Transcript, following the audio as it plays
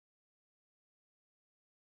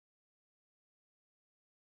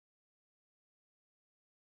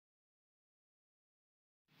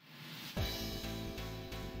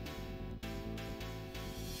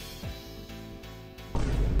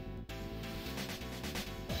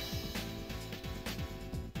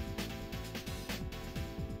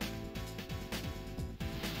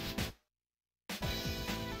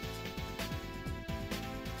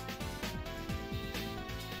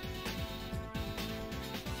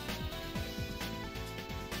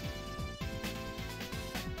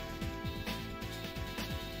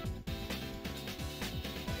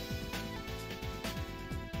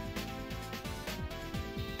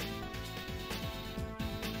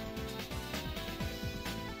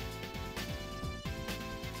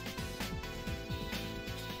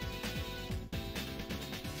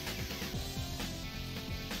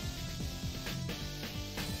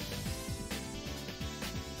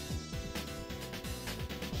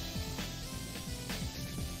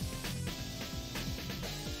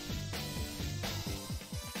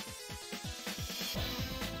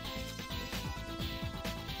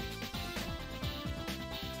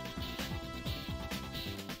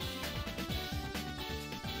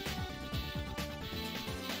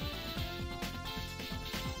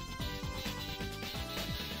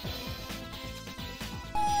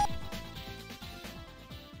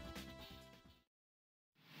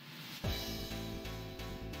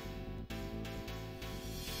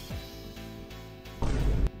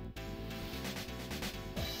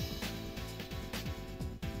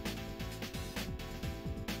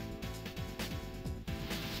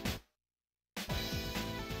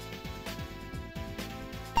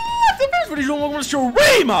Visual, welcome to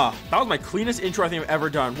Shurima! That was my cleanest intro I think I've ever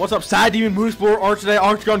done. What's up, Sad Demon, Moon Explorer, Arch today,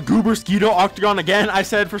 Octagon, Goober, Skeeto, Octagon again, I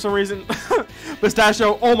said for some reason.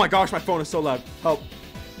 Pistachio, oh my gosh, my phone is so loud. Help.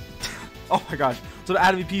 Oh my gosh. So the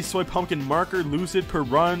Adam VP, Soy Pumpkin, Marker, Lucid, Per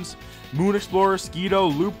Runs, Moon Explorer,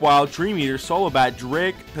 Skeeto, Loop Wild, Dream Eater, Solo Bat,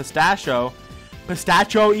 Drake, Pistachio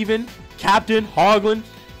even, Captain, Hoglin,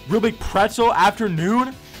 Real Big Pretzel,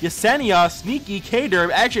 Afternoon, Yesenia, Sneaky,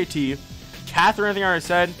 K-Derb, XJT, Catherine, anything I already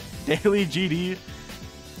said, Daily GD.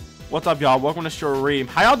 What's up, y'all? Welcome to Shurima.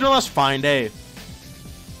 How y'all doing this fine day?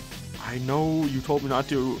 I know you told me not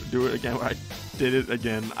to do it again, but I did it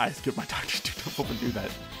again. I skipped my doctor's to help and do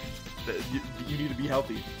that. You need to be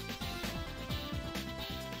healthy.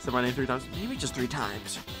 Said my name 3 times? Maybe just 3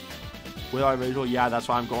 times. With audiovisual, yeah, that's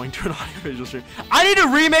why I'm going to an audiovisual stream. I need to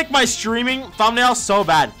remake my streaming thumbnail so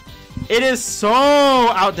bad. It is so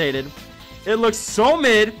outdated. It looks so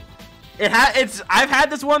mid. I've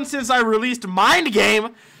had this one since I released Mind Game,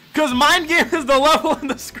 because Mind Game is the level in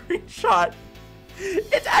the screenshot.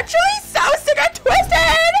 It's actually so sick and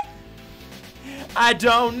twisted. I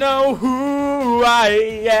don't know who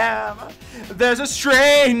I am. There's a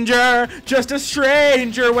stranger, just a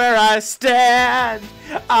stranger where I stand.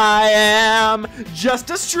 I am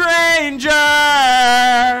just a stranger.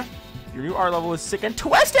 Your new art level is sick and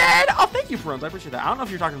twisted. Oh, thank you, Friends. I appreciate that. I don't know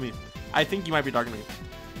if you're talking to me. I think you might be talking to me.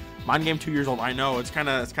 Mind Game 2 years old. I know. It's kind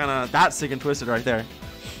of that sick and twisted right there.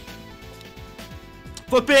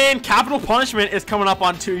 Flipping Capital Punishment is coming up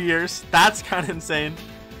on 2 years. That's kind of insane.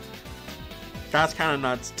 That's kind of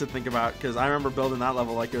nuts to think about, because I remember building that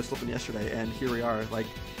level like it was flipping yesterday, and here we are, like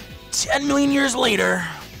 10 million years later.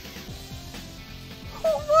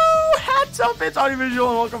 Woo! Hats up, it's audiovisual,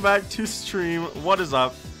 and welcome back to stream. What is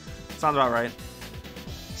up? Sounds about right.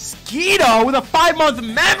 Skeeto with a 5-month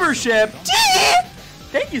membership.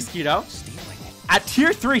 Thank you, Skeeto. At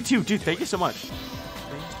tier 3 too, dude. Thank you so much.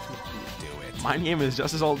 Mind Game is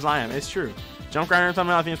just as old as I am. It's true. Jump Grinder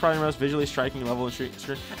thumbnail, I think it's probably the most visually striking level in screen.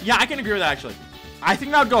 Yeah, I can agree with that actually. I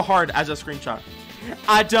think that would go hard as a screenshot.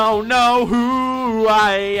 I don't know who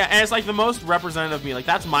I am. And it's like the most representative of me. Like,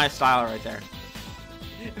 that's my style right there.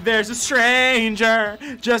 There's a stranger,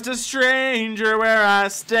 just a stranger where I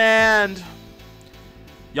stand.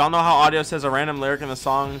 Y'all know how Audio says a random lyric in the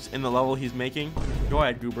songs in the level he's making? Go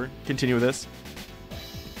ahead, Goober. Continue with this.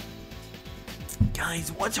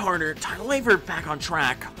 Guys, what's harder? Tidal Wave or back on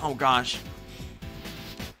track? Oh, gosh.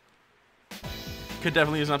 Could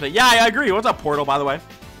definitely use an update. Yeah, I agree. What's up, Portal, by the way?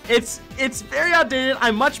 It's very outdated.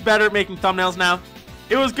 I'm much better at making thumbnails now.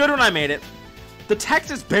 It was good when I made it. The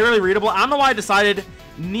text is barely readable. I don't know why I decided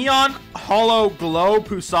Neon Hollow Glow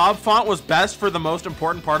Pusab font was best for the most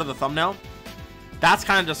important part of the thumbnail. That's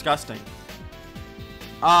kind of disgusting.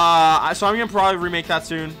 So I'm gonna probably remake that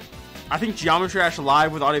soon. I think Geometry Dash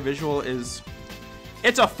Live with audiovisual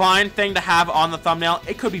it's a fine thing to have on the thumbnail.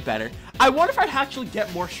 It could be better. I wonder if I'd actually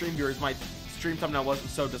get more stream viewers if my stream thumbnail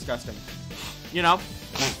wasn't so disgusting. You know?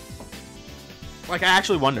 Like, I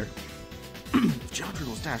actually wonder. Geometry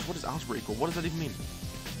Dash, what is algebra equal? What does that even mean?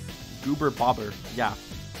 Goober Bobber. Yeah.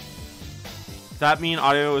 Does that mean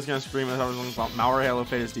audio is gonna scream as I was looking about Malware Halo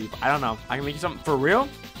Fade is deep? I don't know. I can make you something for real?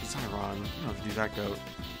 It's not wrong. I don't know if you do that, goat.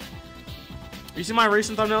 You see my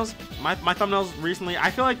recent thumbnails? My thumbnails recently, I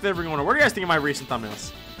feel like they're going to. What do you guys think of my recent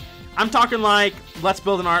thumbnails? I'm talking like, let's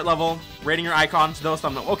build an art level, rating your icons, those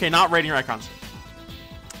thumbnails. Okay, not rating your icons.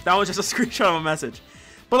 That was just a screenshot of a message.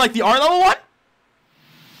 But like the art level one,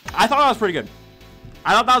 I thought that was pretty good.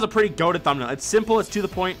 I thought that was a pretty goated thumbnail. It's simple, it's to the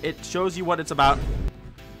point, it shows you what it's about.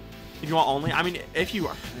 If you want only, I mean, if you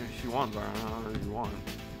want, I don't know if you want.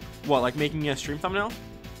 What, like making a stream thumbnail?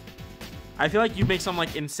 I feel like you'd make some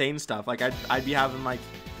like insane stuff. Like I'd be having like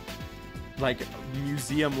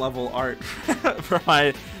museum level art for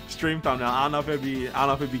my stream thumbnail. I don't know if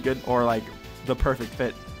it'd be good or like the perfect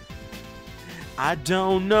fit. I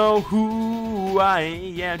don't know who I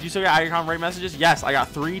am. Do you still get icon rate messages? Yes, I got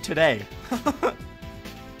 3 today.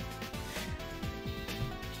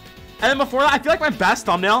 And then before that, I feel like my best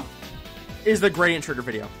thumbnail is the gradient trigger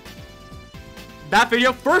video. That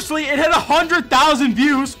video, firstly, it hit 100,000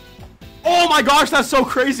 views. Oh my gosh, that's so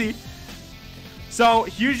crazy. So,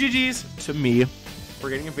 huge GG's to me for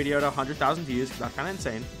getting a video to 100,000 views, because that's kind of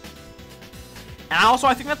insane. And also,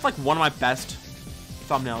 I think that's like one of my best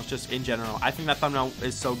thumbnails just in general. I think that thumbnail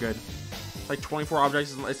is so good. It's like 24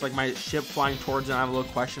 objects. It's like my ship flying towards it, and I have a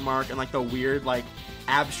little question mark, and like the weird like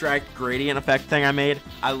abstract gradient effect thing I made.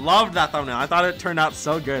 I loved that thumbnail. I thought it turned out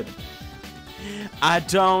so good. I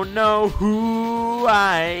don't know who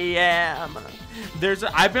I am.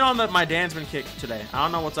 I've been on my Dan's been kicked today. I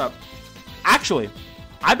don't know what's up. Actually,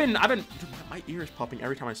 I've been My ear is popping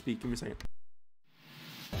every time I speak. Give me a second.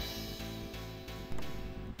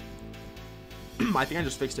 I think I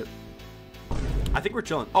just fixed it. I think we're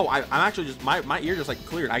chilling. Oh, I'm actually just, my ear just like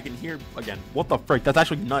cleared. I can hear again. What the frick? That's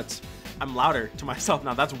actually nuts. I'm louder to myself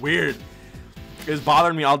now. That's weird. It was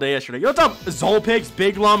bothering me all day yesterday. Yo, what's up? Zolpix,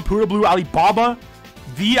 Big Lum, Puda Blue, Alibaba,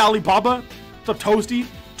 The Alibaba. What's up, Toasty?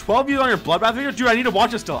 12 views on your Bloodbath video? Dude, I need to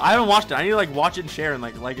watch it still. I haven't watched it. I need to like watch it and share and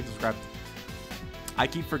like and subscribe. I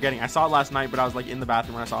keep forgetting. I saw it last night, but I was like in the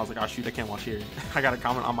bathroom when I saw it. I was like, oh shoot, I can't watch here. I got to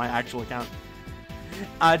comment on my actual account.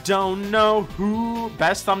 I don't know who.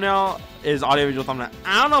 Best thumbnail is audiovisual thumbnail.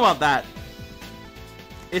 I don't know about that.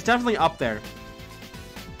 It's definitely up there.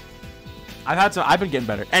 I've been getting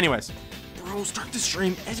better. Anyways, bro, start the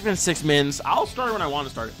stream. It's been 6 minutes. I'll start it when I want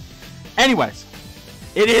to start it. Anyways,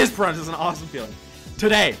 it is Brunch. It's an awesome feeling.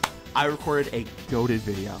 Today, I recorded a goated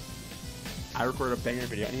video. I recorded a banger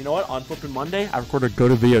video. And you know what? On Flippin' Monday, I recorded a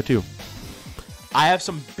goated video too. I have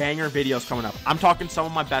some banger videos coming up. I'm talking some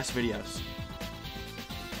of my best videos.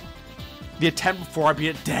 The attempt before I beat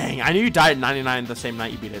it. Dang, I knew you died at 99 the same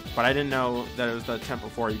night you beat it. But I didn't know that it was the attempt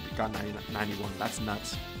before you got 91. That's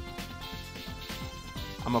nuts.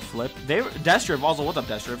 I'm a flip. Destriv, also, what's up,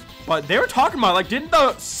 Destriv? But they were talking about, like, didn't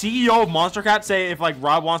the CEO of Monster Cat say if, like,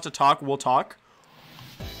 Rob wants to talk, we'll talk?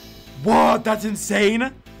 What? That's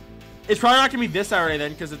insane. It's probably not gonna be this Saturday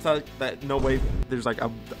then, because it's like that. No way. There's like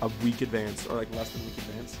a week advance or like less than a week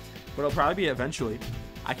advance, but it'll probably be eventually.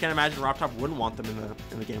 I can't imagine Rob Top wouldn't want them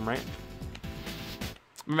in the game, right?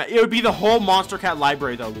 It would be the whole Monster Cat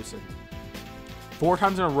library though, Lucid. 4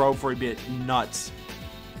 times in a row before he beat it. Nuts.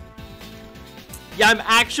 Yeah, I'm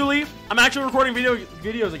actually recording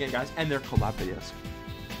videos again, guys, and they're collab videos.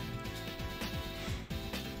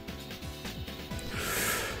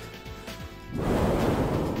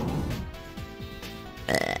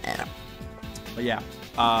 But yeah,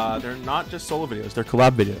 they're not just solo videos; they're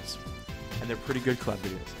collab videos, and they're pretty good collab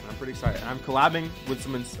videos. And I'm pretty excited. And I'm collabing with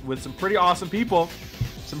some pretty awesome people,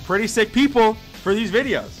 some pretty sick people for these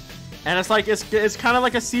videos. And it's like it's kind of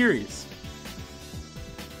like a series.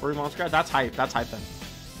 Or Monster Cat? That's hype. That's hype then.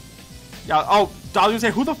 Yeah. Oh, I was gonna say,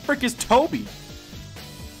 who the frick is Toby?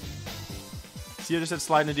 See, I just said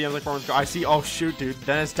slide in the DMs like forms go. I see. Oh shoot, dude.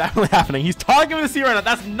 Then it's definitely happening. He's talking with the C right now.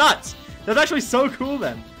 That's nuts. That's actually so cool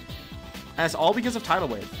then. And it's all because of Tidal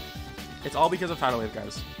Wave. It's all because of Tidal Wave,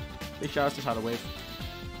 guys. Big shout outs to Tidal Wave.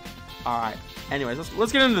 Alright. Anyways,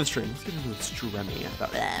 let's get into the stream. Let's get into the stream.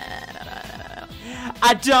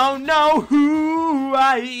 I don't know who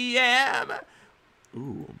I am.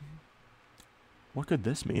 Ooh. What could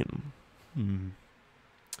this mean?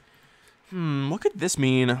 What could this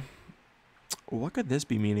mean? What could this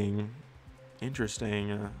be meaning?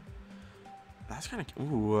 Interesting. That's kind of...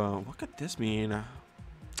 Ooh, what could this mean?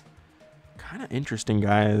 Kind of interesting,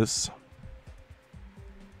 guys.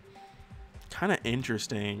 Kind of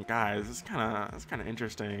interesting, guys. It's kind of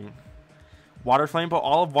interesting. Waterflame, but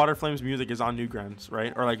all of Waterflame's music is on Newgrounds,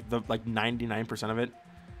 right? Or like 99% of it.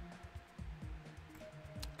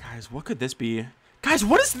 Guys, what could this be? Guys,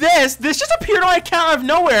 what is this? This just appeared on my account out of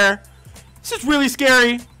nowhere. This is really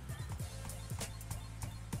scary.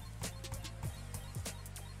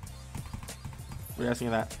 What are you asking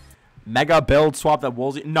that? Mega build swap that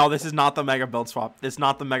Woolsey. No, this is not the mega build swap. It's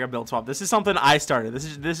not the mega build swap. This is something I started. This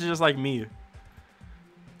is just like me.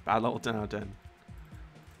 Bad level 10 out of 10.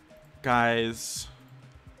 Guys,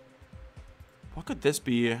 what could this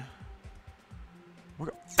be?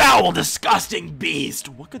 Foul, disgusting beast.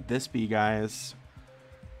 What could this be, guys?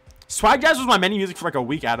 Swag Jazz was my menu music for like a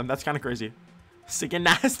week, Adam. That's kind of crazy. Sick and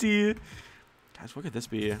nasty. Guys, what could this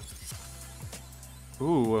be?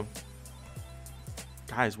 Ooh.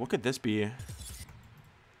 Guys, what could this be?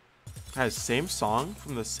 Guys, same song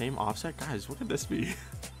from the same offset? Guys, what could this be?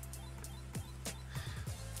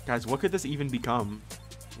 Guys, what could this even become?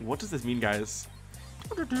 What does this mean, guys?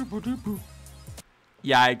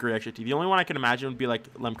 Yeah, I agree, actually. The only one I can imagine would be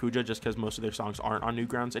like Lemkuja, just because most of their songs aren't on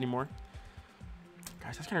Newgrounds anymore.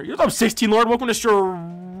 Guys, that's kind of... You're up 16, Lord. Welcome to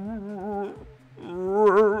stream.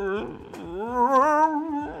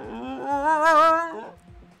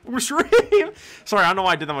 Sorry, I don't know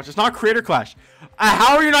why I did that much. It's not Creator Clash.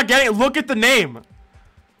 How are you not getting it? Look at the name.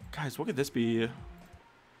 Guys, what could this be?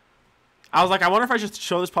 I was like, I wonder if I should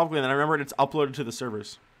show this publicly, and then I remembered it's uploaded to the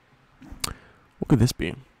servers. What could this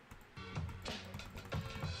be?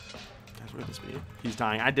 Guys, what could this be? He's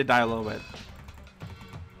dying. I did die a little bit.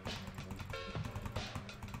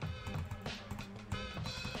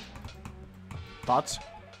 Thoughts?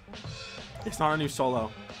 It's not a new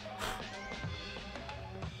solo.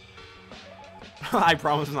 I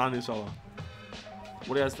promise it's not a new solo.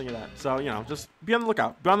 What do you guys think of that? So, you know, just be on the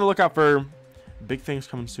lookout. Be on the lookout for Big things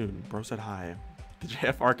coming soon. Bro said hi. The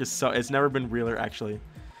JF arc is so... It's never been realer, actually.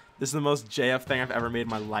 This is the most JF thing I've ever made in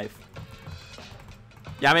my life.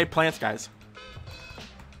 Yeah, I made plants, guys.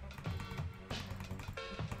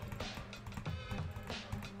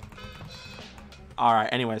 Alright,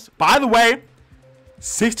 anyways. By the way,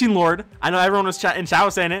 16 Lord. I know everyone was in chat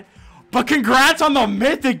was saying it. But congrats on the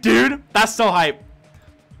mythic, dude. That's so hype.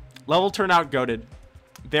 Level turned out goated.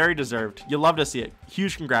 Very deserved. You love to see it.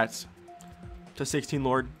 Huge congrats to 16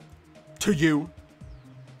 Lord. To you.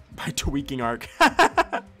 My tweaking arc.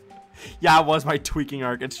 Yeah, it was my tweaking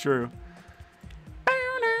arc. It's true.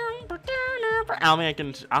 I mean,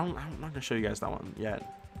 I'm not going to show you guys that one yet.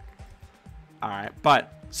 Alright,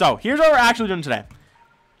 but... So, here's what we're actually doing today.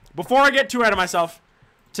 Before I get too ahead of myself,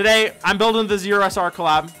 today, I'm building the ZEROSR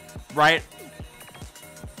collab, right?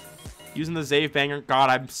 Using the Zave banger. God,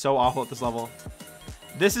 I'm so awful at this level.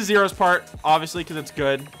 This is Zero's part, obviously, because it's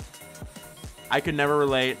good. I could never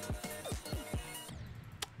relate.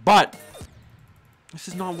 But, this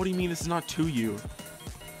is not, what do you mean this is not to you?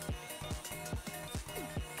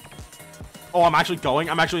 Oh, I'm actually going.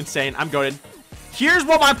 I'm actually insane. I'm goated. Here's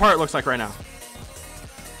what my part looks like right now.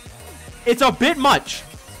 It's a bit much.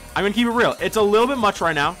 I'm going to keep it real. It's a little bit much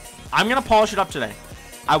right now. I'm going to polish it up today.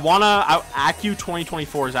 I want to... ACU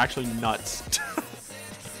 2024 is actually nuts.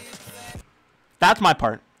 That's my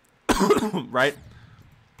part. Right?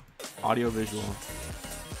 Audiovisual.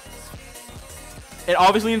 It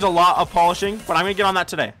obviously needs a lot of polishing, but I'm going to get on that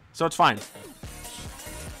today. So it's fine.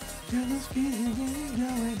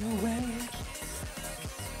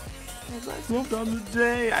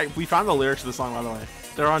 We found the lyrics to the song, by the way.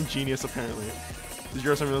 They're on Genius, apparently.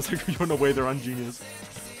 Zero something that's like, you know, way they're on Genius.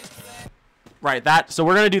 Right, that. So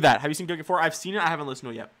we're gonna do that. Have you seen Good 4? I've seen it. I haven't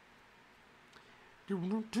listened to it yet.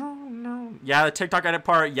 Yeah, the TikTok edit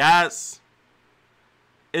part. Yes.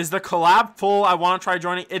 Is the collab full? I want to try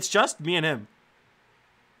joining. It's just me and him.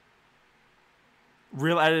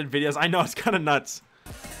 Real edited videos. I know, it's kind of nuts.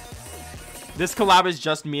 This collab is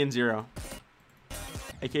just me and Zero.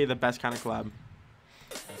 AKA the best kind of collab.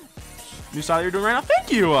 New style you're doing right now. Thank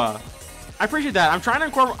you. I appreciate that. I'm trying to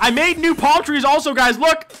incorporate. I made new palm trees also, guys.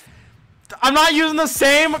 Look. I'm not using the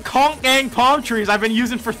same Conk Gang palm trees I've been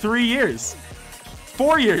using for 3 years.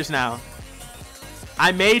 4 years now.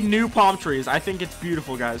 I made new palm trees. I think it's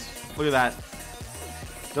beautiful, guys. Look at that.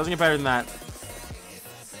 Doesn't get better than that.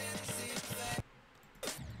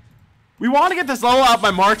 We want to get this level out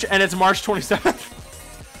by March, and it's March 27th.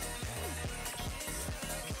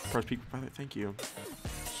 First peak, thank you.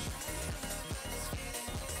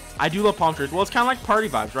 I do love palm trees. Well, it's kind of like party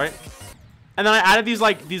vibes, right? And then I added these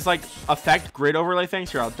like effect grid overlay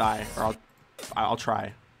things. Here, I'll die, or I'll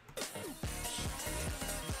try.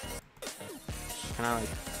 Can I like?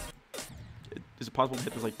 Is it possible to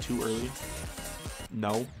hit this like too early?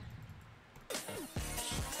 No.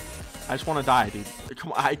 I just want to die, dude.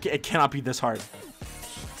 Come on, it cannot be this hard.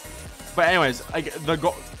 But anyways, like the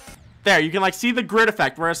goal. There, you can like see the grid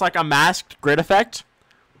effect where it's like a masked grid effect.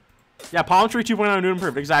 Yeah, palm tree 2.0 new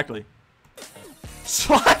improved, exactly.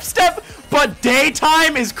 Slime step, but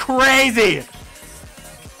daytime is crazy.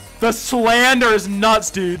 The slander is nuts,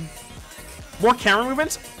 dude. More camera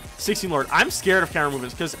movements? 16 Lord. I'm scared of camera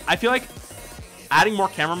movements because I feel like adding more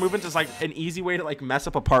camera movements is like an easy way to like mess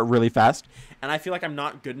up a part really fast. And I feel like I'm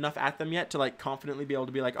not good enough at them yet to like confidently be able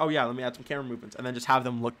to be like, oh yeah, let me add some camera movements and then just have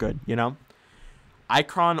them look good, you know?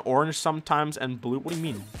 Icon orange sometimes and blue. What do you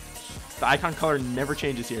mean? The icon color never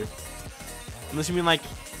changes here. Unless you mean like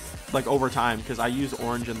over time, because I use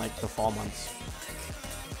orange in like the fall months.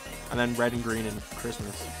 And then red and green in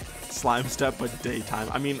Christmas. Slime step, but daytime.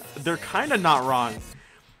 I mean, they're kind of not wrong.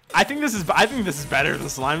 I think this is better than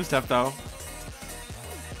slime step though.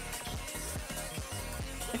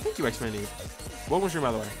 Hey, thank you, X-Men. Welcome stream,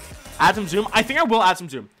 by the way. Add some zoom. I think I will add some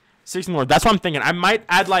zoom. 16 Lord. That's what I'm thinking. I might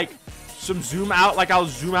add like some zoom out. Like I'll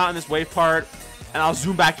zoom out in this wave part, and I'll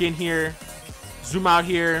zoom back in here. Zoom out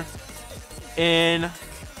here. In.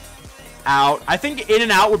 Out. I think in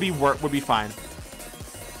and out would be fine.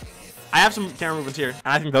 I have some camera movements here, and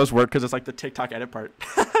I think those work because it's like the TikTok edit part.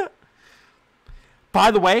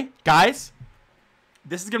 By the way, guys,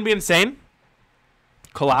 this is gonna be insane.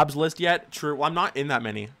 Collabs list yet? True. Well, I'm not in that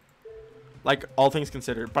many. Like all things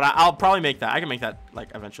considered, but I'll probably make that. I can make that like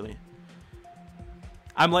eventually.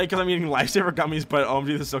 I'm late because I'm eating Lifesaver gummies, but OMG,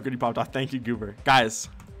 this is so good. You popped off. Thank you, Goober. Guys,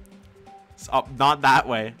 it's up, not that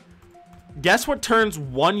way. Guess what turns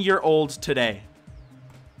 1 year old today?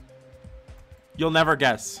 You'll never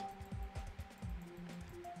guess.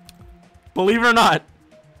 Believe it or not,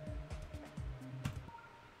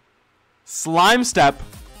 Slime Step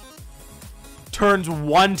turns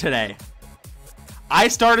 1 today. I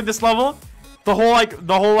started this level, the whole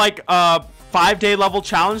 5-day level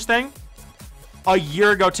challenge thing, a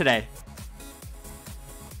year ago today.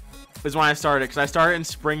 Is when I started, because I started in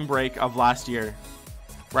spring break of last year,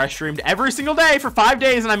 where I streamed every single day for 5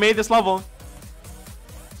 days, and I made this level.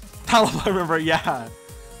 That level, I remember, yeah.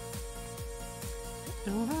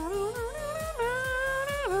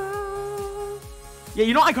 Yeah,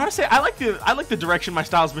 you know, I gotta say, I like the direction my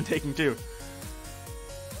style's been taking too.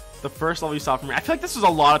 The first level you saw from me, I feel like this was a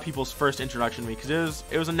lot of people's first introduction to me, because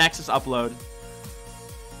it was a Nexus upload,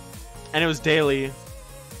 and it was daily,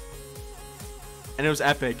 and it was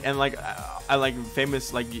epic, and like I like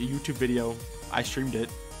famous like YouTube video, I streamed it,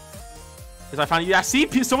 because I found, yeah, see,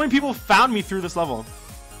 so many people found me through this level.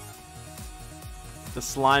 The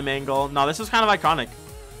slime angle, no, this is kind of iconic.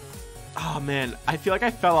 Oh man, I feel like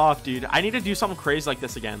I fell off, dude. I need to do something crazy like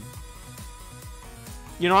this again.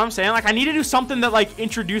 You know what I'm saying? Like, I need to do something that like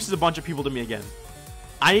introduces a bunch of people to me again.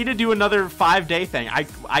 I need to do another 5-day thing.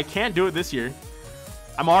 I can't do it this year.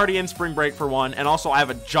 I'm already in spring break for one, and also I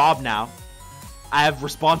have a job now. I have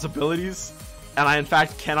responsibilities, and I in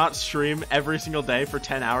fact cannot stream every single day for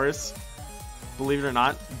 10 hours. Believe it or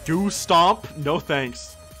not. Do stomp? No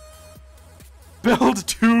thanks. Build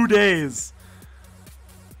 2 days.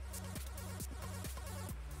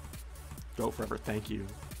 Go forever, thank you.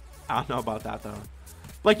 I don't know about that though.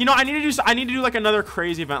 Like, you know, I need to do like another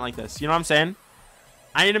crazy event like this. You know what I'm saying?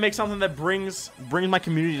 I need to make something that brings my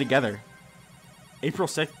community together. April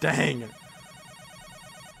 6th, dang.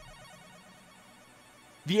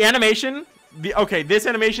 The animation, okay, this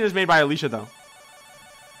animation is made by Alicia though.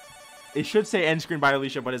 It should say end screen by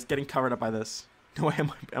Alicia, but it's getting covered up by this. No way,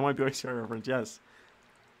 am I doing a reference? Yes.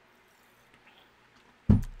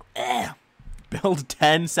 Build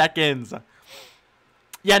 10 seconds.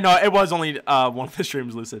 Yeah, no, it was only one of the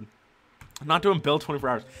streams, Lucid. I'm not doing build 24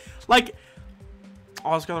 hours. Like,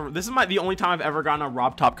 oh, this is the only time I've ever gotten a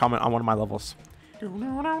Rob Top comment on one of my levels.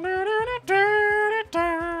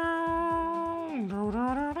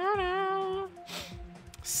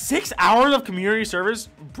 6 hours of community service?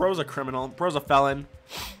 Bro's a criminal. Bro's a felon.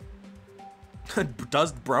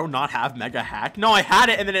 Does bro not have Mega Hack? No, I had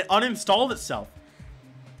it and then it uninstalled itself.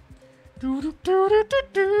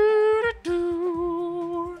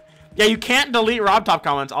 Yeah, you can't delete Rob Top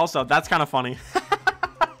comments also. That's kind of funny.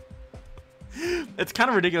 It's kind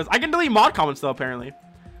of ridiculous. I can delete mod comments though, apparently.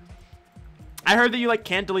 I heard that you like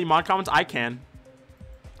can't delete mod comments. I can.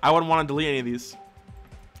 I wouldn't want to delete any of these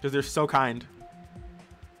because they're so kind.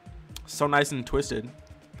 So nice and twisted.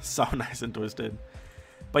 So nice and twisted.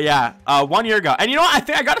 But yeah, 1 year ago. And you know what?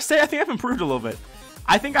 I gotta say, I think I've improved a little bit.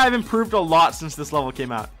 I think I've improved a lot since this level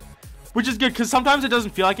came out. Which is good, because sometimes it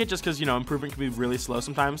doesn't feel like it, just because, you know, improvement can be really slow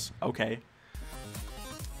sometimes. Okay.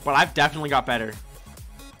 But I've definitely got better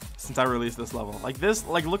since I released this level. Like this,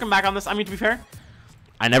 like looking back on this, I mean, to be fair,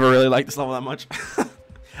 I never really liked this level that much.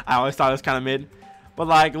 I always thought it was kind of mid. But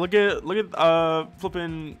like, look at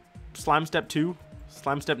flipping Slime Step 2,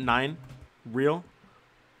 Slime Step 9, real.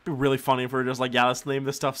 It'd be really funny if we were just like, yeah, let's name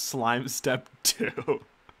this stuff Slime Step 2.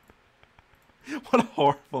 What a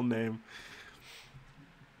horrible name.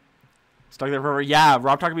 Stuck there forever. Yeah,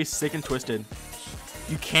 Rob Talk can be sick and twisted.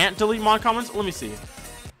 You can't delete mod comments? Let me see.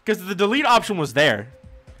 Because the delete option was there.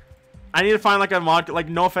 I need to find like a mod, like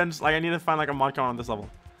no offense, like I need to find like a mod comment on this level.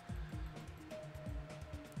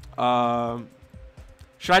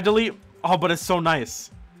 Should I delete? Oh, but it's so nice.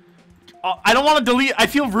 I don't want to delete. I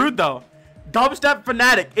feel rude though. Dubstep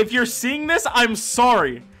Fanatic, if you're seeing this, I'm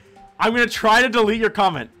sorry. I'm going to try to delete your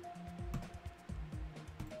comment.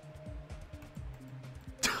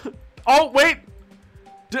 Oh, wait.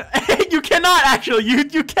 You cannot actually.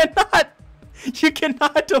 You cannot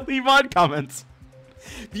delete mod comments.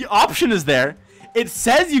 The option is there. It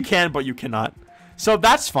says you can, but you cannot. So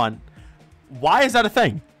that's fun. Why is that a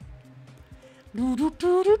thing? Yeah,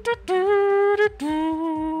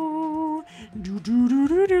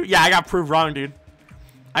 I got proved wrong, dude.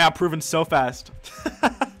 I got proven so fast.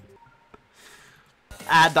 Wow,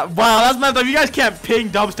 that's messed up. You guys can't ping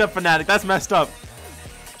Dubstep Fanatic. That's messed up.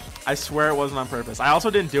 I swear it wasn't on purpose. I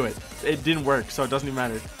also didn't do it. It didn't work, so it doesn't even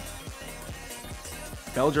matter.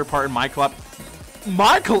 Build your part in my collab.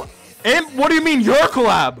 My collab? And what do you mean your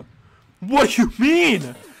collab? What do you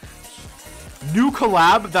mean? New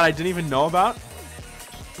collab that I didn't even know about?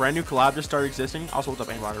 Brand new collab just started existing. Also, what's up,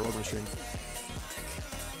 Aimrocker? Welcome to stream.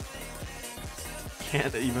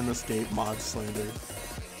 Can't even escape mod slander.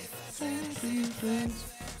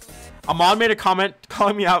 A mod made a comment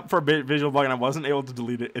calling me out for a visual bug and I wasn't able to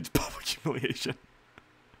delete it. It's public humiliation.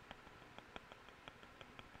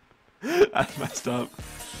 That's messed up.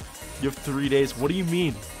 You have 3 days. What do you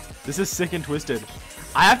mean? This is sick and twisted.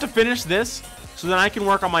 I have to finish this so then I can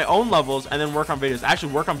work on my own levels and then work on videos.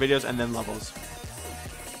 Actually, work on videos and then levels.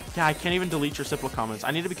 Yeah, I can't even delete your simple comments.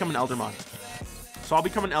 I need to become an elder mod. So I'll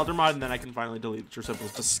become an elder mod and then I can finally delete your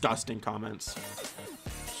simple's disgusting comments.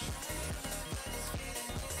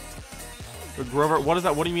 The Grover, what is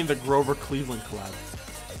that? What do you mean the Grover Cleveland collab?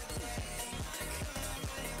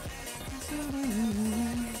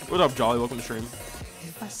 What up, Jolly? Welcome to stream.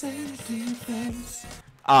 If I say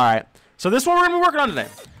alright. So this is what we're gonna be working on today.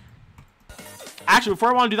 Actually, before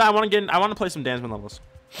I want to do that, I want to play some Dancement levels.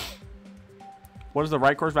 What is the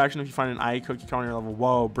right course of action if you find an iCookie comment on your level?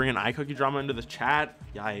 Whoa, bring an iCookie drama into the chat?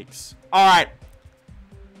 Yikes. Alright.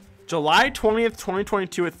 July 20th,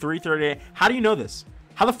 2022 at 3:30. How do you know this?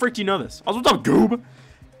 How the frick do you know this? Also, what's up, Goob?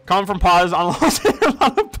 Comment from pause on a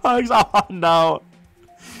lot of bugs. Oh, no.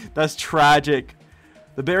 That's tragic.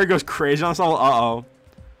 The berry goes crazy on this level. Uh-oh.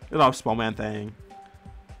 Look at that Spellman thing.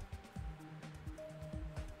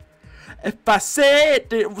 If I say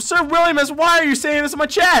it, Sir Williams, why are you saying this in my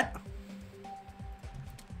chat?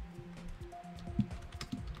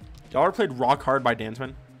 Y'all ever played Rock Hard by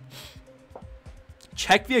Dancement?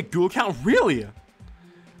 Check via Google account? Really?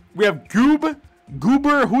 We have Goober.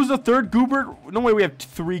 Who's the third Goober? No way, we have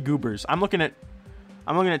 3 Goobers. I'm looking at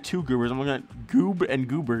 2 Goobers. I'm looking at Goob and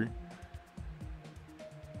Goober.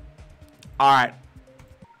 Alright.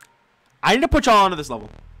 I need to put y'all onto this level.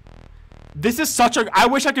 This is such a... I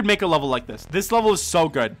wish I could make a level like this. This level is so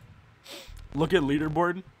good. Look at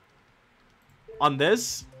leaderboard. On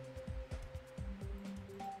this.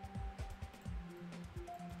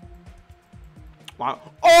 Wow.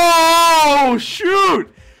 Oh,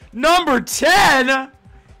 shoot. Number 10.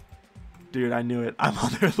 Dude, I knew it. I'm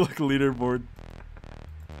on there. Look, leaderboard.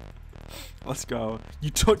 Let's go.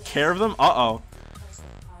 You took care of them? Uh-oh.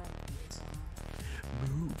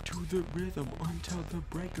 Move to the rhythm until the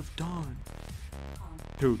break of dawn.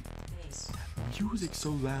 Dude. Music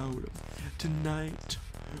so loud. Tonight,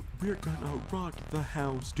 we're gonna rock the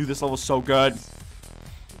house. Dude, this level's so good.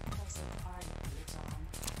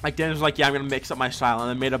 Like, Dan was like, yeah, I'm gonna mix up my style, and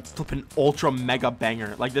I made a flippin' ultra mega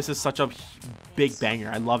banger. Like, this is such a big banger.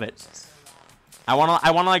 I love it. I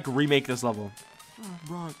wanna like remake this level.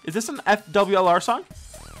 Is this an FWLR song?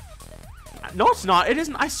 No, it's not. It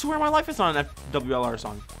isn't. I swear my life it's not an FWLR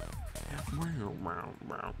song.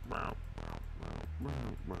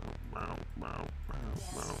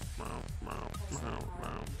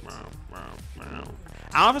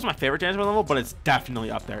 I don't know if it's my favorite Dancement level, but it's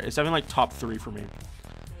definitely up there. It's definitely like top 3 for me.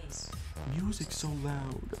 Music so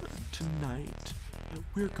loud tonight,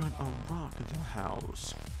 we're gonna rock the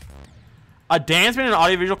house. A Dancement and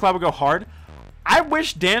audiovisual collab would go hard. I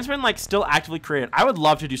wish Dancement like still actively created. I would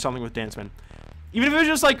love to do something with Dancement, even if it was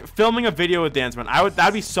just like filming a video with Dancement.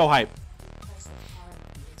 That'd be so hype.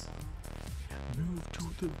 Move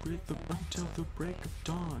to the rhythm until the break of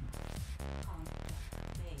dawn.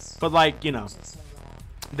 But like, you know,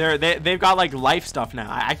 they've got like life stuff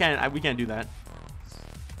now. We can't do that.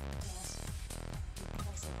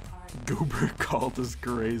 Goober cult is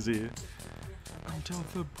crazy. Until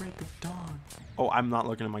the break of dawn. Oh, I'm not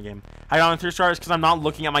looking at my game. I got on 3 stars because I'm not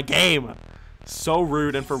looking at my game. So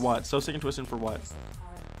rude, and for what? So sick and twisted, for what?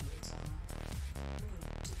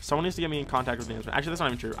 Someone needs to get me in contact with Dancement. Actually, that's not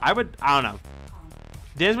even true. I don't know.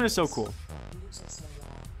 Dancement is so cool.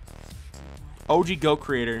 OG Go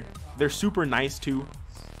creator. They're super nice too.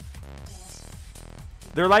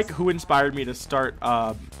 They're like who inspired me to start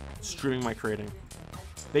streaming my creating.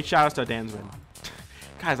 Big shout outs to Dancement.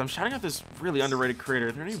 Guys, I'm shouting out this really underrated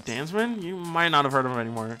creator. Their name Dancement? You might not have heard of him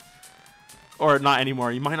anymore. Or not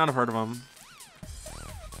anymore. You might not have heard of him.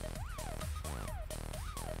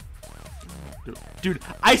 Dude,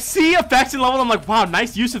 I see effects in levels. I'm like, wow,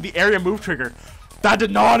 nice use of the area move trigger. That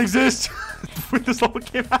did not exist when this level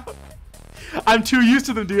came out. I'm too used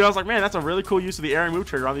to them, dude. I was like, man, that's a really cool use of the area move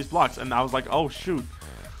trigger on these blocks. And I was like, oh, shoot.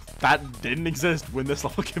 That didn't exist when this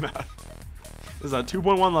level came out. This is a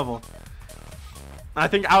 2.1 level. I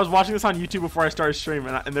think I was watching this on YouTube before I started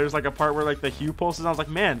streaming, and there's like a part where like the hue pulses. And I was like,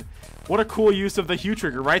 man, what a cool use of the hue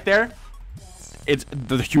trigger right there.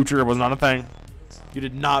 The hue trigger was not a thing. You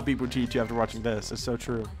did not beat Boutique after watching this. It's so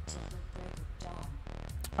true.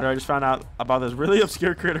 I just found out about this really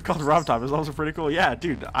obscure creator called Rob Top. It's also pretty cool. Yeah,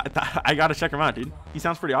 dude, I gotta check him out, dude. He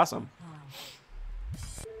sounds pretty awesome.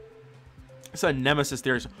 It's a Nemesis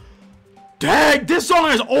theory. Dang, this song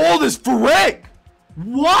is old as frick.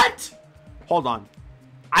 What? Hold on.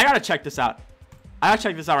 I gotta check this out. I gotta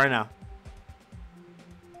check this out right now.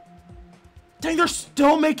 Dang, they're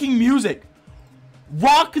still making music.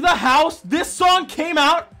 Rock the House. This song came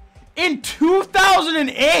out in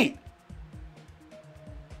 2008.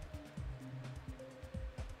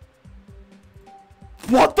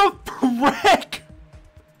 What the frick?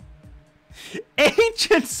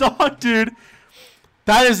 Ancient song, dude.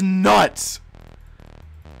 That is nuts.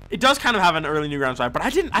 It does kind of have an early Newgrounds vibe, but I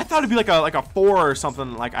thought it'd be like a 4 or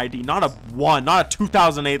something like ID, not a 1, not a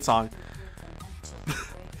 2008 song.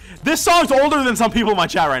 This song's older than some people in my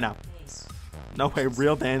chat right now. No way,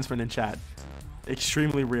 real Dansman in chat.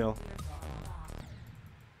 Extremely real.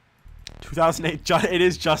 2008, it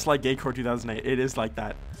is just like Gatecore 2008. It is like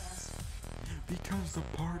that. Because the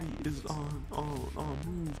party is on,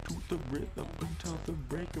 move to the rhythm until the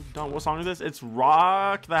break of dawn. What song is this? It's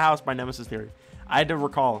Rock the House by Nemesis Theory. I had to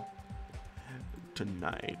recall.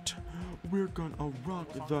 Tonight, we're gonna rock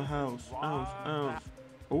the house.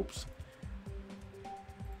 Oops.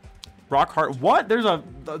 Rock Hard. What? There's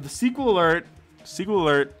the sequel alert. Sequel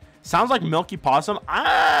alert. Sounds like Milky Possum.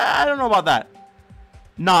 I don't know about that.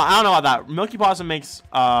 No, I don't know about that. Milky Possum makes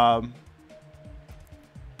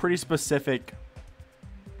pretty specific,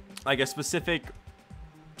 like a specific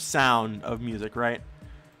sound of music, right?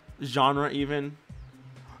 Genre even.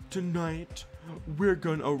 Tonight, we're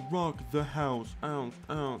gonna rock the house.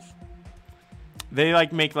 They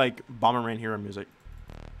like make like Bomberman Hero music.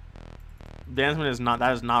 Dansman is not,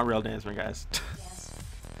 that is not real Dansman, guys.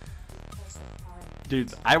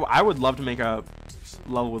 Dude, I would love to make a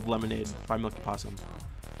level with Lemonade by Milky Possum.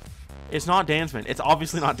 It's not Dansman. It's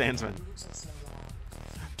obviously not Dansman.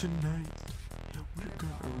 Tonight, we're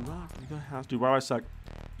gonna rock the house. Dude, why do I suck?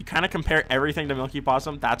 You kind of compare everything to Milky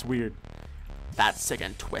Possum? That's weird. That's sick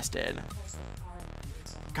and twisted.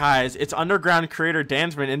 Guys, it's underground creator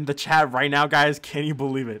Dansman in the chat right now, guys. Can you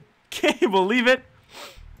believe it? Can you believe it?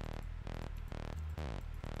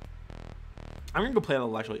 I'm gonna go play a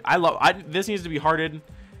little actually. This needs to be hearted.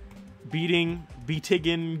 Beating.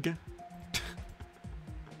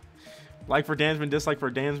 Like for Dansman, dislike for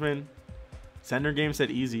Dansman. Sender Game said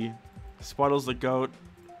easy. Spuddles the goat.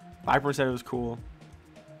 Viper said it was cool.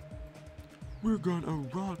 We're gonna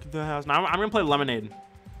rock the house. Now I'm gonna play Lemonade.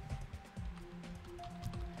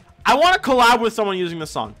 I want to collab with someone using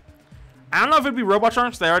this song. I don't know if it'd be Robotron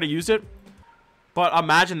because they already used it. But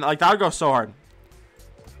imagine, like, that would go so hard.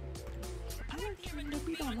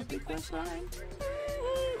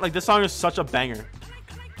 Like, this song is such a banger.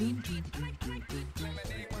 You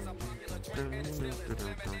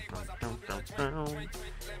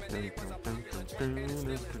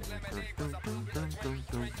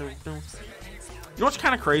know what's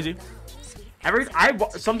kind of crazy?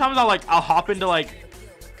 Sometimes I'll hop into like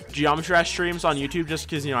Geometry Dash streams on YouTube just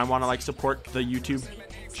because, you know, I want to like support the YouTube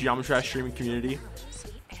Geometry Dash streaming community,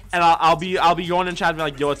 and I'll be going in chat and be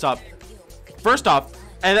like, yo, what's up? First off,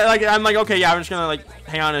 and like I'm like, okay, yeah, I'm just gonna like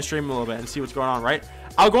hang on and stream a little bit and see what's going on, right?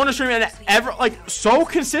 I'll go into stream and like so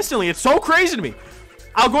consistently, it's so crazy to me.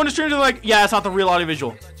 I'll go into stream and like, yeah, it's not the real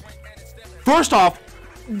audiovisual. First off,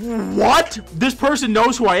 what? This person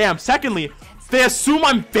knows who I am. Secondly, they assume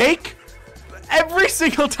I'm fake. Every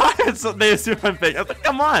single time they assume I'm fake. I was like,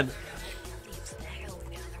 come on.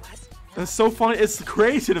 That's so funny. It's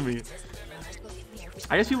crazy to me.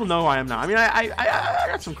 I guess people know who I am now. I mean, I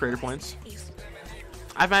got some creator points.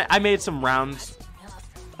 I made some rounds.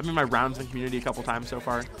 I've made my rounds in the community a couple times so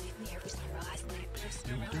far.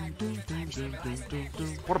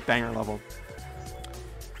 What a banger level.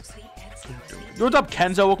 Yo, what's up,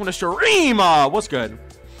 Kenzo? Welcome to stream. What's good?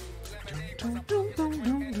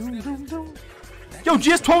 Yo,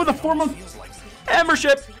 GS12 with a 4-month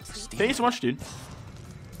membership. Thank you so much, dude.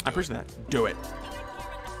 I appreciate that. Do it.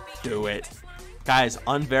 Do it. Guys,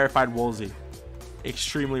 unverified Woolsey.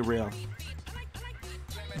 Extremely real.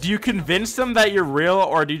 Do you convince them that you're real,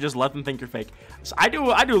 or do you just let them think you're fake? So I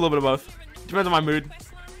do a little bit of both. Depends on my mood.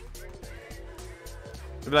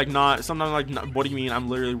 I'll be like, nah. Sometimes I'm like, what do you mean? I'm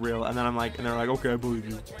literally real. And then I'm like, and they're like, okay, I believe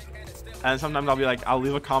you. And sometimes I'll be like, I'll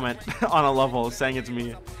leave a comment on a level saying it's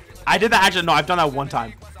me. I did that actually. No, I've done that one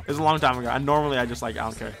time. It was a long time ago. And normally I just like, I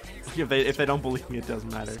don't care. If they don't believe me, it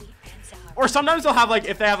doesn't matter. Or sometimes they'll have like,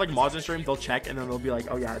 if they have like mods in stream, they'll check and then they'll be like,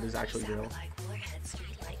 oh yeah, it is actually real.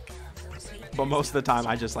 But most of the time,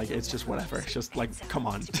 I just like, it's just whatever. It's just like, come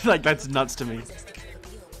on. Like, that's nuts to me.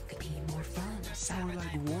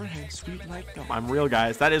 I'm real,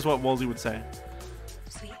 guys. That is what Woolsey would say.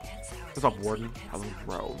 What's up, Warden? Hello,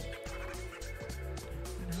 bro.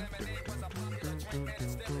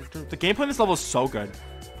 The gameplay in this level is so good.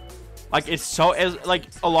 Like, it's so, like,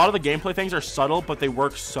 a lot of the gameplay things are subtle, but they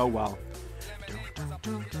work so well.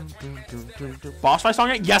 Boss fight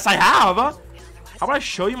song? Yes, I have. How about I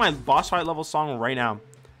show you my boss fight level song right now?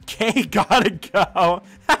 Okay, gotta go.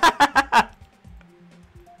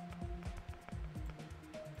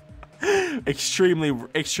 Extremely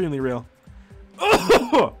real.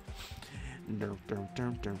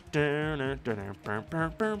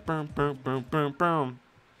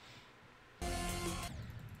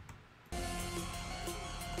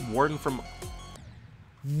 Warden from...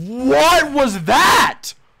 What was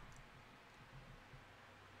that?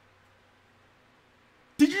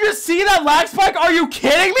 Did you just see that lag spike? Are you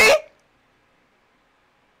kidding me?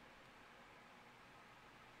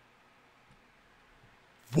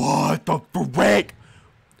 What the frick?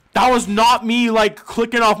 That was not me like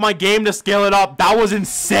clicking off my game to scale it up. That was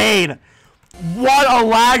insane. What a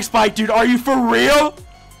lag spike, dude. Are you for real?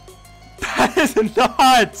 That is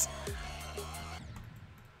nuts.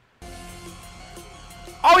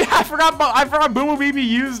 Oh yeah, I forgot Boomo BB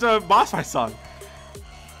used a boss fight song.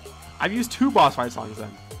 I've used 2 boss fight songs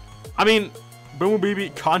then. I mean, Boomo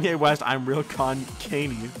BB, Kanye West, I'm real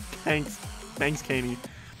Kanye. Thanks Kanye.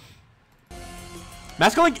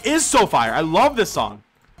 Masculine is so fire. I love this song.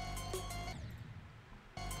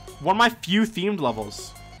 One of my few themed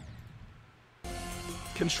levels.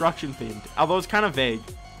 Construction themed. Although it's kind of vague.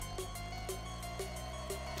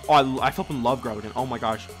 Oh, I flippin' love Garligan. Oh my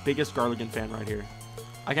gosh. Biggest Garligan fan right here.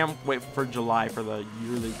 I can't wait for July for the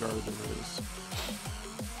yearly Garligan release.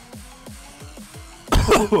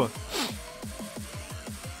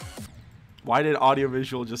 Why did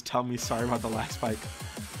AudioVisual just tell me sorry about the lag spike?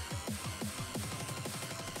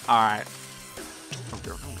 Alright.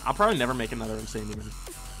 I'll probably never make another Insane Demon.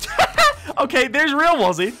 Okay, there's real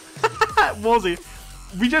Woolsey. Woolsey.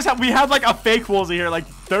 We had like a fake Woolsey here like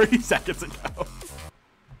 30 seconds ago.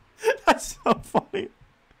 That's so funny.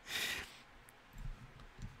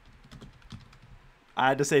 I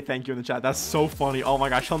had to say thank you in the chat. That's so funny. Oh my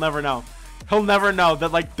gosh, he'll never know. He'll never know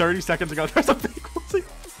that like 30 seconds ago there's a fake Woolsey.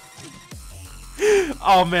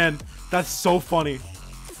 Oh man, that's so funny.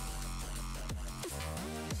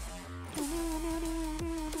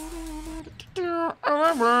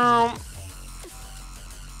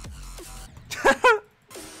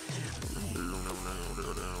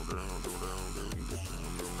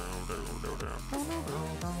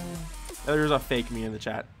 There's a fake me in the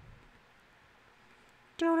chat.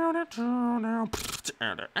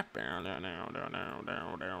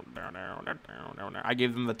 I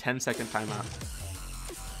gave them the 10-second timeout.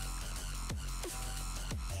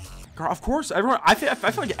 Girl, of course, everyone. I feel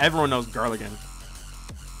like everyone knows Garligan.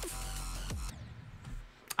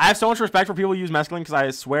 I have so much respect for people who use Mescaline because I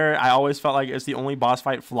swear I always felt like it's the only boss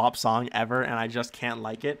fight flop song ever, and I just can't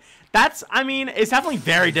like it. I mean, it's definitely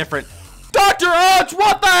very different. Dr. Oach,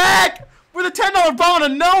 what the heck? With a $10 bomb out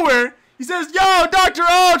of nowhere. He says, yo, Dr.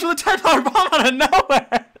 Oach with a $10 bomb out of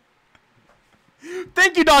nowhere.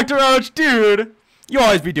 Thank you, Dr. Oach, dude. You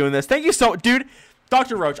always be doing this. Thank you so, dude.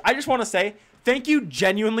 Dr. Roach, I just want to say thank you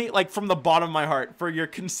genuinely, like from the bottom of my heart, for your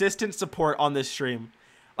consistent support on this stream.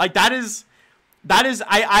 Like that is,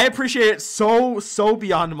 I appreciate it so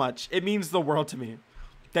beyond much. It means the world to me.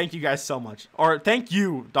 Thank you guys so much. Or thank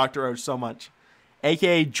you, Dr. Roach, so much.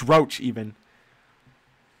 AKA Droach, even.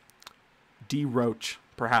 D Roach,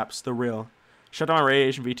 perhaps, the real. Shut down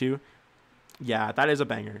Radiation V2. Yeah, that is a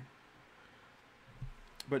banger.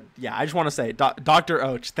 But yeah, I just want to say, Dr.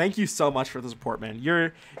 Oach, thank you so much for the support, man.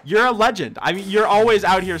 You're a legend. I mean, you're always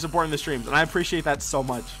out here supporting the streams, and I appreciate that so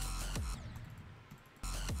much.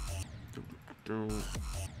 I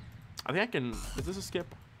think I can... Is this a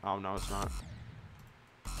skip? Oh, no, it's not.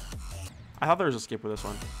 I thought there was a skip with this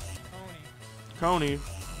one. Coney.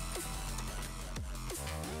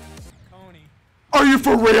 Are you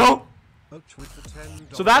for real?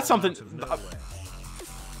 So that's something...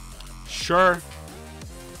 Sure.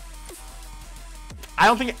 I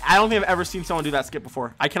don't think I've ever seen someone do that skip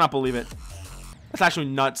before. I cannot believe it. That's actually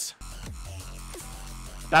nuts.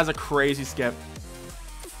 That's a crazy skip.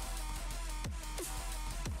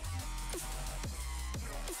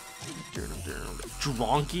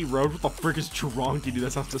 Dronky Road? What the frick is Dronky, dude?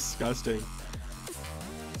 That sounds disgusting.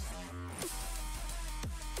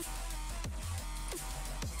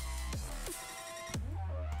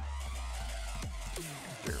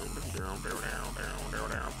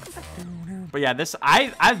 But yeah, this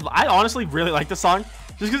I honestly really like this song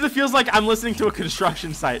just because it feels like I'm listening to a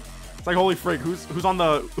construction site. It's like, holy frick, who's on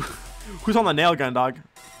the who's on the nail gun, dog?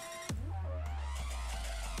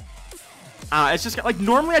 It's just like,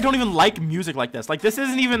 normally I don't even like music like this. Like this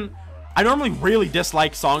isn't even, I normally really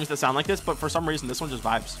dislike songs that sound like this, but for some reason this one just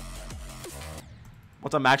vibes.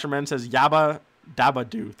 What's up, Maxerman? Says Yabba Dabba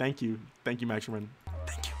Do. Thank you, Maxerman.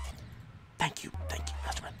 Thank you,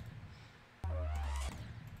 Maxerman.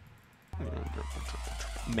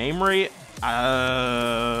 Memory,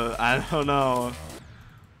 I don't know.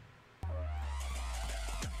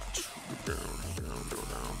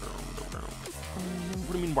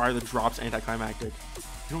 What do you mean vision? Why are the drops anticlimactic? You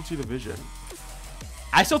don't see the vision.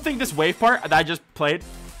 I still think this wave part that I just played,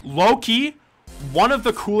 low key, one of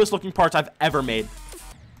the coolest looking parts I've ever made.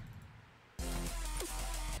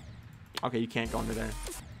 Okay, you can't go under there.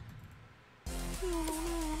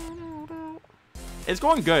 It's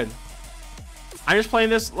going good. I'm just playing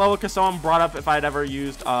this level because someone brought up if I'd ever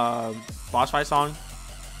used boss fight song.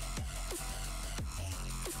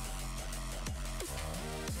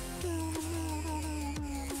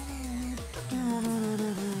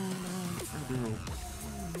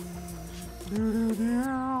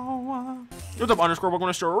 What's up, underscore? Welcome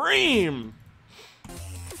to stream.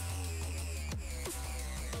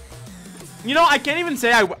 You know, I can't even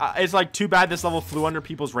say it's like too bad this level flew under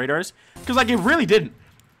people's radars, because like it really didn't.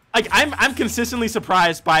 Like I'm consistently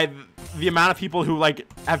surprised by the amount of people who like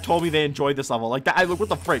have told me they enjoyed this level. Like that, I look, what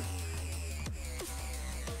the frick?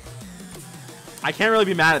 I can't really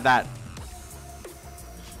be mad at that.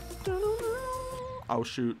 Oh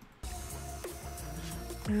shoot.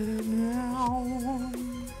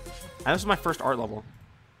 And this is my first art level.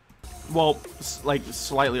 Well, like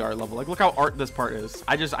slightly art level. Like look how art this part is.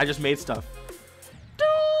 I just made stuff.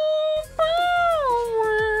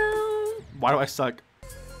 Why do I suck?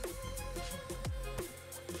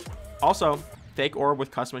 Also, fake orb with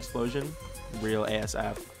custom explosion. Real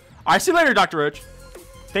ASF. Alright, see you later, Dr. Roach.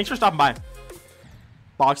 Thanks for stopping by.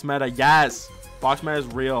 Box meta, yes. Box meta is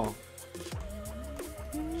real.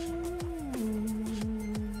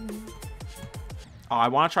 Oh, I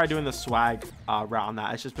want to try doing the swag route on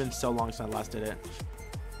that. It's just been so long since I last did it.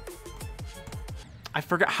 I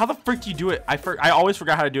forgot. How the frick do you do it? I always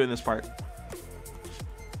forgot how to do it in this part.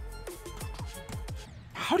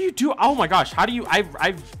 How do you do? Oh my gosh. How do you?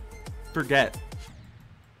 I forget.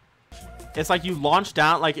 It's like you launch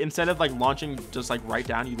down, like instead of like launching just like right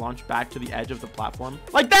down, you launch back to the edge of the platform.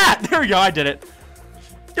 Like that! There we go, I did it.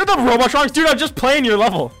 Get the Robotronics, dude, I'm just playing your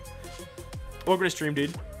level. Welcome to stream,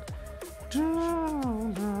 dude.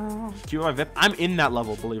 QI VIP. I'm in that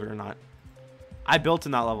level, believe it or not. I built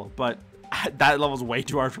in that level, but that level's way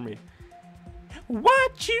too hard for me.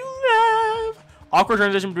 What you love? Awkward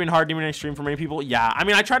transition between hard, demon, and extreme for many people. Yeah, I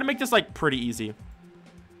mean, I try to make this like pretty easy.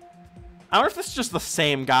 I wonder if this is just the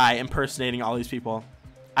same guy impersonating all these people.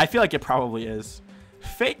 I feel like it probably is.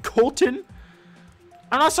 Fake Colton.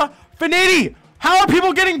 And also, Finity. How are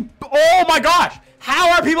people getting? Oh my gosh!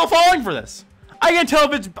 How are people falling for this? I can tell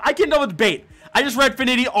if it's. I can tell if it's bait. I just read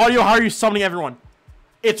Finity audio. How are you summoning everyone?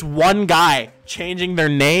 It's one guy changing their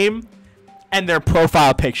name and their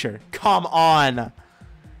profile picture. Come on.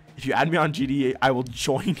 If you add me on GD, I will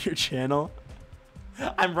join your channel.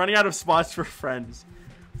 I'm running out of spots for friends.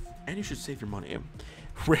 And you should save your money.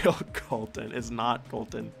 Real Colton is not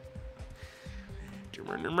Colton.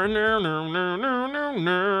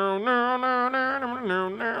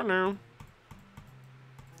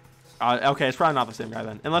 Okay, it's probably not the same guy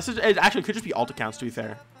then. Unless it actually could just be alt accounts, to be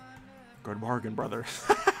fair. Good bargain, brother.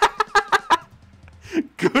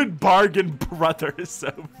 Good bargain, brother is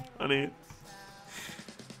so funny.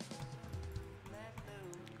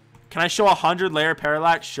 Can I show 100 layer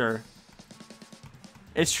parallax? Sure.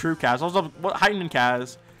 It's true, Kaz. Also, what heightened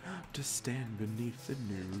Kaz? To stand beneath the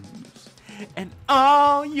news, and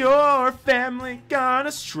all your family gone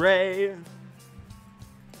astray.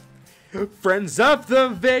 Friends of the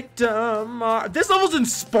victim are. This level's in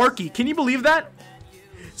Sparky. Can you believe that?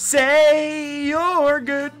 Say your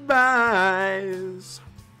goodbyes.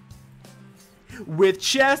 With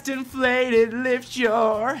chest inflated, lift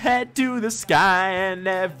your head to the sky, and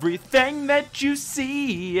everything that you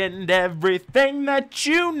see, and everything that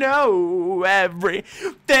you know,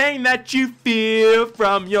 everything that you feel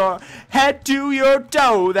from your head to your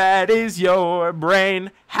toe, that is your brain.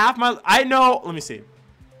 I know, let me see.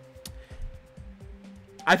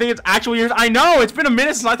 I think it's actual years. I know, it's been a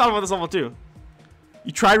minute since I thought about this level too.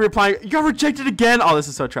 You tried replying, you got rejected again. Oh, this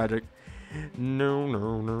is so tragic. No,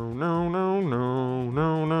 no, no, no, no, no,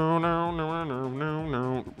 no, no, no, no, no,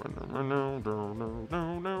 no,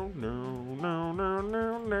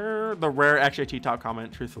 no, no. The rare XJT top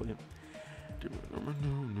comment, truthfully.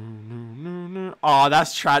 Oh,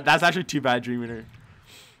 that's actually too bad, Dream Eater.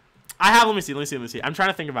 let me see. I'm trying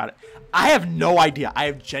to think about it. I have no idea. I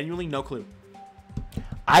have genuinely no clue.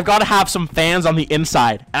 I've got to have some fans on the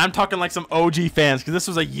inside. And I'm talking like some OG fans, because this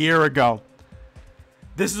was a year ago.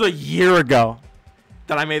 This is a year ago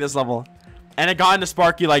that I made this level. And it got into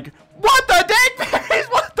Sparky like, what the dang?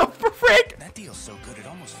 What the frick? That deal's so good it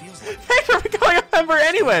almost feels like. Thanks for becoming a member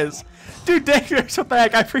anyways. Dude, thank you. What the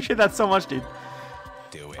heck? I appreciate that so much, dude.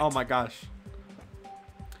 Do it. Oh my gosh.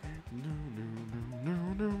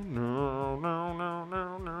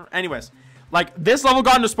 Anyways, Like, this level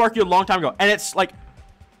got into Sparky a long time ago, and it's like,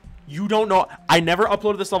 you don't know. I never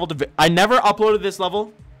uploaded this level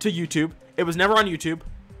to YouTube. It was never on YouTube.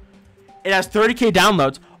 It has 30K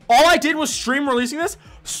downloads. All I did was stream releasing this.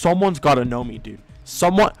 Someone's got to know me, dude.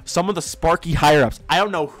 Some of the Sparky higher ups. I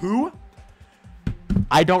don't know who.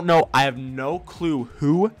 I don't know. I have no clue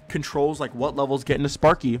who controls like what levels get into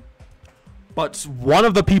Sparky. But one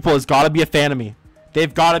of the people has got to be a fan of me.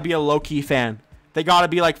 They've got to be a low-key fan. They got to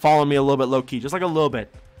be like following me a little bit low-key. Just like a little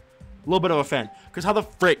bit. A little bit of a fan. Because how the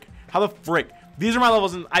frick? These are my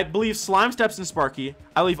levels. And I believe Slime Steps in Sparky.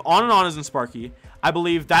 I believe On and On is in Sparky. I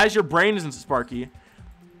believe That Is Your Brain is in Sparky.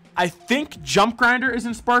 I think Jump Grinder is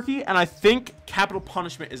in Sparky. And I think Capital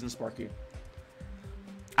Punishment is in Sparky.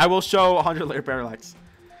 I will show 100 layer parallax.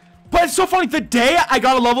 But it's so funny. The day I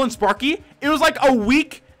got a level in Sparky, it was like a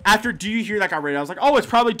week after Do You Hear That got rated. I was like, oh, it's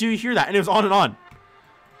probably Do You Hear That? And it was On and On.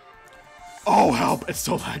 Oh, help. It's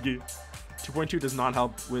so laggy. 2.2 does not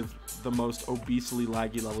help with the most obesely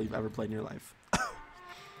laggy level you've ever played in your life.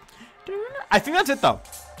 I think that's it, though.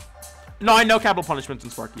 No, I know Capital Punishment's in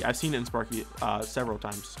Sparky. I've seen it in Sparky several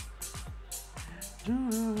times.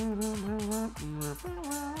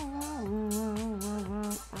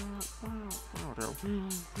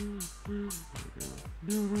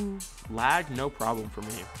 Lag, no problem for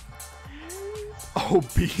me.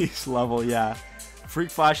 Obese level, yeah. Freak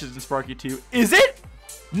Flash is in Sparky too. Is it?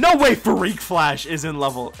 No way Freak Flash is in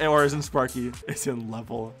level, or is in Sparky. It's in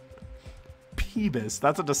level. Peebus.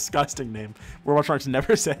 That's a disgusting name. We're trying to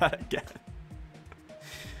never say that again.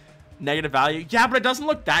 Negative value. Yeah, but it doesn't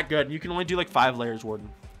look that good. You can only do like 5 layers, Warden.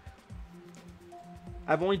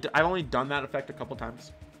 I've only done that effect a couple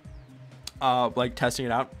times. Like testing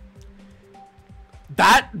it out.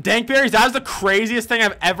 That Dankberries, that is the craziest thing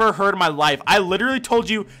I've ever heard in my life. I literally told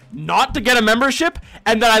you not to get a membership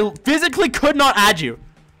and that I physically could not add you.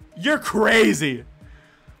 You're crazy.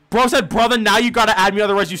 Bro said, brother, now you gotta add me,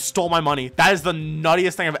 otherwise you stole my money. That is the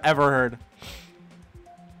nuttiest thing I've ever heard.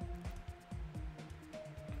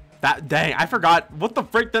 That, dang, I forgot. What the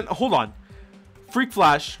frick then? Hold on. Freak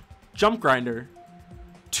Flash, Jump Grinder,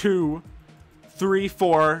 2, 3,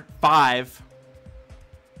 4, 5.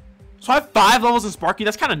 So I have 5 levels in Sparky.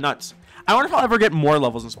 That's kind of nuts. I wonder if I'll ever get more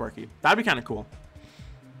levels in Sparky. That'd be kind of cool.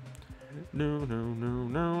 No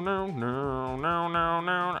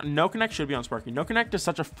Connect should be on Sparky. No Connect is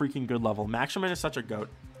such a freaking good level. Maximum is such a goat.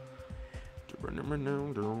 I'm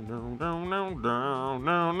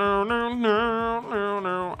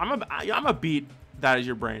a beat. That Is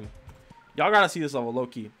Your Brain. Y'all gotta see this level, low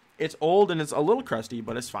key. It's old and it's a little crusty,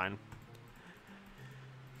 but it's fine.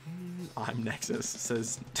 I'm Nexus,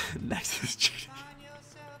 says Nexus cheating.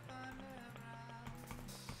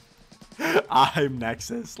 I'm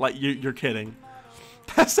Nexus. Like, you're kidding.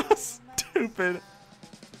 That's so stupid.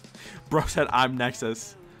 Bro said I'm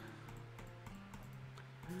Nexus.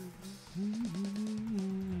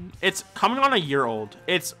 It's coming on a year old.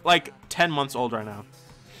 It's like 10 months old right now.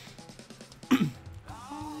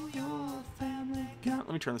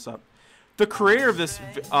 Let me turn this up. The creator of this,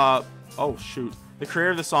 oh shoot. The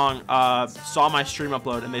creator of the song saw my stream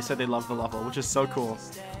upload and they said they loved the level, which is so cool.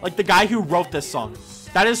 Like the guy who wrote this song.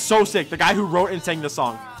 That is so sick. The guy who wrote and sang this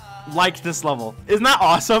song liked this level. Isn't that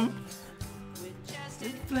awesome?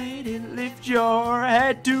 Inflated, lift your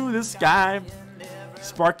head to the sky.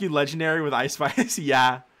 Sparky Legendary with Ice Spice.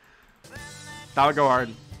 Yeah. That would go hard.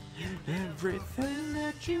 Everything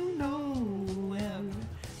that you know.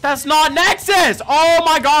 That's not Nexus! Oh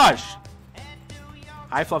my gosh!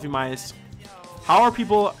 Hi, Fluffy Mice. How are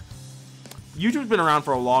people... YouTube's been around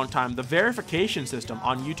for a long time. The verification system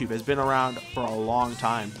on YouTube has been around for a long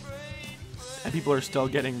time. And people are still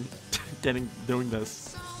doing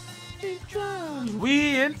this.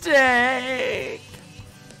 We intake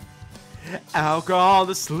alcohol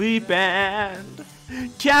to sleep and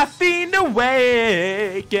caffeine to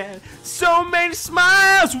wake and so many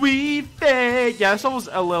smiles we fake. Yeah, it's almost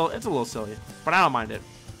a little silly, but I don't mind it.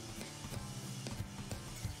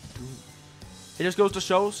 It just goes to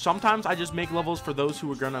show, sometimes I just make levels for those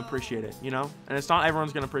who are going to appreciate it, you know? And it's not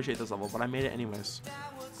everyone's going to appreciate this level, but I made it anyways.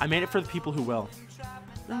 I made it for the people who will.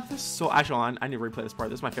 So, actually, I need to replay this part.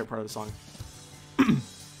 This is my favorite part of the song.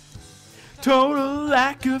 Total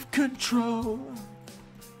lack of control.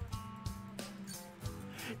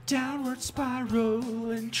 Downward spiral,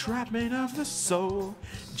 entrapment of the soul.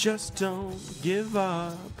 Just don't give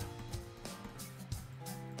up.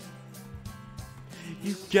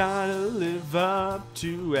 You gotta live up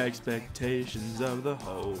to expectations of the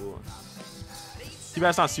whole. Too bad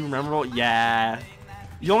it's not super memorable. Yeah.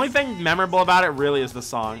 The only thing memorable about it really is the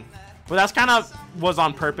song. But that's kind of was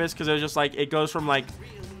on purpose because it was just like, it goes from like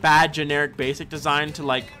bad generic basic design to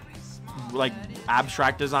like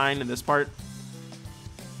abstract design in this part,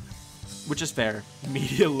 which is fair.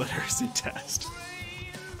 Media literacy test,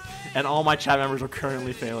 and all my chat members are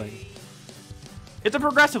currently failing. It's a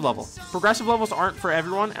progressive level. Progressive levels aren't for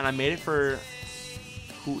everyone, and I made it for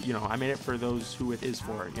who, you know, I made it for those who it is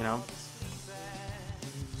for, you know.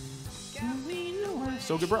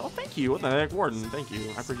 So good, bro. Oh, thank you. What the heck, Warden? Thank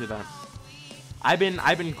you. I appreciate that. I've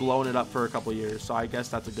been glowing it up for a couple years, so I guess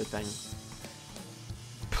that's a good thing.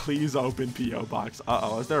 Please open PO box.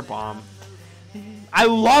 Uh-oh, is there a bomb? I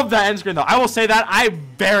love that end screen though. I will say that I'm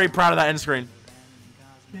very proud of that end screen.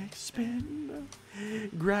 Next spin,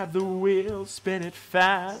 grab the wheel, spin it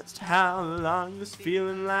fast. How long this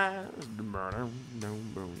feeling lasts? No.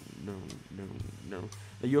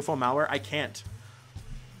 The UFO malware, I can't.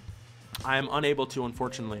 I am unable to,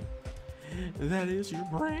 unfortunately. That is your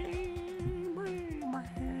brain.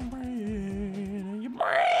 Your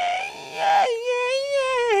brain. Yeah.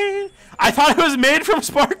 I thought it was made from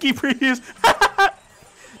Sparky previews.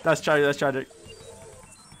 That's tragic.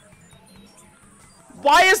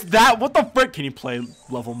 Why is that? What the frick? Can you play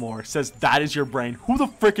level more? It says that is your brain. Who the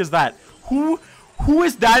frick is that? Who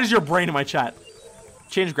is that is your brain in my chat?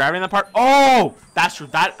 Change gravity in that part. Oh, that's true.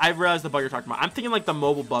 That I realized the bug you're talking about. I'm thinking like the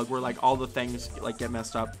mobile bug where like all the things like get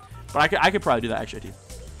messed up. But I could probably do that actually.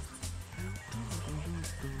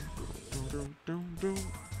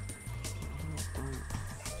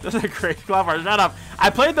 This is a great collab art. Shut up. I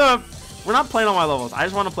played the. We're not playing all my levels. I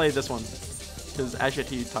just want to play this one because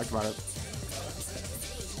Ashley talked about it.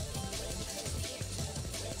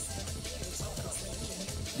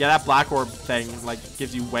 Yeah, that black orb thing like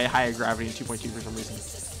gives you way higher gravity in 2.2 for some reason.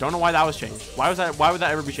 Don't know why that was changed. Why was that? Why would that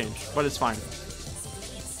ever be changed? But it's fine.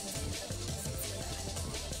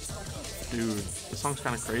 Dude, this song's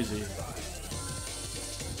kind of crazy.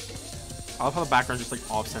 I love how the background's just like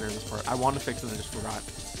off center in this part. I wanted to fix it and I just forgot.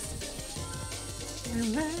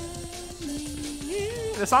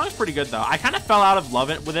 The song is pretty good though. I kind of fell out of love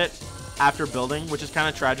with it after building, which is kind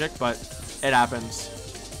of tragic, but it happens.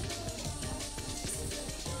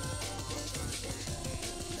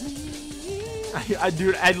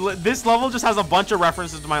 This level just has a bunch of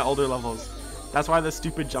references to my older levels. That's why the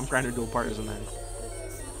stupid jump grinder dual part is in there.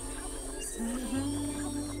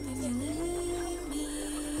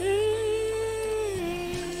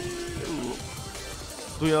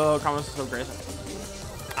 Blue yellow comments are so great.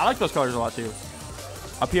 I like those colors a lot too.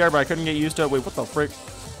 Up here, but I couldn't get used to it. Wait, what the frick?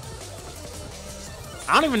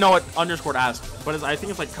 I don't even know what underscore asked, but I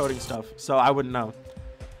think it's like coding stuff, so I wouldn't know.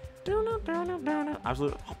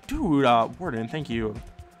 Absolutely. Oh, dude, Warden, thank you.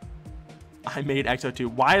 I made XO2.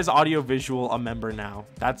 Why is AudioVisual a member now?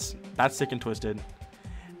 That's sick and twisted.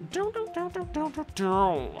 I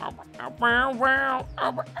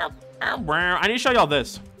need to show y'all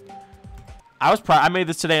this. I made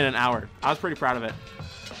this today in an hour. I was pretty proud of it.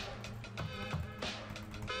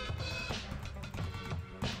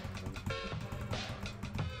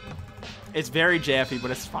 It's very JFE, but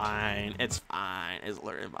it's fine. It's fine. It's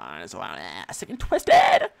literally fine. It's fine. Sick and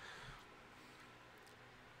twisted.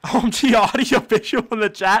 OMG audio-visual in the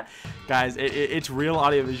chat. Guys, it's real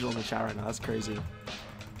audio-visual in the chat right now. That's crazy.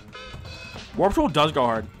 Warp Tool does go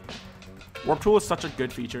hard. Warp Tool is such a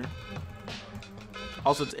good feature.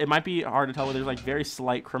 Also, it might be hard to tell, but there's like very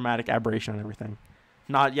slight chromatic aberration on everything.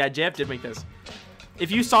 Yeah, JF did make this. If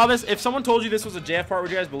you saw this, if someone told you this was a JF part,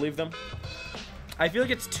 would you guys believe them? I feel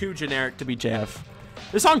like it's too generic to be JF.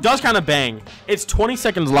 This song does kind of bang. It's 20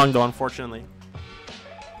 seconds long though, unfortunately.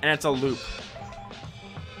 And it's a loop.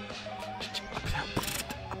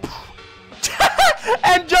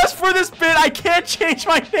 And just for this bit, I can't change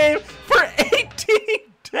my name for 18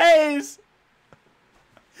 days.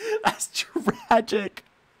 That's tragic.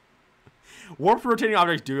 Warped rotating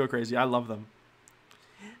objects do go crazy. I love them.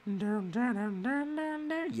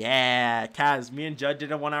 Yeah, Kaz, me and Judd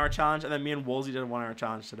did a 1 hour challenge, and then me and Woolsey did a 1 hour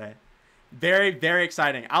challenge today. Very, very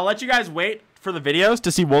exciting. I'll let you guys wait for the videos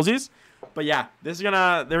to see Woolsey's, but yeah, they're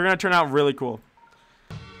gonna turn out really cool.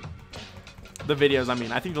 The videos, I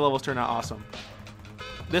mean, I think the levels turned out awesome.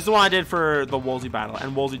 This is the one I did for the Woolsey battle,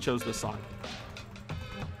 and Woolsey chose this song.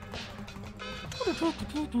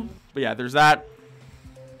 But yeah, there's that.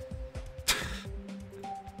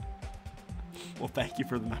 Well, thank you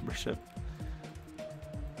for the membership.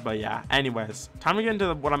 But yeah, anyways, time to get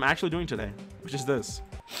into what I'm actually doing today, which is this.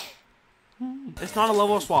 It's not a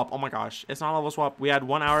level swap. Oh my gosh, it's not a level swap. We had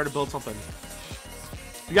 1 hour to build something.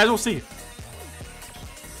 You guys will see.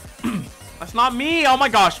 That's not me. Oh my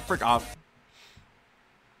gosh, frick off.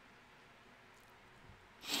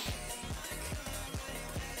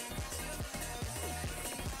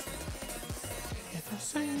 It's the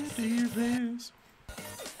same.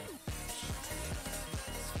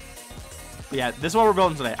 But yeah, this is what we're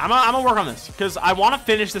building today. I'm gonna work on this because I want to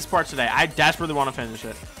finish this part today. I desperately want to finish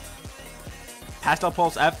it. Pastel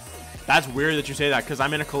Pulse F. That's weird that you say that because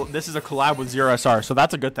I'm in a this is a collab with ZEROSR, so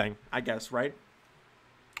that's a good thing, I guess, right?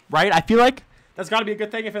 Right? I feel like that's got to be a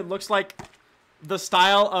good thing if it looks like the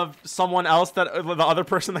style of someone else that the other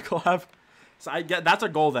person that collab. So I get that's a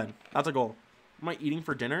goal then. That's a goal. Am I eating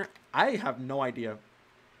for dinner? I have no idea.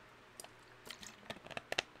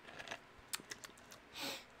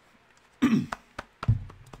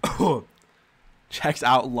 Checks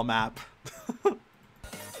out Lamap.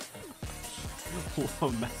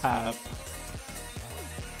 Lamap.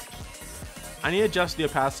 I need to adjust the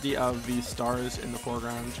opacity of the stars in the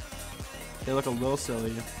foreground. They look a little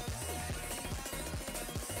silly.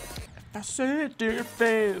 I say it to your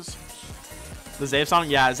face. The Zave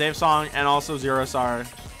song? Yeah, Zave song and also ZEROSR.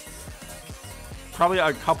 Probably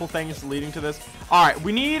a couple things leading to this. Alright,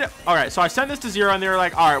 we need... Alright, so I sent this to Zero and they were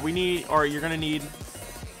like, alright, we need... Or you're gonna need...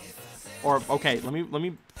 Or, okay, let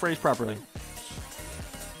me phrase properly.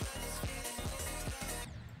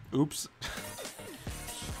 Oops.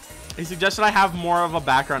 He suggested I have more of a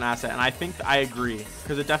background asset, and I think I agree.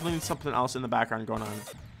 Because it definitely needs something else in the background going on.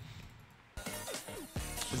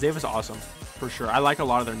 Zave is awesome, for sure. I like a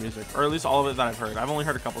lot of their music, or at least all of it that I've heard. I've only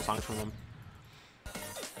heard a couple songs from them.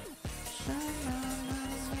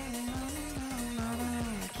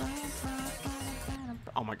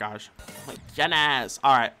 Oh my gosh. Oh my goodness.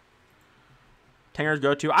 Alright. Tanger's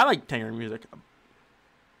go-to. I like Tanger music.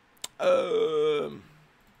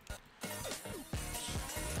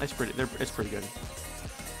 It's pretty good.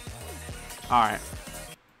 Alright.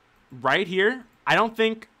 Right here, I don't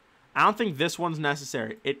think this one's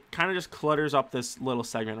necessary. It kind of just clutters up this little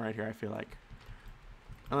segment right here, I feel like.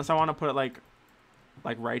 Unless I want to put it like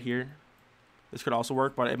right here. This could also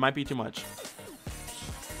work, but it might be too much.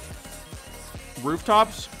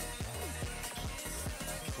 Rooftops.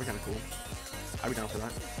 We're kind of cool. I'd be down for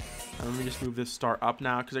that. And let me just move this star up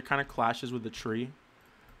now because it kind of clashes with the tree.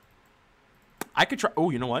 I could try. Oh,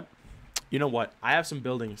 you know what? You know what? I have some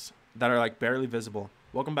buildings that are like barely visible.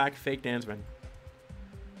 Welcome back, Fake Dansman.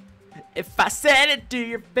 If I said it to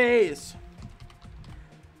your face.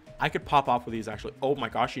 I could pop off with these actually. Oh my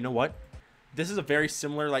gosh, you know what? This is a very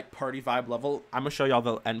similar like party vibe level. I'm gonna show y'all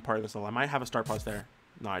the end part of this level. I might have a start pause there.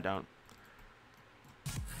 No, I don't.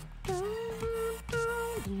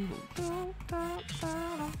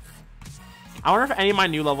 I wonder if any of my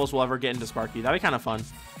new levels will ever get into Sparky. That'd be kind of fun.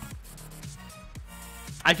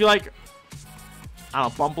 I feel like, I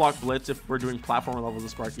don't know, Bump Block Blitz if we're doing platformer levels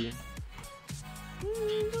of Sparky.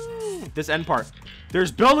 This end part.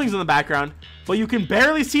 There's buildings in the background, but you can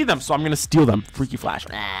barely see them, so I'm going to steal them. Freaky Flash.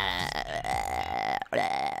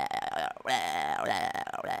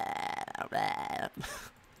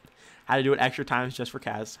 Had to do it extra times just for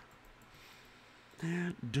Kaz.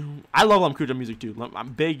 I love Lemkuja music too. I'm a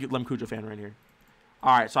big Lemkuja fan right here.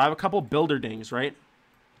 All right, so I have a couple builder dings, right?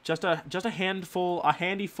 Just a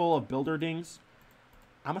handy full of builder dings.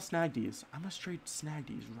 I'm gonna snag these. I'm gonna straight snag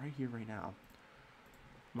these right here, right now.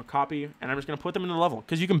 I'm gonna copy, and I'm just gonna put them in the level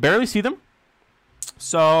because you can barely see them.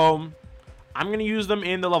 So I'm gonna use them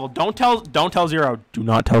in the level. Don't tell Zero. Do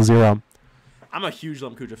not tell Zero. I'm a huge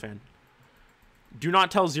Lemkuja fan. Do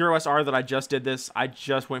not tell ZEROSR that I just did this. I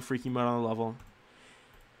just went freaky mode on the level.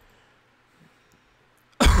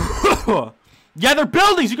 Yeah, they're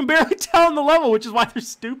buildings. You can barely tell in the level, which is why they're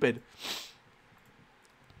stupid.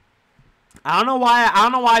 I don't know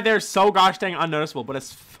why they're so gosh dang unnoticeable, but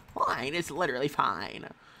it's fine. It's literally fine.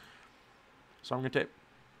 So I'm gonna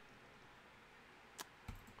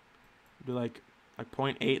do like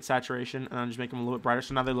 0.8 saturation, and then just make them a little bit brighter.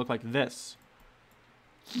 So now they look like this.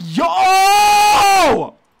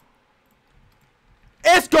 Yo!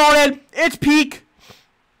 It's golden. It's peak.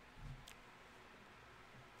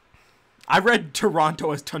 I read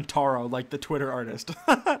Toronto as Tontaro, like the Twitter artist.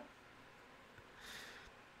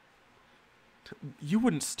 You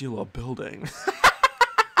wouldn't steal a building.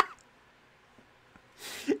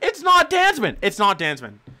 It's not Dansman. It's not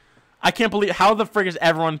Dansman. I can't believe how the frig is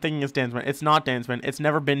everyone thinking it's Dansman. It's not Dansman. It's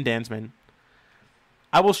never been Dansman.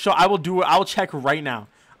 I will check right now.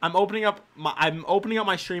 I'm opening up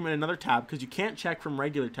my stream in another tab because you can't check from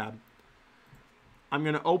regular tab. I'm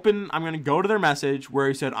gonna go to their message where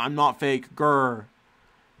he said, I'm not fake. Grr.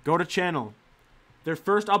 Go to channel. Their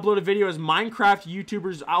first uploaded video is Minecraft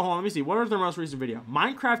YouTubers. Oh, hold on, let me see. What was their most recent video?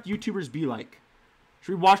 Minecraft YouTubers be like.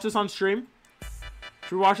 Should we watch this on stream?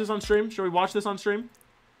 Should we watch this on stream? Should we watch this on stream?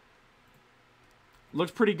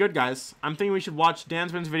 Looks pretty good, guys. I'm thinking we should watch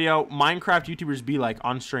Dansman's video, Minecraft YouTubers be like,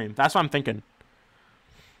 on stream. That's what I'm thinking.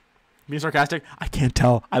 Being sarcastic? I can't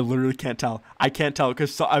tell. I literally can't tell. I can't tell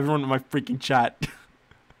because everyone in my freaking chat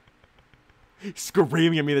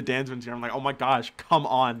screaming at me the Dansman's here. I'm like, oh my gosh, come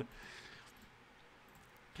on.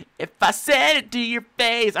 If I said it to your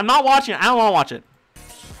face. I'm not watching it. I don't want to watch it.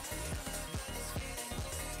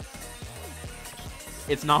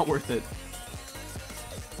 It's not worth it.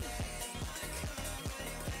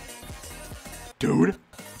 Dude.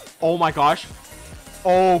 Oh my gosh.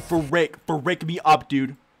 Oh, for Rick me up,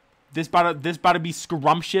 dude. This about to be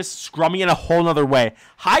scrumptious, scrummy in a whole nother way.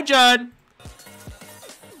 Hi, Judd.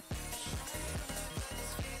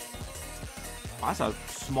 Oh, that's a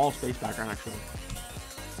small space background, actually.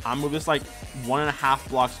 I'll move this like 1.5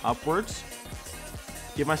 blocks upwards.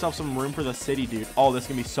 Give myself some room for the city, dude. Oh, this is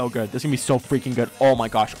gonna be so good. This is gonna be so freaking good. Oh my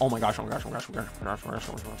gosh. Oh my gosh. Oh my gosh. Oh my gosh. Oh my gosh. Oh my gosh.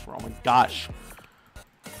 Oh my gosh. Oh my gosh. Oh my gosh.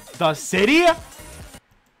 The city?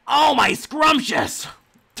 Oh my scrumptious.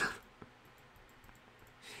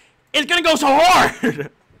 It's gonna go so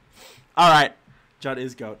hard. All right. Judd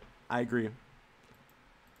is GOAT. I agree.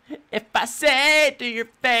 If I say it to your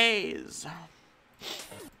face.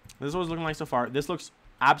 This is what it's looking like so far. This looks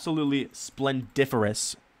absolutely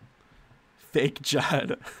splendiferous. Fake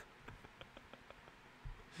Judd.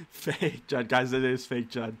 Fake Judd. Guys, it is fake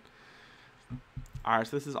Judd. Alright,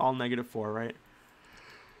 so this is all -4, right?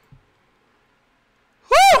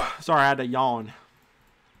 Woo! Sorry, I had to yawn.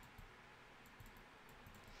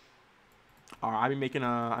 Alright, I'm making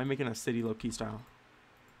a city low-key style.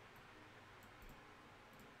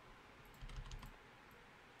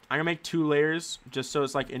 I'm gonna make 2 layers just so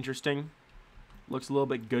it's like interesting. Looks a little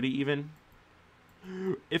bit goody even.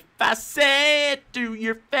 If I say it to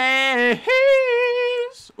your face.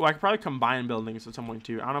 Oh, I could probably combine buildings at some point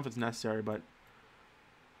too. I don't know if it's necessary, but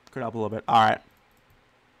could help a little bit. All right.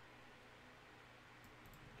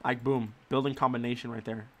 Like boom, building combination right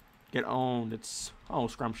there. Get owned. It's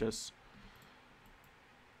scrumptious.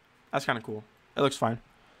 That's kind of cool. It looks fine.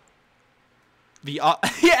 The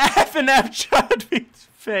F and F Judd means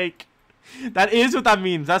fake. That is what that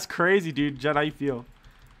means. That's crazy, dude. Judd, how you feel?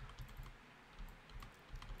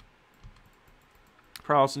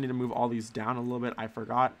 Probably also need to move all these down a little bit. I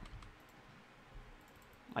forgot.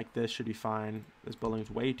 Like this should be fine. This building's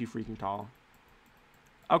way too freaking tall.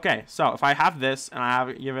 Okay, so if I have this and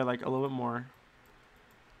I give it like a little bit more,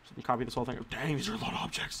 so I can copy this whole thing. Oh, dang, these are a lot of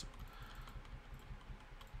objects.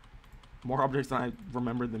 More objects than I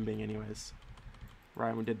remembered them being anyways.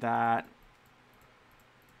 Right, we did that.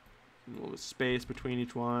 A little space between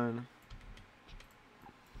each one.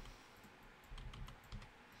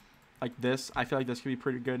 Like this. I feel like this could be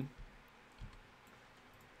pretty good.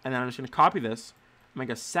 And then I'm just going to copy this. Make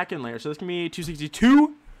a second layer. So this can be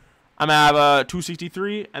 262. I'm going to have a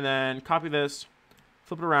 263. And then copy this.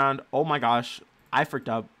 Flip it around. Oh my gosh. I freaked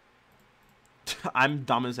up. I'm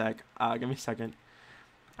dumb as heck. Give me a second.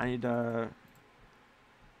 I need to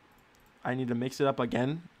mix it up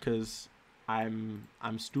again because I'm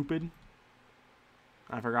stupid.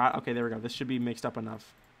 I forgot. Okay, there we go. This should be mixed up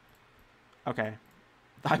enough. Okay.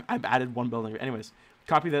 I've added 1 building. Anyways,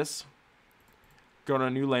 copy this. Go to a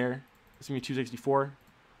new layer. It's going to be 264.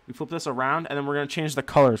 We flip this around, and then we're going to change the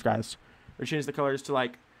colors, guys. We're going to change the colors to,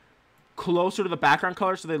 like, closer to the background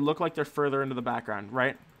color so they look like they're further into the background,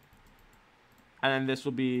 right? And then this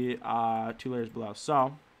will be 2 layers below.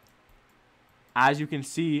 So, as you can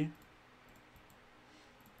see,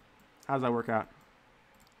 how does that work out?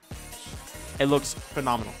 It looks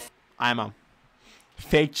phenomenal. IMO.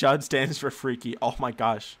 Fake Judd stands for freaky. Oh my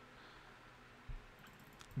gosh.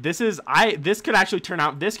 This could actually turn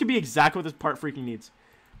out. This could be exactly what this part freaking needs.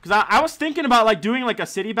 Because I was thinking about like doing like a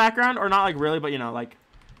city background, or not like really, but you know, like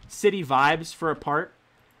city vibes for a part.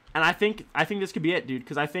 And I think this could be it, dude.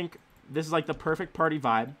 Because I think this is like the perfect party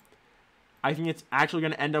vibe. I think it's actually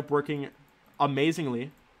going to end up working amazingly.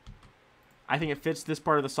 I think it fits this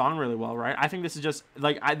part of the song really well, right? I think this is just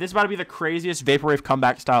like this is about to be the craziest vaporwave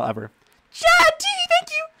comeback style ever. Chatty, thank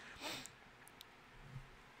you.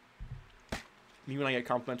 Me when I get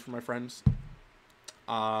compliments from my friends,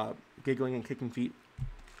 giggling and kicking feet,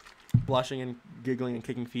 blushing and giggling and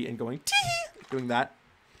kicking feet, and going tee, doing that.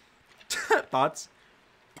 Thoughts?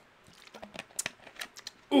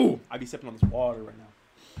 Ooh, I'd be sipping on this water right now.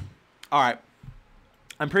 All right,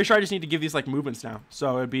 I'm pretty sure I just need to give these like movements now.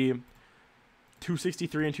 So it'd be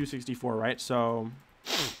 263 and 264, right? So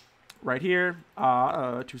right here,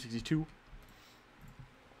 262.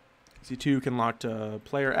 62 can lock to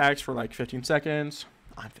player X for like 15 seconds.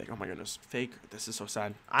 I'm fake. Oh my goodness, fake. This is so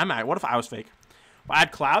sad. I'm at. What if I was fake? If I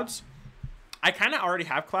had clouds, I kind of already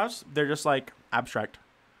have clouds. They're just like abstract.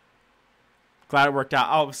 Glad it worked out.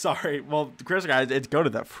 Oh, sorry. Well, Chris, guys, it's go to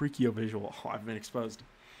that freaky visual. Oh, I've been exposed.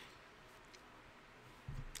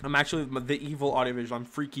 I'm actually the evil audiovisual. I'm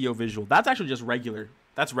freaky visual. That's actually just regular.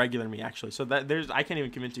 That's regular me actually. So that I can't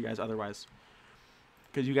even convince you guys otherwise.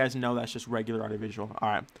 Because you guys know that's just regular audiovisual. All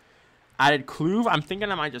right. Added Cluve. I'm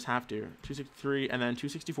thinking I might just have to. 263 and then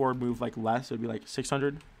 264 would move like less. It would be like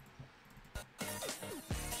 600.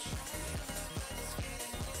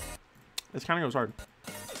 This kind of goes hard.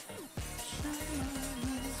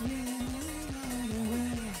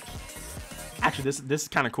 Actually, this is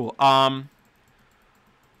kind of cool.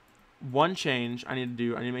 One change I need to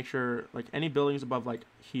do. I need to make sure like any buildings above like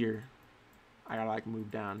here, I gotta like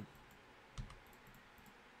move down.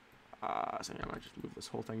 So I might just move this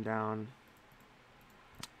whole thing down.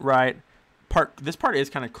 Right. This part is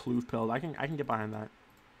kind of Cluve pilled. I can get behind that.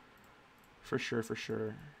 For sure, for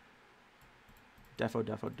sure. Defo.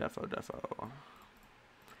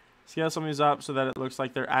 Scale some of these up so that it looks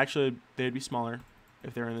like they'd be smaller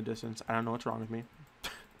if they're in the distance. I don't know what's wrong with me.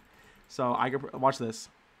 So I can watch this.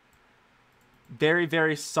 Very,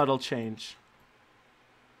 very subtle change.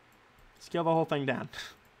 Scale the whole thing down.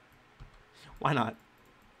 Why not?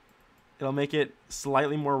 It'll make it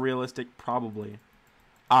slightly more realistic, probably.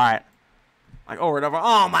 All right. Like,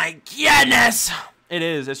 oh my goodness. It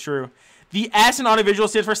is. It's true. The S in audiovisual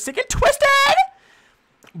stands for Sick and Twisted.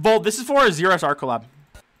 Volt, this is for a ZEROSR collab.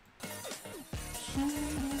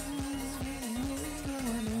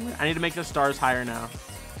 I need to make the stars higher now.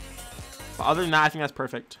 But other than that, I think that's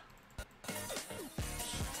perfect.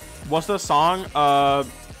 What's the song?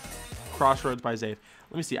 Crossroads by Zave.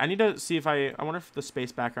 Let me see. I need to see if I wonder if the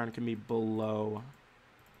space background can be below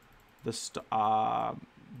the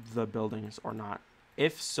buildings or not.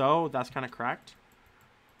 If so, that's kind of cracked.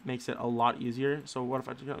 Makes it a lot easier. So what if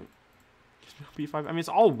I do B5? I mean, it's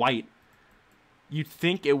all white. You'd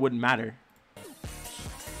think it wouldn't matter.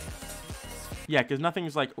 Yeah, because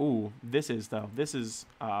nothing's like, ooh, this is though. This is,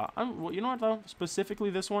 well, you know what though? Specifically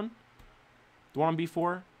this one, the one on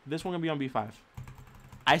B4, this one can be on B5.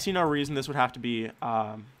 I see no reason this would have to be, you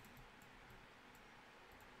know,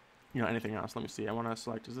 anything else. Let me see. I want to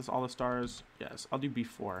select, is this all the stars? Yes, I'll do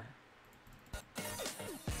B4.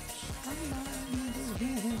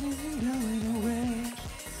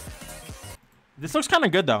 This looks kind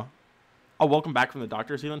of good though. Oh, welcome back from the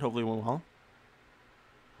Dr. Zealand. Hopefully it went well.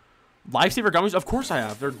 Lifesaver gummies? Of course I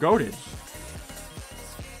have. They're goated.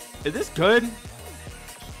 Is this good?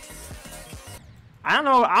 I don't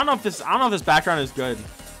know if this background is good.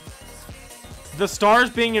 The stars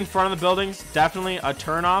being in front of the buildings, definitely a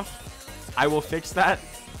turn off. I will fix that.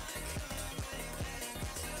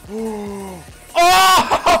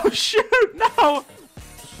 Oh shoot, no.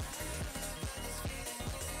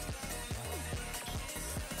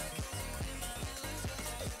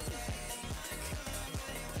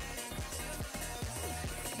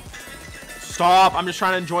 Stop, I'm just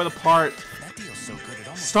trying to enjoy the part.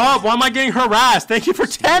 Stop, why am I getting harassed? Thank you for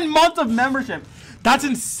 10 months of membership. That's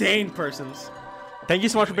insane, persons. Thank you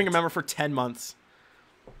so much for being a member for 10 months.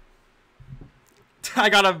 I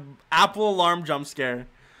got a Apple alarm jump scare.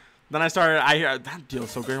 Then I hear, that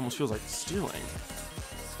deal's so great, it almost feels like stealing.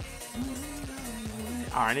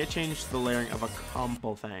 Alright, I need to change the layering of a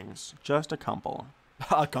couple things. Just a couple.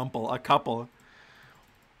 A couple.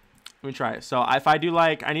 Let me try it. So if I do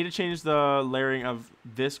like, I need to change the layering of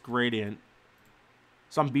this gradient.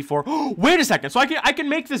 So I'm B4. Wait a second. So I can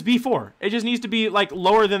make this B4. It just needs to be like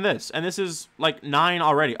lower than this. And this is like 9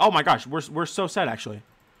 already. Oh my gosh. We're so set actually.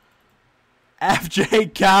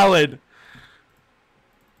 FJ Khaled.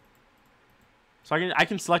 So I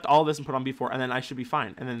can select all this and put on B4 and then I should be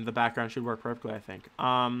fine. And then the background should work perfectly, I think.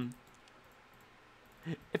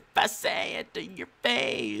 If I say it to your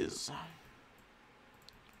face.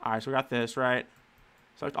 Alright, so we got this, right?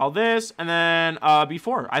 Select all this and then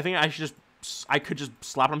B4. I think I could just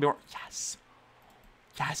slap it on B4. Yes.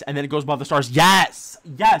 Yes. And then it goes above the stars. Yes.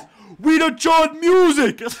 Yes. We done chart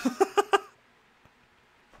music.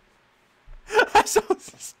 That's so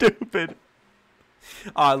stupid.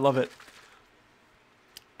 Oh, I love it.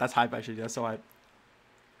 That's hype, actually. That's so hype.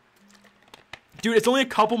 Dude, it's only a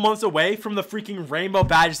couple months away from the freaking rainbow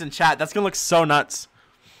badges in chat. That's going to look so nuts.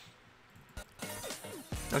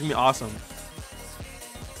 That's going to be awesome.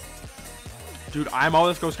 Dude, IMO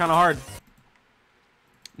this goes kind of hard.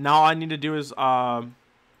 Now all I need to do is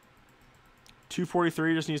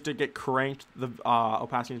 243 just needs to get cranked. The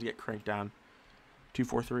opacity needs to get cranked down.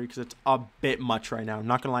 243 because it's a bit much right now. I'm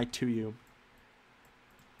not gonna lie to you.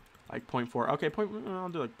 Like 0.4. Okay, I'll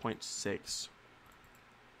do like 0.6.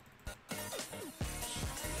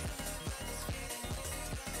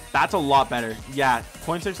 That's a lot better. Yeah,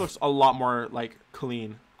 0.6 looks a lot more like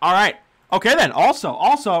clean. All right. Okay then.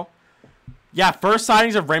 Also, Yeah, first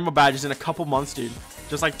sightings of rainbow badges in a couple months, dude.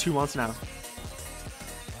 Just like 2 months now.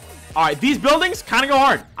 All right, these buildings kind of go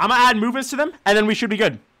hard. I'm gonna add movements to them, and then we should be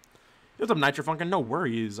good. What's up, Nitro Funkin'? No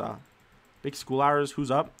worries. Big school hours.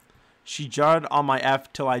 Who's up? She Judd on my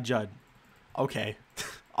F till I Judd. Okay.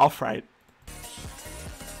 All right.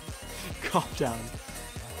 Calm down.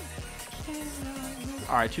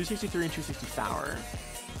 All right, 263 and 264.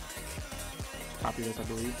 Copy this, I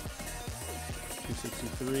believe.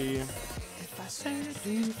 263. If I say to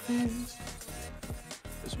do this.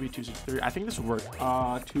 This would be 263. I think this would work.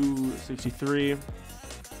 263.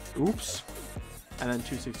 Oops. And then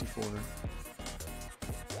 264.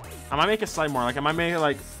 I might make it slightly more. Like, I might make it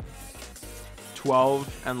like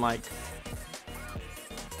 12 and like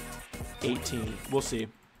 18. We'll see.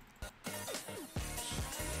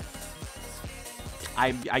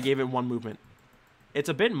 I gave it 1 movement. It's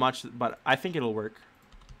a bit much, but I think it'll work.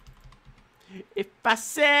 If I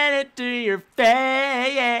said it to your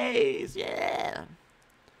face, yeah.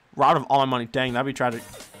 We're out of all my money. Dang, that'd be tragic.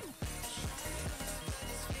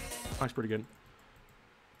 That's pretty good.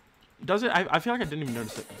 Does it? I feel like I didn't even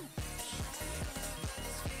notice it.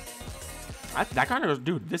 That kind of goes,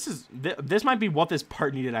 dude. This might be what this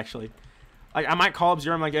part needed actually. Like I might call up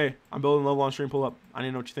Zero. I'm like, hey, I'm building a level on stream. Pull up. I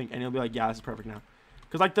didn't know what you think, and he'll be like, yeah, this is perfect now.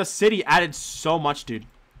 Cause like the city added so much, dude.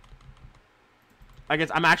 Like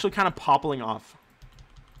I'm actually kind of popping off.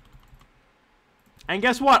 And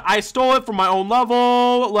guess what? I stole it from my own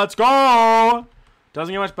level. Let's go.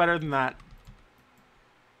 Doesn't get much better than that.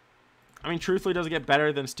 I mean, truthfully, does it get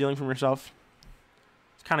better than stealing from yourself?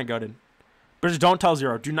 It's kind of goated. But just don't tell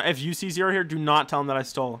Zero. Do not. If you see Zero here, do not tell him that I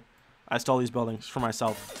stole these buildings for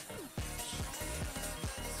myself.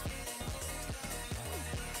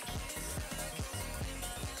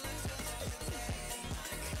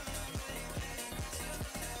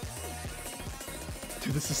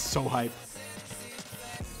 Dude, this is so hype.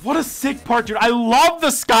 What a sick part, dude. I love the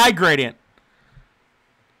sky gradient.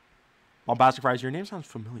 Bombastic Fries, your name sounds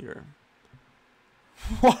familiar.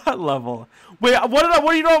 What level? Wait, what did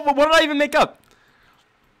I even make up?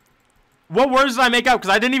 What words did I make up? Because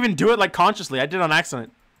I didn't even do it like consciously. I did it on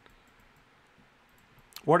accident.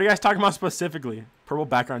 What are you guys talking about specifically? Purple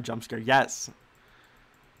background jump scare. Yes.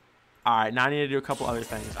 All right, now I need to do a couple other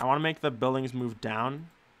things. I want to make the buildings move down.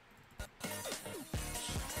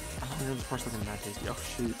 Oh, this part's looking mad tasty. Oh,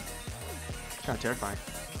 shoot. It's kind of terrifying.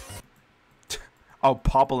 Oh,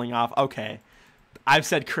 popping off. Okay. I've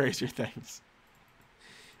said crazier things.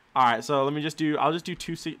 All right, so let me just do, I'll just do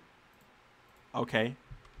okay.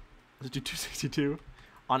 Let's do 262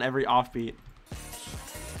 on every offbeat.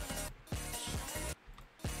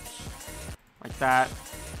 Like that.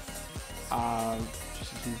 I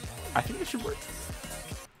think this should work.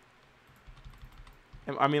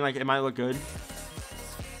 I mean, like, it might look good.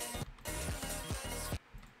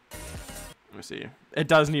 Let me see. It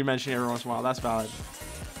does need mentioning every once in a while. That's valid.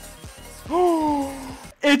 Oh,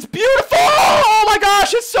 it's beautiful! Oh my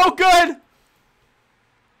gosh, it's so good!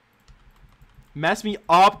 Mess me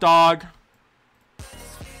up, dog.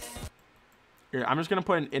 Here, I'm just gonna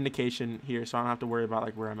put an indication here so I don't have to worry about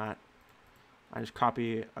like where I'm at. I just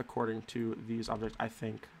copy according to these objects, I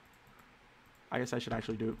think. I guess I should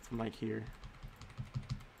actually do it from like here.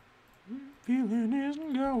 Feeling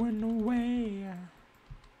isn't going away.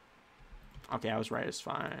 Okay, I was right. It's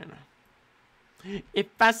fine. If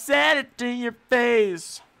I said it to your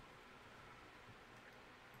face.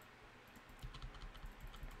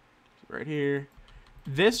 Right here.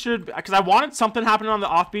 This should, because I wanted something happening on the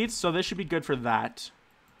offbeats, so this should be good for that.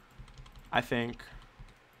 I think.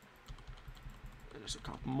 There's a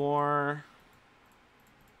couple more.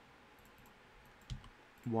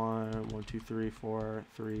 1, 1, 2, 3, 4,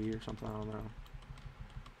 3 or something. I don't know.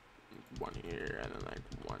 1 here and then like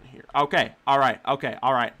 1 here. Okay. All right. Okay.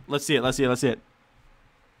 All right. Let's see it. Let's see it. Let's see it.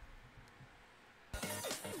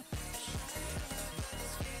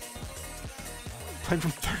 Playing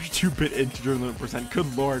from 32-bit integer limit percent.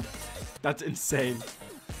 Good lord. That's insane.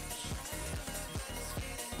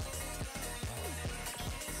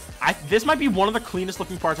 This might be one of the cleanest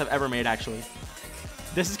looking parts I've ever made, actually.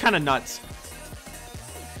 This is kind of nuts.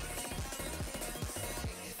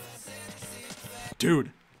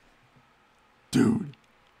 Dude. Dude.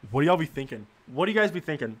 What do y'all be thinking? What do you guys be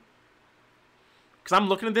thinking? Because I'm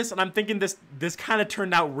looking at this and I'm thinking this kind of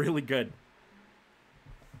turned out really good.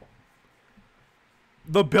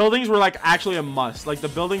 The buildings were like actually a must. Like the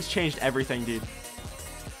buildings changed everything, dude.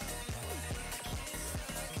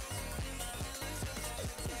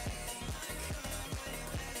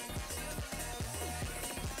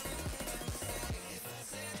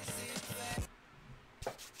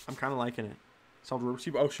 I'm kind of liking it. Solved Rubik's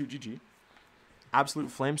Cube. Oh shoot, GG.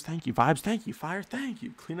 Absolute flames, thank you. Vibes, thank you. Fire, thank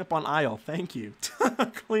you. Clean up on aisle, thank you.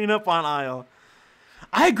 Clean up on aisle.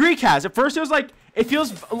 I agree, Kaz. At first, it was like, it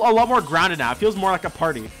feels a lot more grounded now. It feels more like a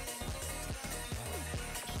party.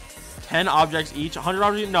 10 objects each, 100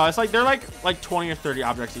 objects. No, it's like they're like 20 or 30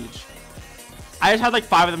 objects each. I just had like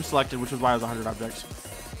 5 of them selected, which was why it was 100 objects.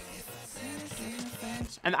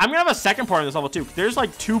 And I'm gonna have a second part in this level too. There's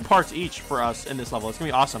like 2 parts each for us in this level. It's gonna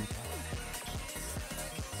be awesome.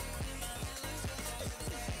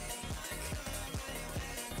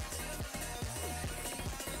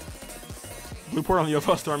 Blue port on the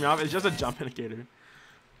UFO storm me off. It's just a jump indicator.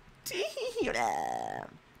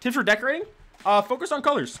 Tips for decorating? Focus on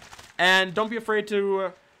colors. And don't be afraid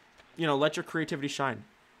to, you know, let your creativity shine.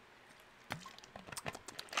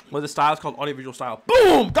 Well, the style is called audiovisual style.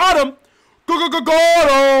 Boom! Got him! Got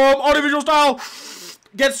him! Audiovisual style!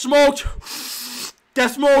 Get smoked!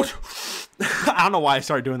 Get smoked! I don't know why I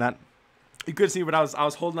started doing that. You couldn't see, but I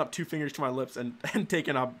was holding up 2 fingers to my lips and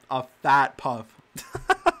taking a fat puff.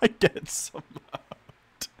 I get smoked.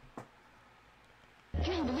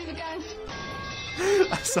 Can you believe it, guys?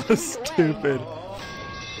 That's so stupid.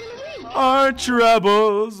 Our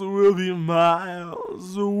troubles will be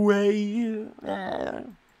miles away.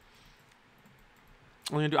 I'm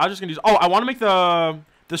just gonna use. Oh, I want to make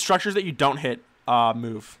the structures that you don't hit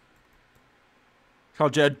move. It's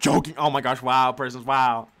called joking. Oh my gosh! Wow, persons.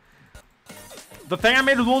 Wow. The thing I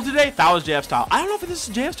made with Wolves today, that was JF style. I don't know if this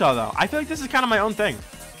is JF style though. I feel like this is kind of my own thing.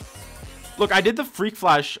 Look, I did the Freak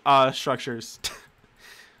Flash structures.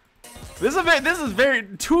 This is very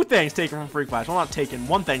 2 things taken from Freak Flash. Well, not taken.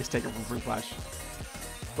 1 thing's taken from Freak Flash.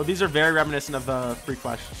 But these are very reminiscent of the Freak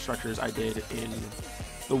Flash structures I did in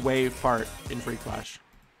the wave part in Freak Flash.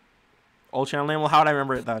 Old channel name. Well, how would I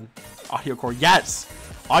remember it then? Audio Core. Yes,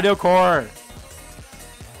 Audio Core.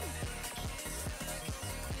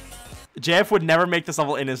 JF would never make this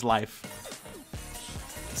level in his life.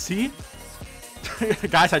 See?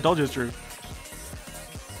 Guys, I told you it's true.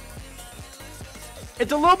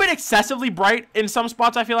 It's a little bit excessively bright in some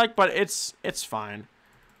spots, I feel like, but it's fine.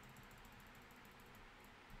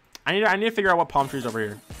 I need to figure out what palm trees over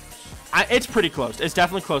here. It's pretty close. It's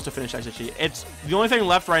definitely close to finished XHG. It's the only thing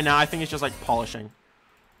left right now. I think it's just like polishing,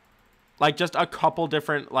 like just a couple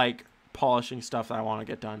different like polishing stuff that I want to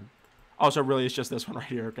get done. Oh, so really it's just this one right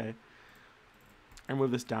here. Okay. I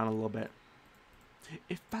move this down a little bit.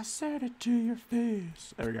 If I said it to your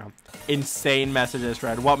face. There we go. Insane messages,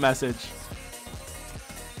 Fred. What message?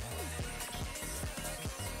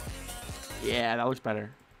 Yeah, that looks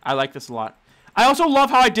better. I like this a lot. I also love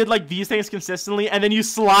how I did like these things consistently and then you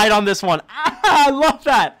slide on this one. Ah, I love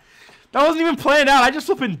that. That wasn't even planned out. I just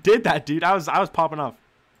flipping did that, dude. I was popping off.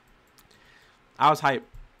 I was hype.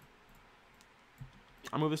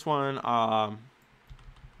 I'll move this one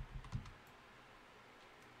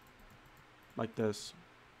like this.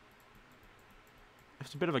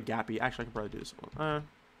 It's a bit of a gappy. Actually, I could probably do this one.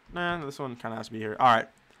 Nah, this one kind of has to be here. All right.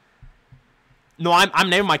 No, I'm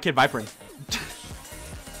naming my kid Viperine.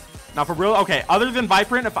 Now for real, okay. Other than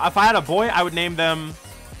Viperine, if I had a boy, I would name them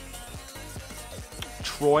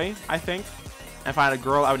Troy, I think. And if I had a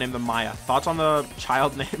girl, I would name them Maya. Thoughts on the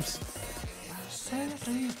child names?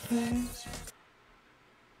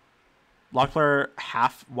 Lock player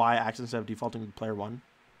half y-axis instead of defaulting to player 1.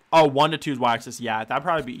 Oh, 1 to 2 is y-axis. Yeah, that'd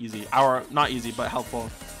probably be easy. Or not easy, but helpful.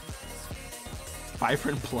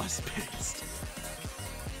 Vibrant plus based.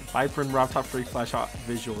 Vibrant Rooftop Freak Flash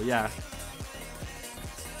visual. Yeah.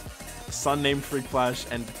 Son named Freak Flash.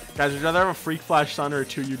 And guys, would you rather have a Freak Flash son or a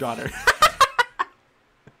 2U daughter?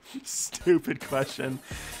 Stupid question.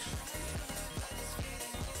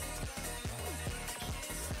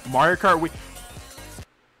 Mario Kart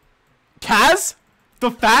Kaz,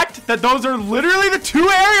 the fact that those are literally the 2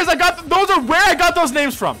 areas I got, those are where I got those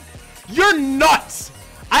names from. You're nuts.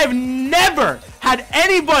 I've never had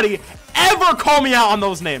anybody ever call me out on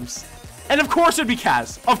those names. And of course it would be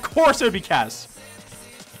Kaz. Of course it would be Kaz.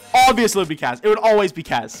 Obviously it would be Kaz. It would always be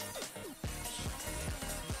Kaz.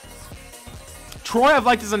 Troy I've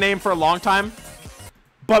liked as a name for a long time.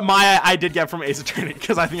 But Maya I did get from Ace Attorney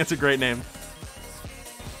because I think it's a great name.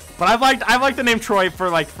 But I've liked the name Troy for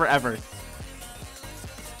like forever.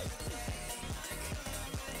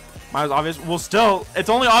 Maya's obvious. Well, still, it's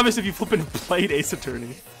only obvious if you flip and played Ace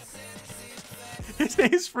Attorney. His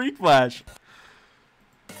name's Freak Flash.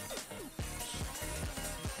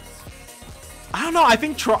 I don't know. I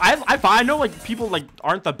think Troy. I know like people like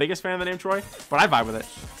aren't the biggest fan of the name Troy, but I vibe with it.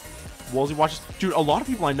 Woolsey watches. Dude, a lot of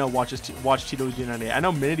people I know watch TWD98. I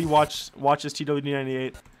know Minity watches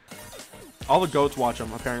TWD98. All the goats watch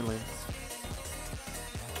them apparently.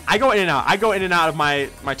 I go in and out. I go in and out of my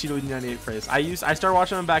TW98 phrase. I started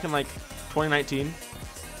watching them back in like 2019.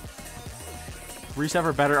 Reset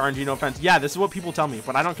for better RNG, no offense. Yeah, this is what people tell me,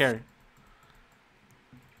 but I don't care.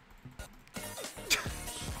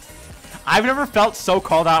 I've never felt so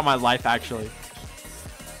called out in my life, actually.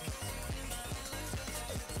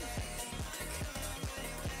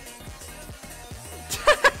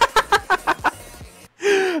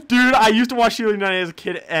 Dude, I used to watch TW98 as a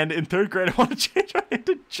kid, and in 3rd grade, I want to change my name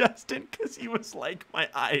to Justin because he was like my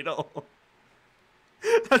idol.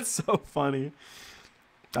 That's so funny.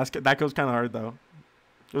 That goes kind of hard, though.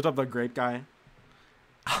 What's up, the great guy?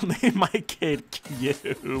 I'll name my kid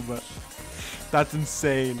Cube. That's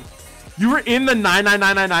insane. You were in the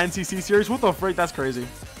 99999cc series? What the frick? That's crazy.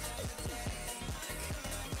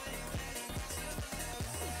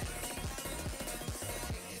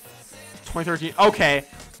 ...2013. Okay.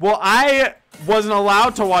 Well, I wasn't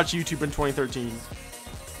allowed to watch YouTube in 2013.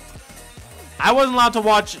 I wasn't allowed to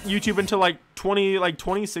watch YouTube until like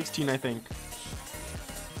 2016, I think.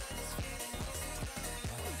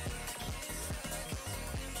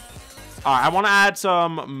 Alright, I want to add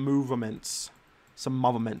some movements. Some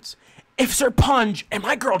movements. If Sir Punch and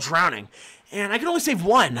my girl drowning, and I can only save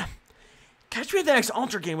one. Catch me at the next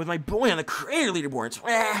altar game with my boy on the creator leaderboards.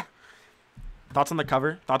 Thoughts on the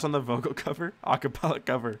cover? Thoughts on the vocal cover? Acapella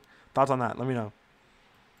cover? Thoughts on that? Let me know.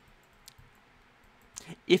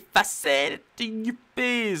 If I said it to your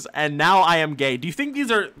face, and now I am gay. Do you think these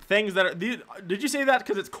are things that are... Did you say that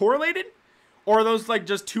because it's correlated? Or are those like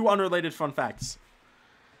just two unrelated fun facts?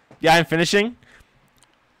 Yeah, I'm finishing.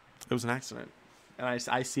 It was an accident. And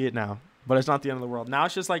I see it now. But it's not the end of the world. Now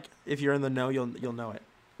it's just like, if you're in the know, you'll know it.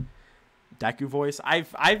 Deku voice. I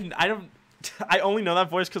only know that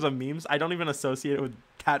voice because of memes. I don't even associate it with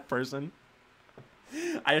that person.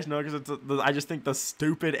 I just know because I just think the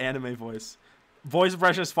stupid anime voice. Voice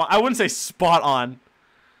impression is fun. I wouldn't say spot on.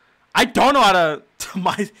 I don't know how to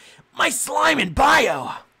my slime in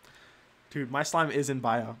bio. Dude, my slime is in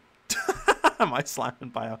bio. My slime in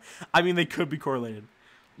bio. I mean, they could be correlated.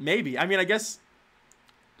 Maybe. I mean, I guess.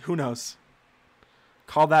 Who knows?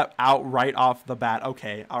 Call that out right off the bat.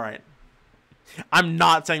 Okay. All right. I'm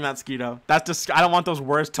not saying that, Skeeto. That's just. I don't want those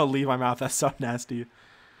words to leave my mouth. That's so nasty.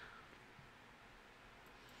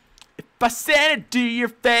 If I said it to your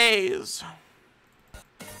face.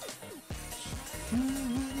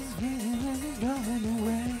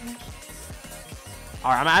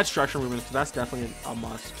 Alright, I'm gonna add structure movements because that's definitely a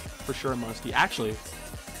must. For sure a musty. Actually.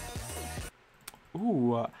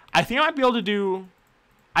 Ooh. I think I might be able to do...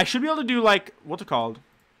 I should be able to do, like... What's it called?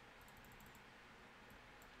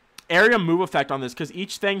 Area move effect on this because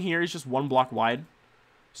each thing here is just one block wide.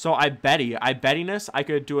 So I bettiness, I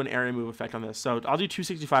could do an area move effect on this. So I'll do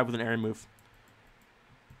 265 with an area move.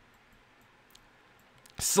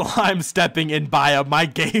 Slime stepping in bio. My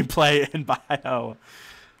gameplay in bio.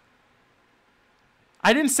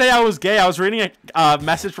 I didn't say I was gay. I was reading a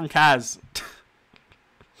message from Kaz.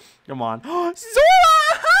 Come on. Zora!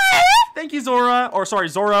 Hi! Thank you, Zora. Or, sorry,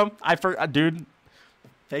 Zoro. Dude.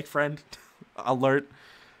 Fake friend. Alert.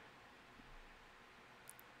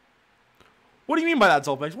 What do you mean by that,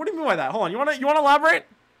 Zolpex? What do you mean by that? Hold on. You wanna elaborate?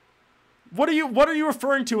 What are you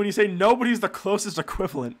referring to when you say nobody's the closest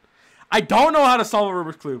equivalent? I don't know how to solve a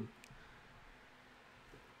Rubik's Cube.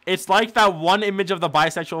 It's like that one image of the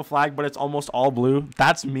bisexual flag, but it's almost all blue.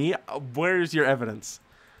 That's me. Where's your evidence?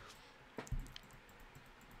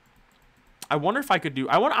 I wonder if I could do...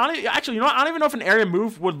 Actually, you know what? I don't even know if an area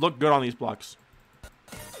move would look good on these blocks.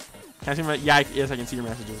 Can I see my... Yeah, yes, I can see your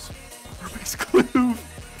messages. Rubik's Cube.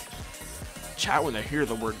 Chat when they hear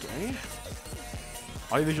the word gay.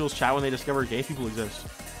 Audiovisuals chat when they discover gay people exist.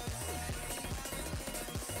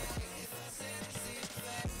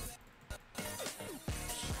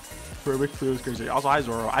 Rubik's Cube is crazy. Also, hi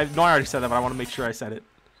Zoro. I know I already said that, but I want to make sure I said it.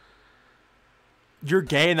 You're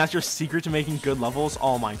gay and that's your secret to making good levels?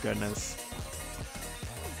 Oh my goodness.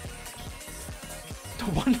 No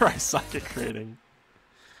wonder I suck at creating.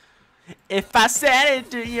 If I said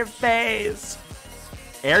it to your face.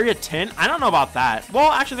 Area tint? I don't know about that.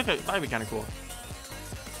 Well, actually, that'd be kind of cool.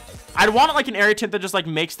 I'd want like an area tint that just like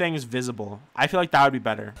makes things visible. I feel like that would be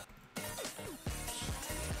better.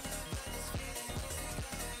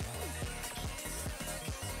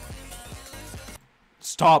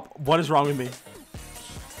 Stop. What is wrong with me?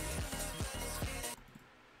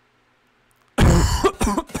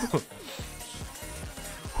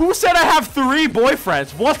 Who said I have 3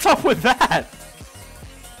 boyfriends? What's up with that?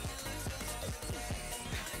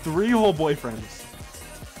 3 whole boyfriends.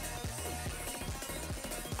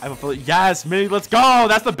 I have a... Yes, Minity, let's go.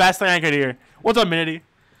 That's the best thing I could hear. What's up, Minity?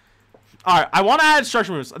 All right, I want to add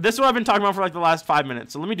structure moves. This is what I've been talking about for like the last 5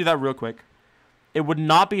 minutes. So let me do that real quick. It would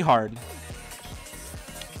not be hard.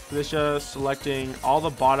 This just selecting all the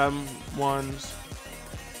bottom ones.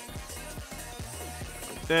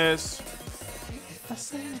 Like this.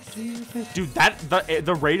 Dude,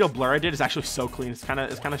 the radial blur I did is actually so clean. It's kind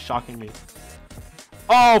of shocking me.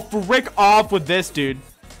 Oh, frick off with this, dude.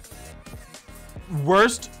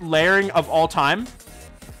 Worst layering of all time.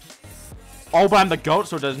 Oh, but I'm the GOAT,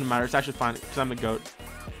 so it doesn't matter. It's actually fine because I'm the GOAT.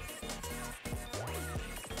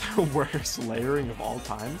 The worst layering of all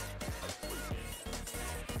time.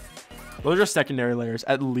 Those are secondary layers,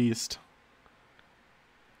 at least.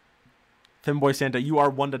 Femboy Santa, you are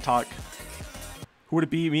one to talk. Who would it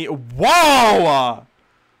be? Me? Whoa!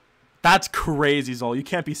 That's crazy, Zol. You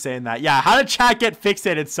can't be saying that. Yeah, how did chat get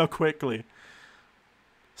fixated so quickly?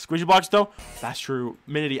 Squishy blocks, though? That's true.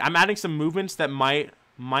 Minity, I'm adding some movements that might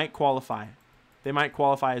qualify. They might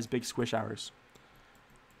qualify as big squish hours.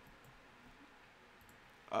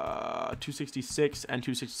 266 and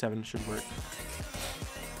 267 should work.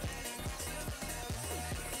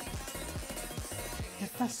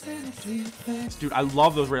 Dude, I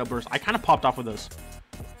love those rail bursts. I kind of popped off with those.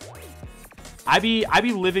 I be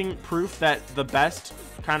living proof that the best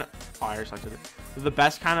kind of the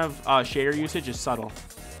best kind of shader usage is subtle.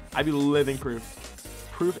 I be living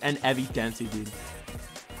proof and evidency, dude.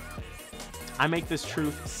 I make this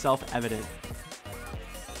truth self-evident.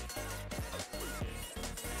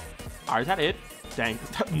 All right, is that it? Dang,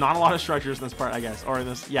 not a lot of structures in this part, I guess, or in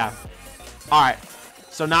this, yeah. All right,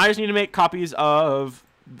 so now I just need to make copies of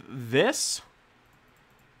this.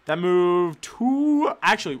 That move to,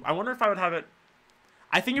 actually, I wonder if I would have it.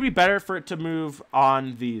 I think it'd be better for it to move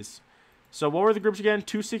on these. So what were the groups again?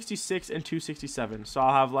 266 and 267. So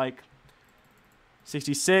I'll have like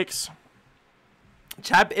 66.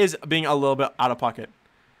 Chat is being a little bit out of pocket.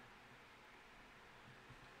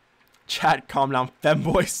 Chat, calm down.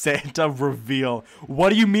 Femboy Santa reveal. What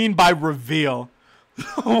do you mean by reveal?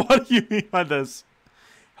 What do you mean by this?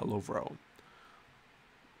 Hello, bro.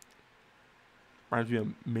 Reminds me of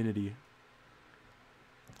Minity.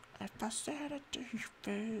 If I said it to your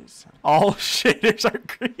face. All shaders are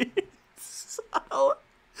green.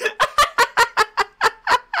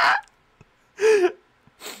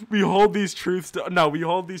 We hold these truths to, no, we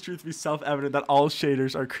hold these truths to be self-evident that all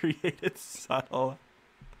shaders are created subtle.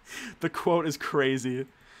 The quote is crazy.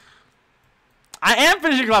 I am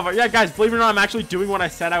finishing Collab. Yeah, guys, believe it or not, I'm actually doing what I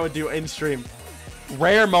said I would do in stream.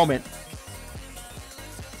 Rare moment.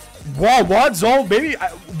 Whoa, what? Zol? Maybe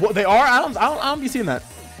they are. I don't be seeing that.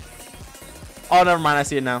 Oh, never mind. I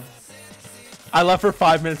see it now. I left for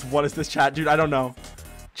 5 minutes. What is this, chat, dude? I don't know.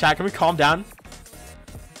 Chat, can we calm down?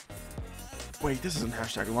 Wait, this isn't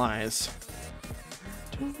hashtag lies.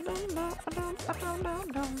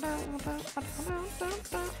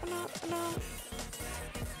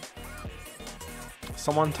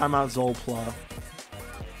 Someone time out Zolpla.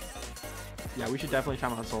 Yeah, we should definitely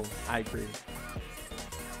time out Zol. I agree.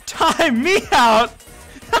 Time me out.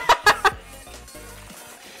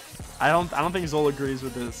 I don't think Zol agrees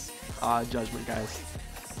with this judgment, guys.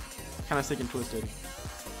 Kind of sick and twisted.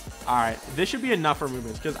 All right, this should be enough for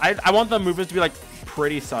movements because I want the movements to be like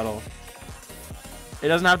pretty subtle. It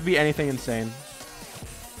doesn't have to be anything insane.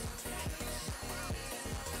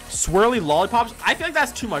 Swirly lollipops. I feel like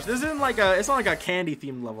that's too much. This isn't like a. It's not like a candy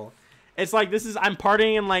themed level. It's like this is. I'm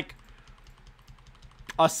partying in like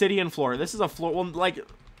a city in Florida. This is a Florida. Well, like,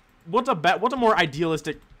 what's a more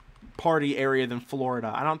idealistic party area than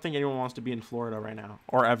Florida? I don't think anyone wants to be in Florida right now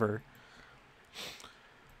or ever.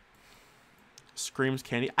 Screams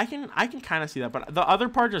candy. I can kind of see that, but the other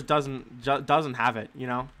part just doesn't have it, you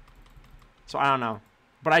know. So I don't know,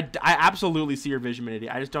 but I absolutely see your vision,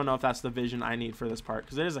 Minity. I just don't know if that's the vision I need for this part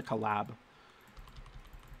because it is a collab.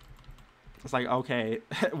 It's like, okay,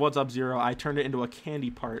 what's up, Zero? I turned it into a candy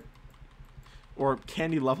part or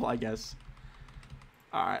candy level, I guess.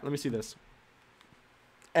 All right, let me see this.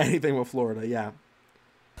 Anything with Florida, yeah.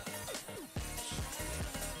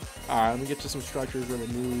 All right, let me get to some structures where they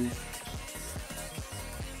move.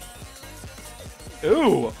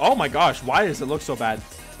 Ooh, oh my gosh, why does it look so bad?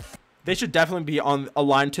 They should definitely be on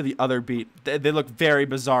aligned to the other beat. They look very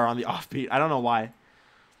bizarre on the offbeat. I don't know why.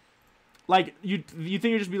 Like, you think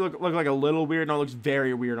it just be look like a little weird? No, it looks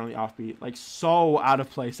very weird on the offbeat. Like, so out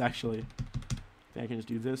of place, actually. I think I can just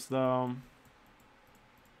do this, though.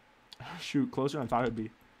 Shoot, closer than I thought it would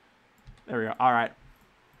be. There we go. All right.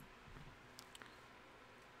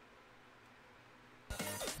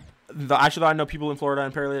 Actually, I know people in Florida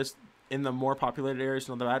and Paralysis in the more populated areas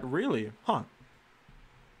know that. Really? Huh.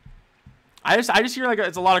 I just hear like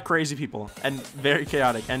it's a lot of crazy people and very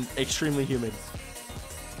chaotic and extremely humid.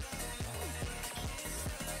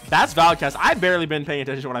 That's valid, Cass. I've barely been paying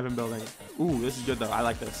attention to what I've been building. Ooh, this is good though. I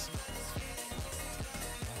like this.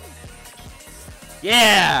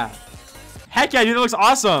 Yeah. Heck yeah, dude, that looks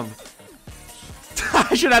awesome.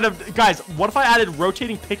 I should add a, guys, what if I added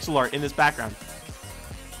rotating pixel art in this background?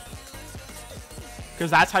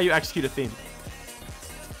 Because that's how you execute a theme.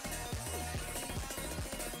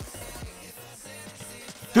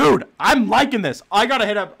 Dude, I'm liking this. I gotta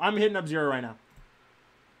hit up. I'm hitting up Zero right now.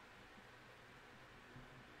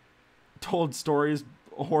 Told stories,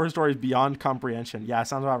 horror stories beyond comprehension. Yeah,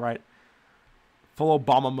 sounds about right. Full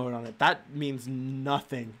Obama mode on it. That means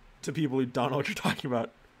nothing to people who don't know what you're talking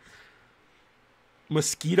about.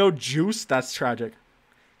 Mosquito juice? That's tragic.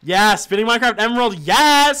 Yeah, spinning Minecraft Emerald.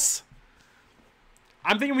 Yes!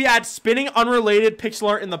 I'm thinking we add spinning unrelated pixel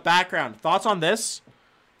art in the background. Thoughts on this?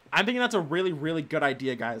 I'm thinking that's a really, really good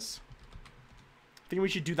idea, guys. I think we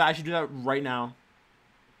should do that. I should do that right now.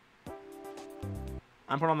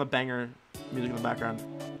 I'm putting on the banger music in the background.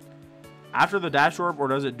 After the dash orb, or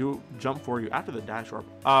does it do jump for you? After the dash orb.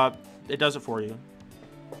 It does it for you.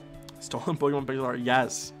 Stolen Pokemon pixel art.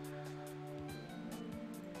 Yes.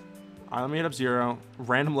 Alright, let me hit up Zero.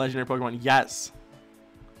 Random legendary Pokemon. Yes.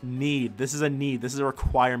 Need. This is a need. This is a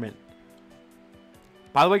requirement.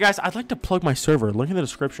 By the way, guys, I'd like to plug my server. Link in the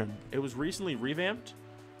description. It was recently revamped,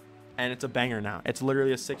 and it's a banger now. It's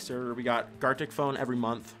literally a 6 server. We got Gartic phone every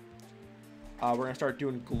month. We're going to start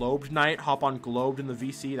doing Globed night. Hop on Globed in the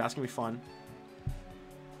VC. That's going to be fun.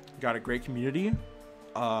 Got a great community.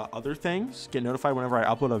 Other things. Get notified whenever I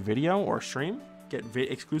upload a video or stream. Get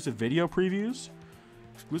exclusive video previews.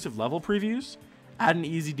 Exclusive level previews. Add an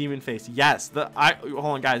easy demon face. Yes. Hold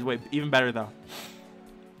on, guys. Wait. Even better, though.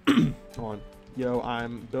 Hold on. Yo,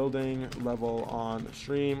 I'm building level on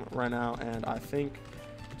stream right now, and I think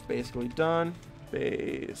it's basically done.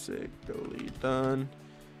 Basically done.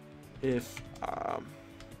 If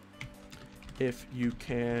you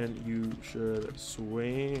can, you should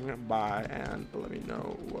swing by and let me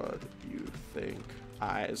know what you think.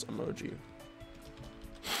 Eyes emoji.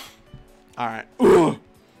 All right. Ugh.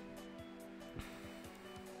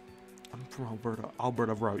 I'm from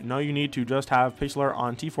Alberta, bro. No, you need to just have pixel art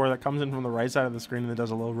on T4 that comes in from the right side of the screen and then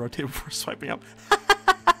does a little rotate before swiping up.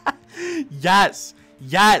 Yes,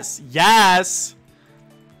 yes, yes.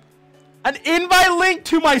 An invite link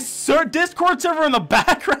to my Discord server in the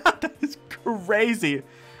background. That is crazy.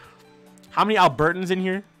 How many Albertans in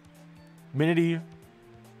here? Minity.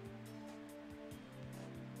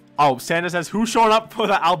 Oh, Santa says, who's showing up for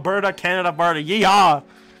the Alberta, Canada party? Yeehaw.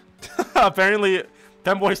 Apparently,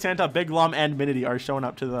 Femboy Santa, Big Lum, and Minity are showing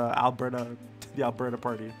up to the Alberta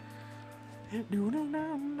party.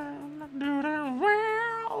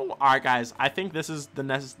 All right, guys. I think this is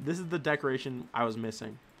the decoration I was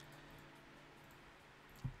missing.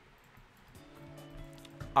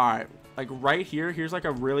 All right, like right here. Here's like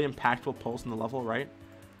a really impactful pulse in the level, right?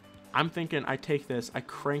 I'm thinking I take this, I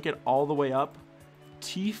crank it all the way up.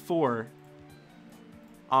 T4.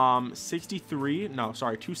 63. No,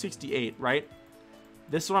 sorry, 268. Right.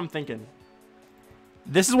 This is what I'm thinking.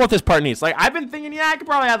 This is what this part needs. Like, I've been thinking, yeah, I could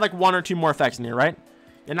probably add like 1 or 2 more effects in here, right?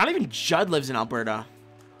 And not even Judd lives in Alberta.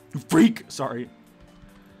 You freak. Sorry.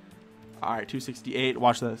 All right, 268.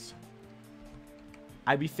 Watch this.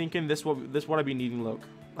 I'd be thinking this what I'd be needing, Loke.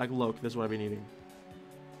 Like, Loke, this is what I'd be needing.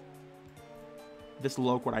 This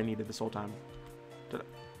Loke what I needed this whole time.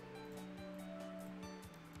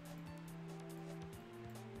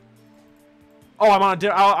 Oh, I'm on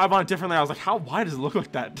a different layer. I was like, why does it look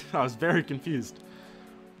like that? I was very confused.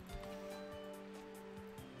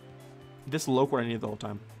 This Loke what I needed the whole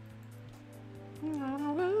time.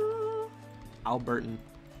 Albertan.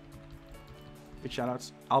 Big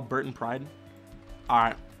shoutouts. Albertan pride.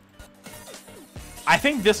 Alright. I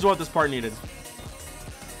think this is what this part needed.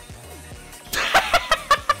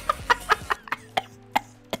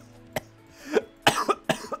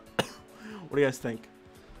 What do you guys think?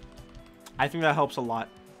 I think that helps a lot.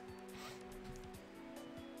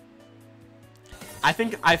 I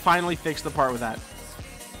think I finally fixed the part with that.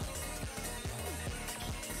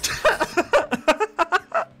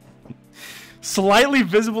 Slightly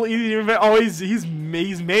visible, easy. Oh, he's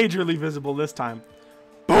majorly visible this time.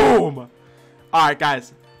 Boom! All right,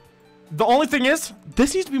 guys. The only thing is,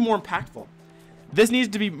 this needs to be more impactful. This needs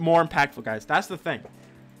to be more impactful, guys. That's the thing.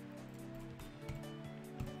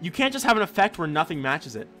 You can't just have an effect where nothing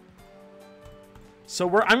matches it. So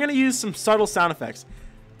I'm gonna use some subtle sound effects.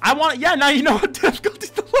 Yeah, now you know what difficulty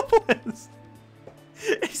the level is.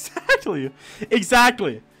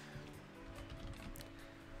 Exactly.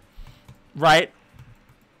 Right?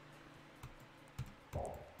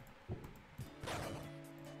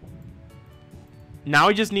 Now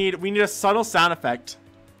we need a subtle sound effect.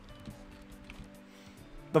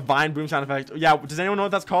 The vine boom sound effect. Yeah, does anyone know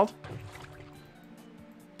what that's called?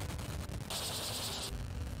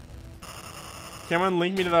 Can anyone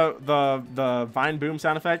link me to the vine boom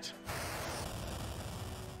sound effect?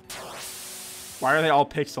 Why are they all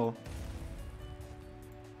pixel?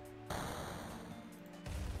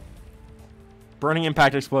 Burning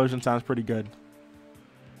impact explosion sounds pretty good.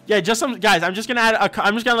 Yeah, just some guys. I'm just gonna add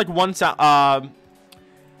I'm just gonna like one sound,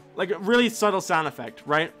 like a really subtle sound effect,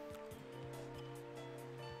 right?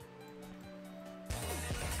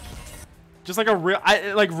 Just like a real,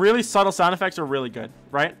 like really subtle sound effects are really good,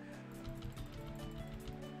 right?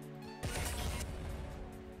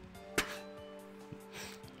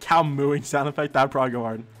 Cow mooing sound effect, that'd probably go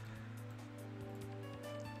hard.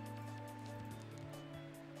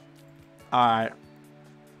 Alright.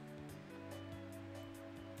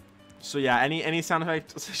 So yeah, any sound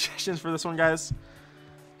effect suggestions for this one, guys?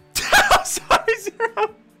 Sorry,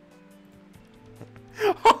 Zero.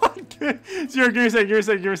 Hold on, Zero, give me a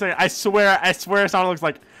second. I swear it's not what it looks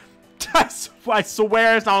like. I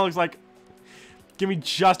swear it's not what it looks like. Give me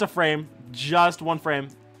just a frame. Just one frame.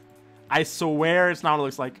 I swear it's not what it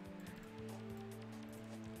looks like.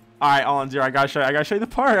 Alright, hold on, Zero. I gotta show you the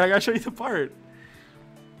part.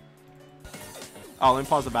 Oh, let me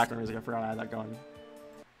pause the background music. I forgot I had that going.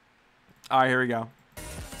 Alright, here we go.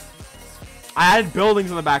 I added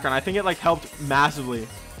buildings in the background. I think it like helped massively.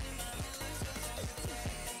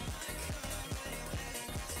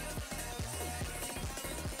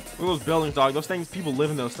 Look at those buildings, dog. Those things, people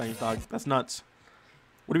live in those things, dog. That's nuts.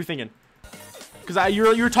 What are you thinking? Because you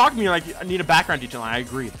were talking to me like I need a background detail, and I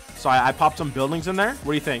agreed. So I popped some buildings in there.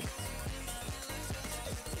 What do you think?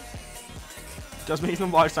 Just making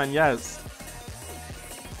them large sign, yes.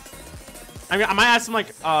 I mean, I might add some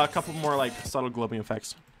like a couple more like subtle globing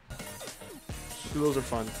effects. Those are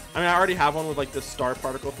fun. I mean, I already have one with like this star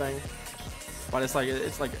particle thing, but it's like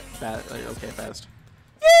bad. Like, okay, fast.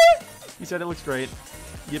 Yeah. You said it looks great.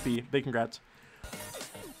 Yippee! Big congrats.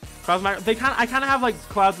 Clouds, I kind of have like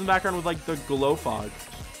clouds in the background with like the glow fog,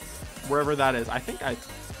 wherever that is. I think I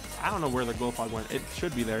don't know where the glow fog went. It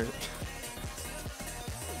should be there.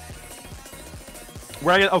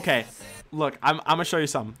 Okay, look, I'm gonna show you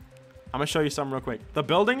some. I'm gonna show you some real quick. The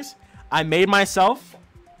buildings I made myself,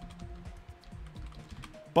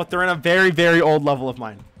 but they're in a very, very old level of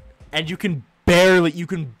mine, and you can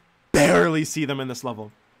barely see them in this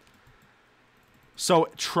level. So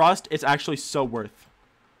trust, it's actually so worth.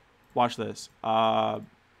 Watch this. How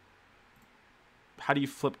do you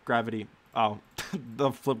flip gravity? Oh,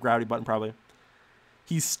 the flip gravity button probably.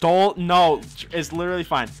 He stole. No, it's literally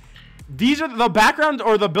fine. These are the background,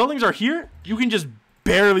 or the buildings are here. You can just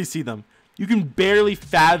barely see them. You can barely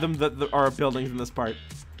fathom that there are buildings in this part.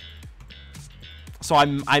 So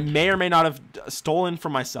I may or may not have stolen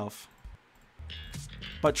from myself.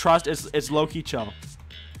 But trust, it's low-key chill.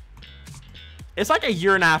 It's like a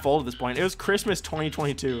year and a half old at this point. It was Christmas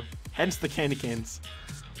 2022. Hence the candy canes.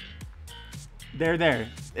 They're there.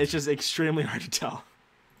 It's just extremely hard to tell.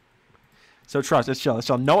 So trust, it's chill. It's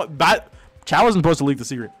chill. No, chat wasn't supposed to leak the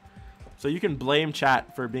secret. So you can blame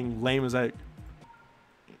chat for being lame as heck.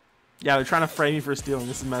 Yeah, they're trying to frame me for stealing.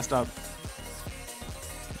 This is messed up.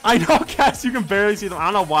 I know, Cass, you can barely see them. I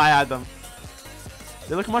don't know why I had them.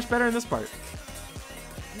 They look much better in this part.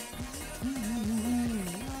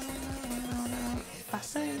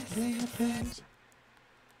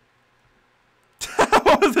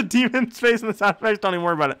 What was the demon face in the sound effects? Don't even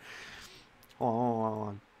worry about it. Hold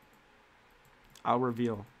on. I'll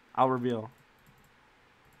reveal.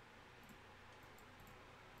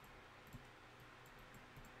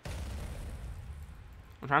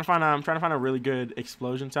 I'm trying to find a really good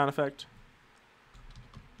explosion sound effect.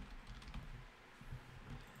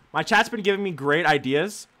 My chat's been giving me great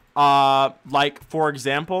ideas. Like for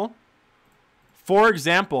example,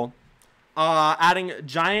 adding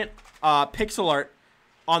giant pixel art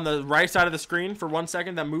on the right side of the screen for 1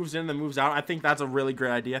 second that moves in and moves out. I think that's a really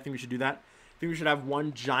great idea. I think we should do that. I think we should have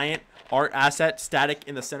one giant art asset static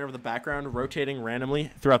in the center of the background, rotating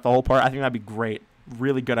randomly throughout the whole part. I think that'd be great.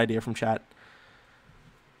 Really good idea from chat.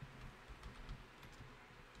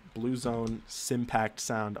 Blue Zone Simpact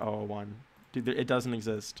Sound 001. Dude, it doesn't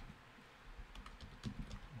exist.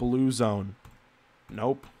 Blue Zone.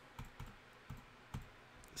 Nope.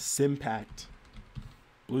 Simpact.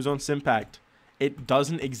 Blue Zone Simpact. It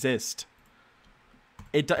doesn't exist.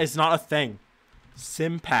 It's not a thing.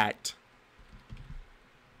 Simpact.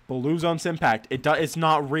 Blue Zone Simpact. It's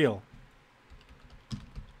not real.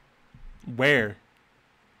 Where?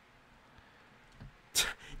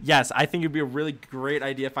 Yes, I think it'd be a really great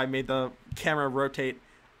idea if I made the camera rotate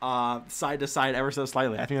side to side ever so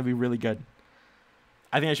slightly. I think that'd be really good.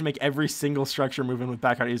 I think I should make every single structure move in with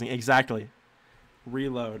background using exactly.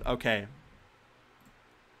 Reload. Okay.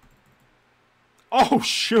 Oh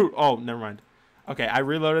shoot. Oh, never mind. Okay, I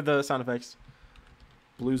reloaded the sound effects.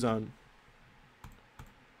 Blue zone.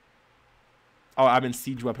 Oh, I'm in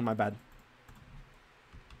siege weapon, my bad.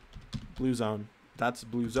 Blue zone. That's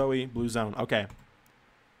blue Zoe, blue zone. Okay.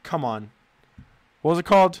 Come on. What was it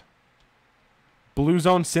called? Blue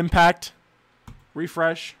zone Simpact.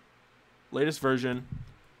 Refresh. Latest version.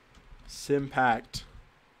 Simpact.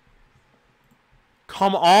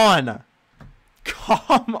 Come on.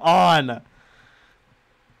 Come on.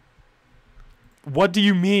 What do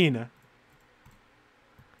you mean?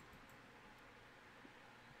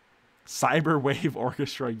 Cyberwave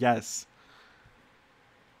Orchestra, yes.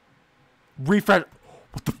 Refresh.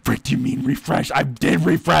 What the frick do you mean refresh? I did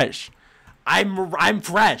refresh. I'm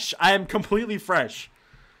fresh. I am completely fresh.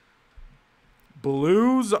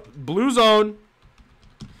 Blue zone.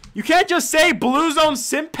 You can't just say blue zone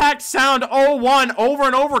Simpact sound 01 over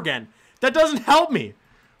and over again. That doesn't help me.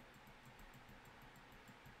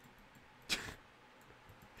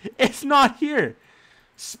 It's not here.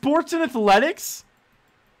 Sports and athletics?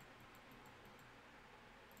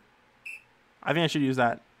 I think I should use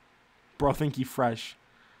that. Bro, think you fresh.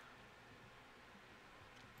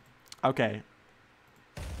 Okay.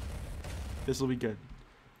 This will be good.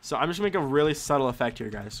 So I'm just gonna make a really subtle effect here,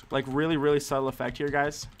 guys. Like really, really subtle effect here,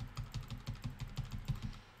 guys.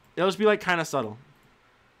 It'll just be like kind of subtle.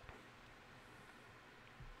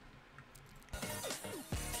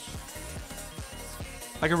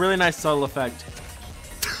 Like a really nice subtle effect.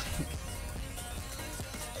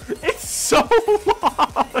 It's so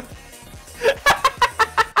long.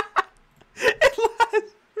 It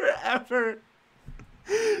lasts forever.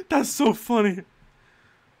 That's so funny.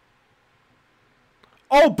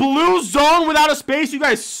 Oh, blue zone without a space? You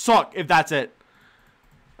guys suck if that's it.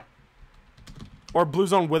 Or blue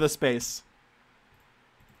zone with a space.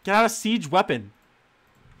 Get out of siege weapon.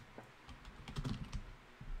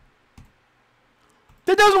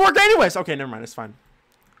 That doesn't work anyways. Okay, never mind. It's fine.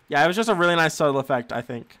 Yeah, it was just a really nice subtle effect, I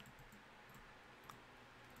think.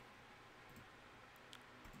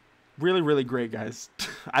 Really, really great, guys.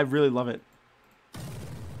 I really love it.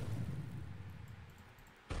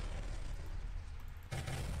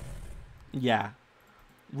 Yeah.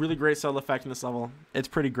 Really great subtle effect in this level. It's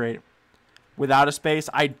pretty great. Without a space,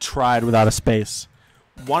 I tried without a space.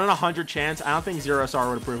 1 in 100 chance. I don't think ZEROSR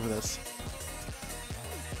would approve of this.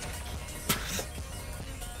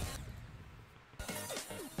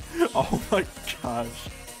 Oh my gosh.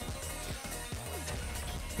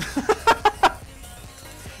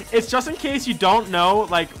 It's just in case you don't know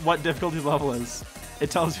like what difficulty level is.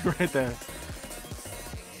 It tells you right there.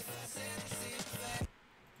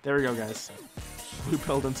 There we go, guys. Blue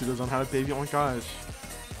pill and pseudo zone had a baby. Oh my gosh.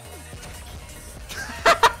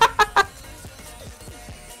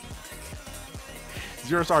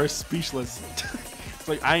 ZEROSR is speechless. It's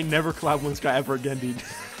like I ain't never collab with this guy ever again, dude.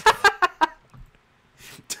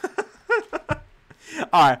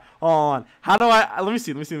 Alright, hold on. How do I let me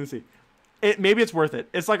see. Maybe it's worth it.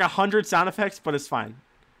 It's like 100 sound effects, but it's fine.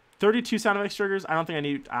 32 sound effects triggers. I don't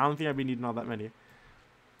think I'd be needing all that many.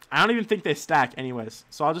 I don't even think they stack anyways.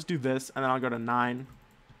 So I'll just do this and then I'll go to 9.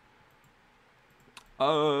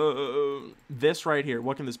 This right here.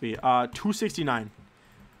 What can this be? 269.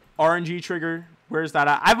 RNG trigger. Where's that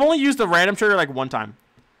at? I've only used the random trigger like one time.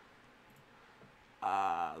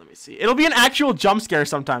 Let me see. It'll be an actual jump scare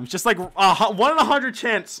sometimes. Just like 1 in 100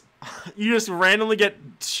 chance. You just randomly get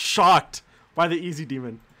shocked by the easy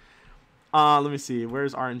demon. Let me see.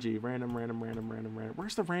 Where's RNG? Random.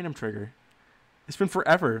 Where's the random trigger? It's been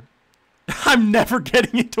forever. I'm never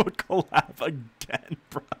getting into a collab again,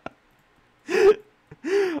 bro.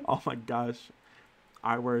 Oh my gosh.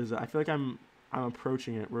 Alright, where is it? I feel like I'm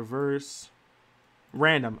approaching it. Reverse.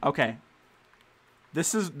 Random. Okay.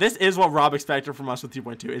 This is what Rob expected from us with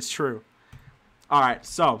 2.2. It's true. Alright,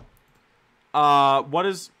 so. What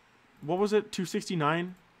was it?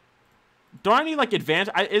 269? Don't I need like advanced?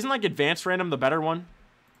 Isn't like advanced random the better one?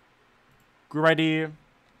 Group ID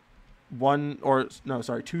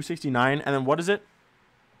 269. And then what is it?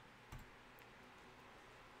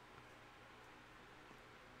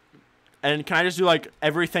 And can I just do like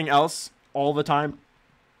everything else all the time?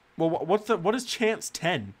 Well, what is chance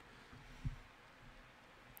 10?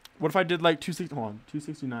 What if I did like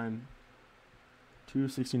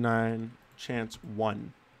 269 chance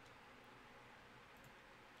 1?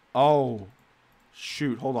 Oh.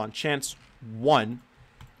 Shoot, hold on. Chance 1.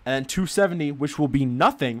 And then 270, which will be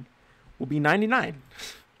nothing, will be 99.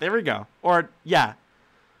 There we go. Or, yeah.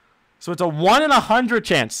 So it's a 1 in 100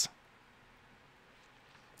 chance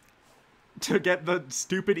to get the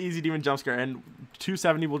stupid easy demon jump scare. And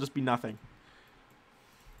 270 will just be nothing.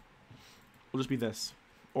 Will just be this.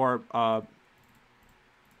 Or,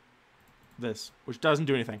 this, which doesn't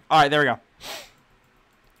do anything. All right, there we go.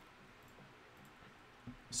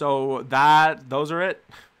 So those are it.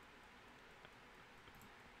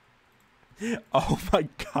 Oh my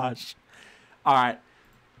gosh. All right.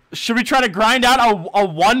 Should we try to grind out a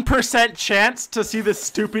 1% chance to see this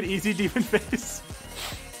stupid easy demon face?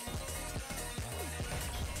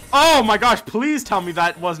 Oh my gosh, please tell me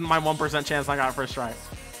that wasn't my 1% chance I got first try.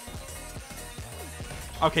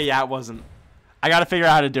 Okay, yeah, it wasn't. I got to figure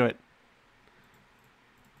out how to do it.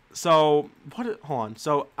 So, hold on.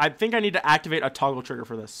 So, I think I need to activate a toggle trigger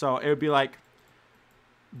for this. So, it would be like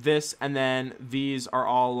this, and then these are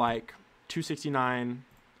all like 269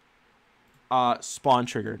 spawn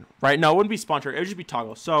triggered. Right? No, it wouldn't be spawn triggered. It would just be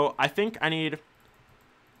toggle. So, I think I need...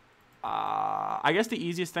 I guess the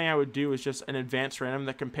easiest thing I would do is just an advanced random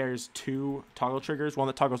that compares 2 toggle triggers. One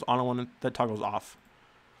that toggles on and one that toggles off.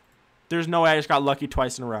 There's no way I just got lucky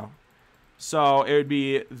twice in a row. So, it would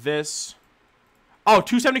be this... Oh,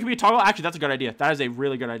 270 could be a toggle? Actually, that's a good idea. That is a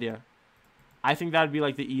really good idea. I think that would be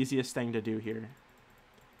like the easiest thing to do here.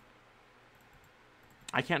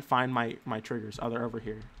 I can't find my triggers. Oh, they're over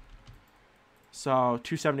here. So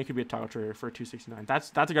 270 could be a toggle trigger for 269.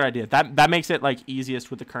 That's a good idea. That makes it like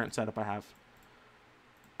easiest with the current setup I have.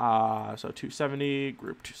 So 270,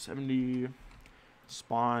 group 270,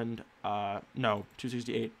 spawned, no,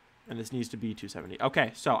 268. And this needs to be 270.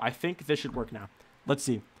 Okay, so I think this should work now. Let's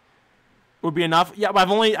see. Would be enough? Yeah, but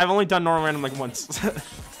I've only done normal random like once.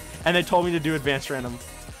 And they told me to do advanced random.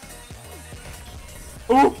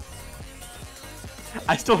 Ooh!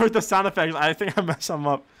 I still heard the sound effects. I think I messed them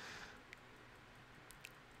up.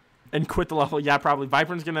 And quit the level. Yeah, probably.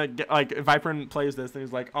 Viper's gonna get like if Viper plays this and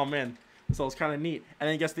he's like, oh man, this level's kinda neat. And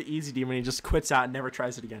then he gets the easy demon and he just quits out and never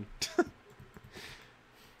tries it again.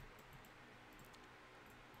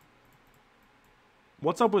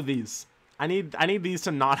 What's up with these? I need these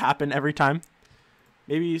to not happen every time.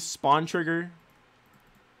 Maybe spawn trigger.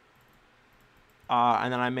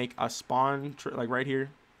 And then I make a spawn like right here.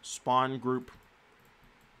 Spawn group.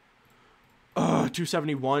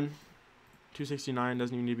 271. 269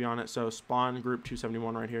 doesn't even need to be on it. So spawn group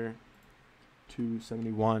 271 right here.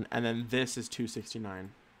 271. And then this is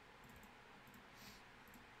 269.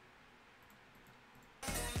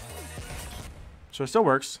 So it still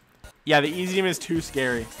works. Yeah, the easy demon is too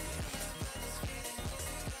scary.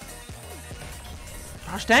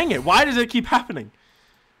 Gosh dang it. Why does it keep happening?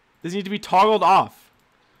 These need to be toggled off.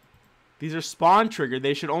 These are spawn triggered.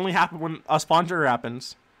 They should only happen when a spawn trigger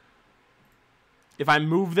happens. If I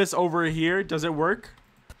move this over here, does it work?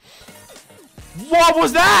 What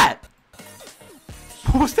was that?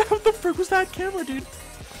 What was that? What the frick was that camera, dude?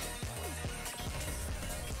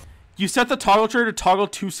 You set the toggle trigger to toggle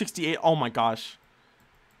 268. Oh my gosh.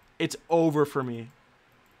 It's over for me.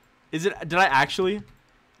 Is it? Did I actually?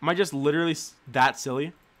 Am I just literally that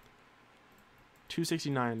silly?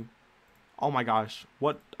 269. Oh my gosh.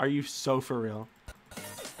 What? Are you so for real?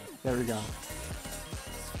 There we go.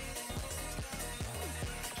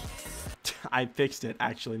 I fixed it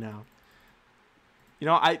actually now. You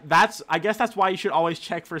know, I guess that's why you should always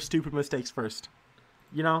check for stupid mistakes first.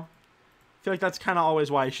 You know? I feel like that's kind of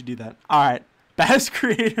always why you should do that. All right. Best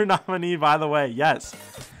creator nominee, by the way. Yes.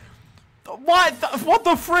 What? What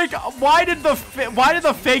the frick? Why did the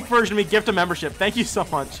fake version of me gift a membership? Thank you so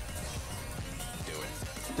much. Do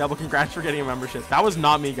it. Double congrats for getting a membership. That was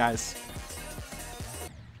not me, guys.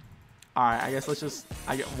 All right, I guess let's just.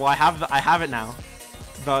 I have it now.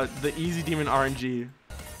 The easy demon RNG.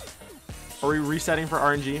 Are we resetting for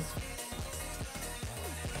RNG?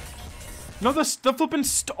 No, the flipping.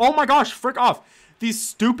 Oh my gosh, frick off! These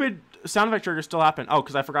stupid sound effect triggers still happen. Oh,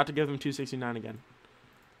 because I forgot to give them 269 again.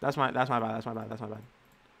 That's my bad.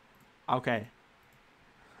 Okay.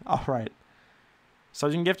 All right.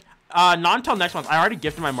 Subs gift. Not until next month. I already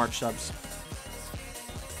gifted my March subs.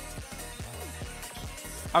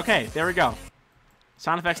 Okay, there we go.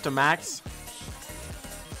 Sound effects to max.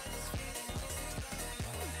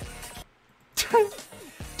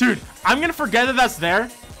 Dude, I'm gonna forget that that's there,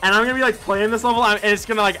 and I'm gonna be like playing this level, and it's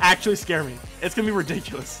gonna like actually scare me. It's gonna be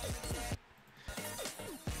ridiculous.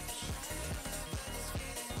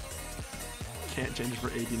 Can't change it for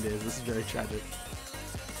 18 days. This is very tragic.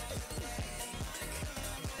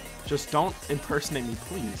 Just don't impersonate me,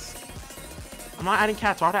 please. I'm not adding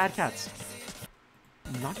cats. Why would I add cats?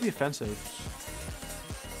 Not to be offensive.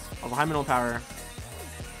 A high minimum power.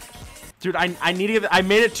 Dude, I need to get, I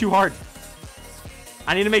made it too hard.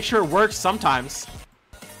 I need to make sure it works sometimes.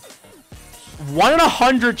 1 in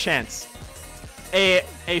 100 chance. A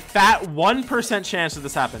fat 1% chance that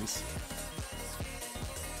this happens.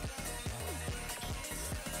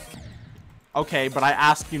 Okay, but I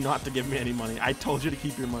asked you not to give me any money. I told you to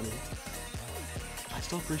keep your money. I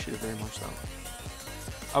still appreciate it very much,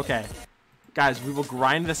 though. Okay. Guys, we will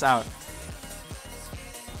grind this out.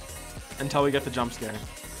 Until we get the jump scare.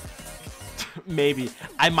 Maybe.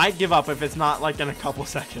 I might give up if it's not, like, in a couple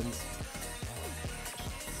seconds.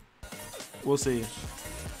 We'll see.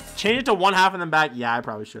 Change it to 1/2 and then back. Yeah, I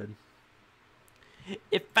probably should.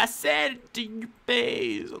 If I said it to your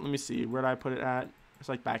face. Let me see. Where did I put it at? It's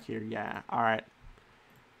like back here. Yeah. All right.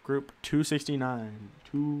 Group 269.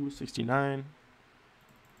 269.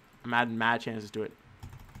 I'm adding mad chances to it.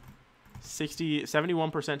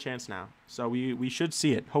 71% chance now. So we should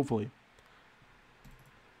see it, hopefully.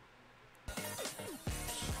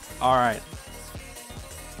 All right.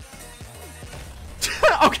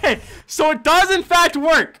 Okay, so it does in fact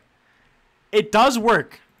work. It does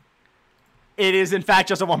work. It is in fact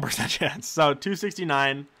just a 1% chance. So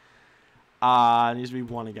 269 needs to be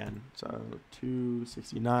 1 again. So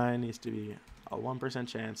 269 needs to be a 1%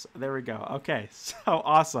 chance. There we go. Okay, so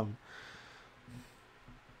awesome.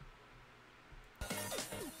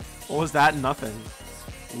 What was that? Nothing.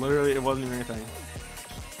 Literally, it wasn't even anything.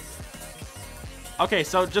 Okay,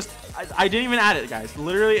 so just I didn't even add it, guys.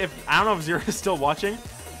 Literally, if I don't know if Zero is still watching,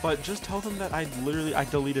 but just tell them that I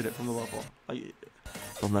deleted it from the level. Like,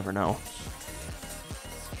 they'll never know.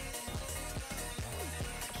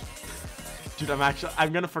 Dude,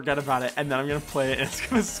 I'm gonna forget about it, and then I'm gonna play it, and it's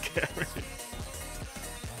gonna scare me.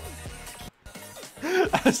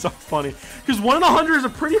 That's so funny, because 1 in 100 is a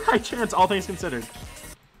pretty high chance, all things considered.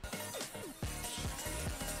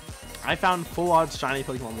 I found full odds shiny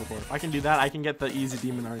Pokemon before. If I can do that, I can get the easy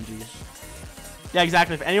demon RNG. Yeah,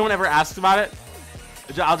 exactly. If anyone ever asks about it,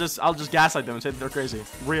 I'll just gaslight them and say that they're crazy.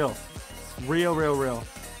 Real. Real.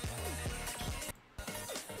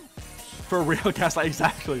 For real, gaslight,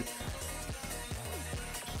 exactly.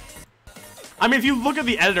 I mean, if you look at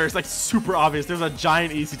the editor, it's like super obvious. There's a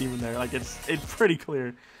giant easy demon there. Like, it's pretty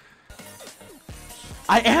clear.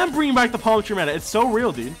 I am bringing back the palm tree meta. It's so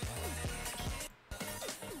real, dude.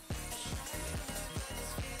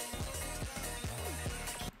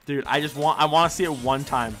 Dude, I want to see it one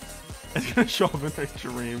time. It's gonna show up in their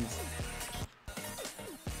dreams.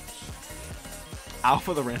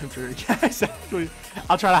 Alpha the random tree. Yeah, exactly.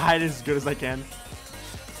 I'll try to hide it as good as I can.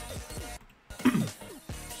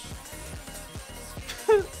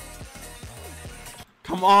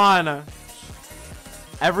 Come on.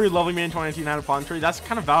 Every lovely man in 2019 had a palm tree. That's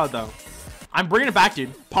kind of valid though. I'm bringing it back,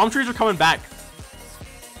 dude. Palm trees are coming back.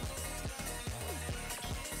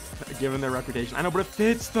 Given their reputation. I know, but it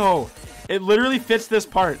fits though. It literally fits this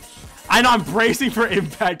part. I know, I'm bracing for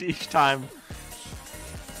impact each time.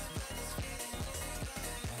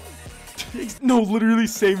 No, literally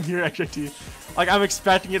same here, XJT. Like, I'm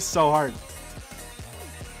expecting it so hard.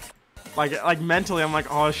 Like mentally, I'm like,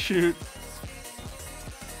 oh shoot.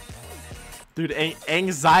 Dude,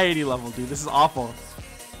 anxiety level, dude. This is awful.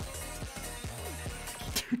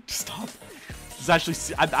 Dude, stop. This is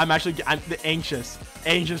actually, I'm anxious.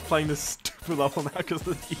 Anxious playing this stupid level now because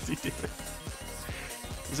of the easy demon.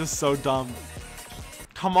 This is so dumb.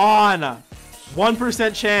 Come on.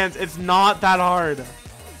 1% chance. It's not that hard.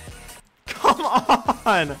 Come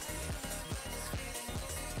on.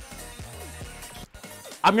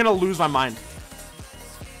 I'm going to lose my mind.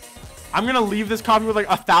 I'm going to leave this copy with like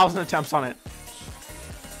 1,000 attempts on it.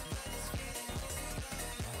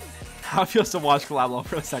 How it feels to watch Collab level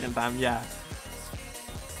for the second time. Yeah.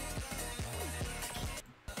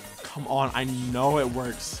 Come on, I know it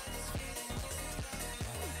works.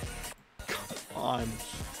 Come on.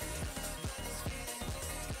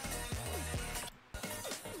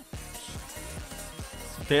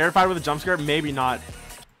 Verified with a jump scare? Maybe not.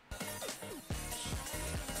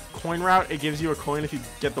 Coin route, it gives you a coin if you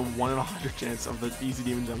get the 1 in 100 chance of the easy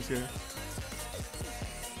demon jump scare.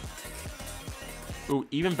 Ooh,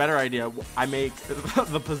 even better idea. I make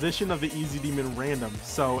the position of the easy demon random,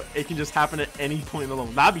 so it can just happen at any point in the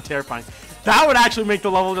level. That'd be terrifying. That would actually make the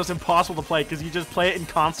level just impossible to play, because you just play it in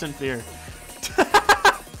constant fear.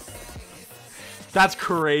 That's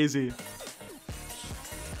crazy.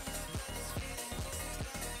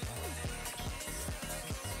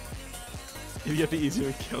 If you get the easy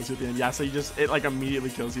one, it kills you at the end. Yeah, so it like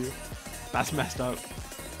immediately kills you. That's messed up.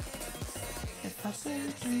 If I say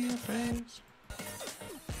it to your face.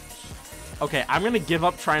 Okay, I'm gonna give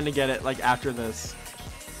up trying to get it like after this.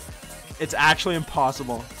 It's actually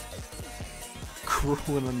impossible.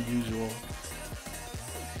 Cruel and unusual.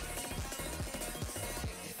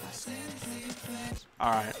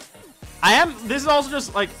 Alright. This is also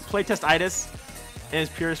just like playtest-itis in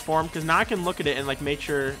its purest form, because now I can look at it and like make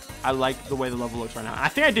sure I like the way the level looks right now. I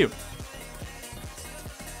think I do.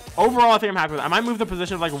 Overall, I think I'm happy with it. I might move the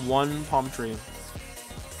position of like one palm tree.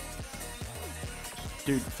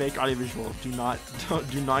 Dude, fake audiovisual. Do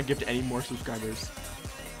not gift any more subscribers.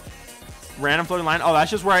 Random floating line. Oh, that's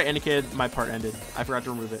just where I indicated my part ended. I forgot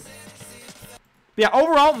to remove it. But yeah,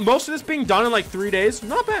 overall, most of this being done in like 3 days,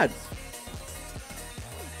 not bad.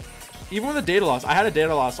 Even with the data loss, I had a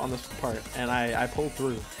data loss on this part, and I pulled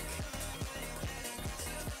through.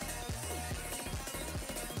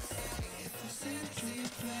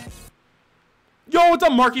 Yo, what's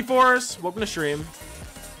up, Marky Force? Welcome to stream.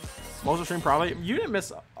 Most of the stream probably. You didn't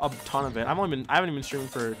miss a ton of it. I haven't even been streaming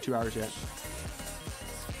for 2 hours yet.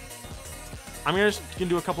 I'm gonna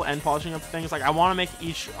do a couple end polishing of things. Like I want to make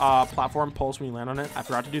each platform pulse when you land on it. I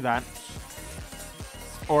forgot to do that.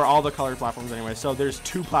 Or all the colored platforms anyway. So there's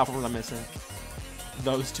 2 platforms I'm missing.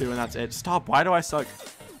 Those 2 and that's it. Stop. Why do I suck?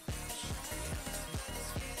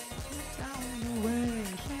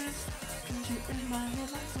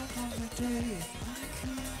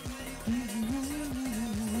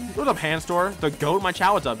 What's up, Hand Store? The goat, my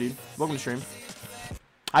chow. What's up, dude? Welcome to stream.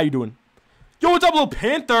 How you doing? Yo, what's up, little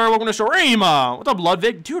Panther? Welcome to stream. What's up,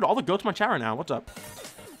 Ludwig? Dude, all the goats my chat right now. What's up?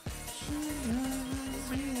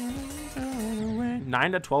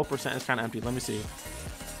 9 to 12% is kind of empty. Let me see.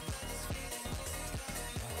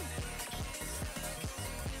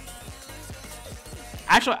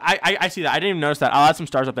 Actually, I see that. I didn't even notice that. I'll add some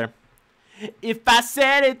stars up there. If I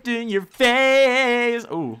said it in your face.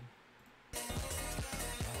 Ooh.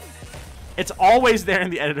 It's always there in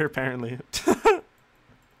the editor, apparently.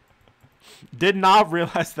 Did not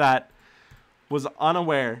realize that. Was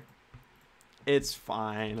unaware. It's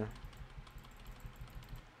fine. I'll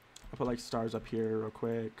put like stars up here real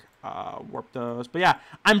quick. Warp those. But yeah,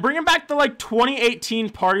 I'm bringing back the like 2018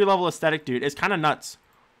 party level aesthetic, dude. It's kind of nuts.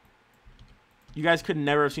 You guys could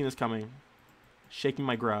never have seen this coming. Shaking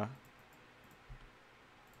my gra.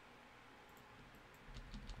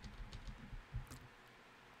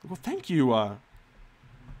 Well, thank you.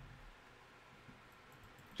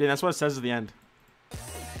 Jay, that's what it says at the end.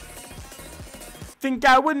 Think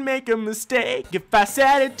I would make a mistake if I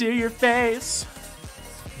said it to your face.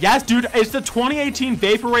 Yes, dude. It's the 2018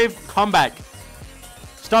 Vaporwave comeback.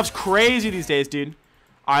 Stuff's crazy these days, dude.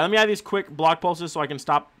 All right, let me add these quick block pulses so I can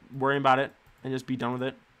stop worrying about it and just be done with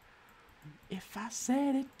it. If I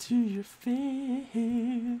said it to your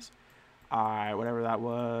face. All right, whatever that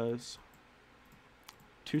was.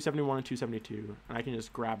 271 and 272. And I can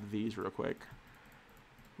just grab these real quick.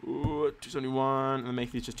 Ooh, 271, and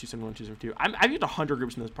make these just 271, 272. I've used 100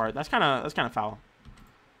 groups in this part. That's kind of foul.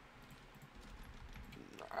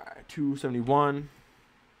 All right, 271,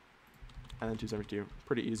 and then 272.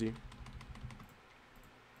 Pretty easy.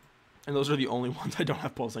 And those are the only ones I don't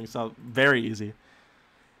have pulsing, so very easy.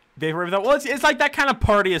 Vaporwave though, well, it's like that kind of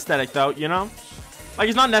party aesthetic though, you know? Like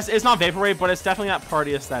it's not Vaporwave, but it's definitely that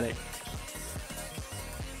party aesthetic.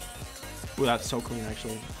 Ooh, that's so clean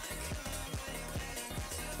actually.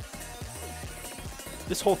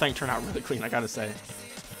 This whole thing turned out really clean, I gotta say.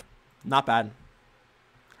 Not bad.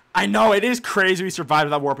 I know, it is crazy we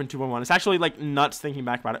survived that warp in 2.1. It's actually, like, nuts thinking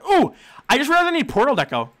back about it. Ooh! I just realized I need Portal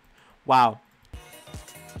Deco. Wow.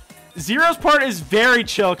 Zero's part is very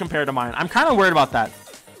chill compared to mine. I'm kind of worried about that.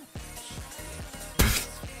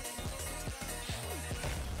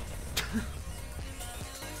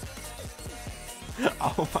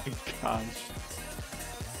 Oh my gosh.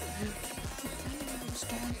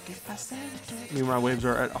 Meanwhile, waves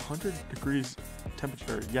are at 100 degrees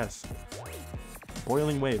temperature. Yes.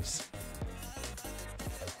 Boiling waves.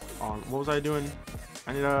 What was I doing?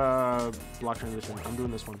 I need a block transition. I'm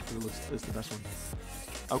doing this one. It's the best one.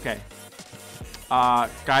 Okay.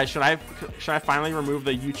 Guys, should I finally remove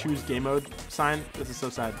the you choose game mode sign? This is so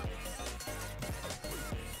sad.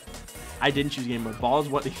 I didn't choose game mode. Ball is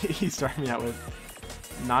what he started me out with.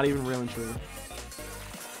 Not even real and true.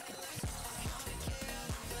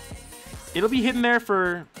 It'll be hidden there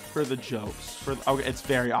for the jokes. Okay, it's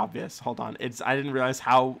very obvious. Hold on. I didn't realize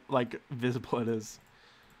how like visible it is.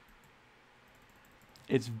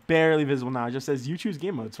 It's barely visible now. It just says you choose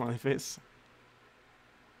game mode, smiley face.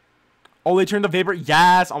 Oh, they turned the vapor.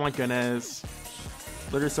 Yes. Oh my goodness.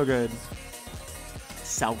 Literally so good.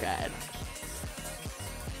 So good.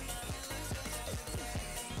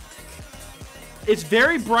 It's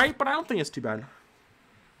very bright, but I don't think it's too bad.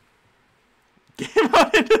 Game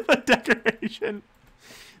mode into the decoration.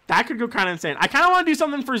 That could go kind of insane. I kind of want to do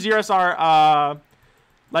something for ZEROSR,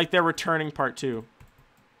 like their returning part 2.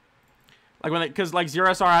 Like when, because like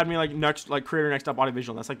ZEROSR had me like next, like creator next up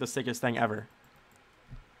AudioVisual. That's like the sickest thing ever.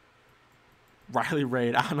 Riley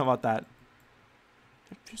raid. I don't know about that.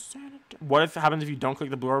 What if happens if you don't click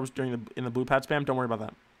the blue orbs during in the blue pad spam? Don't worry about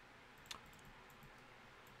that.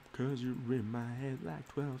 Cause you're in my head like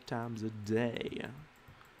 12 times a day.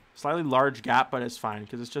 Slightly large gap, but it's fine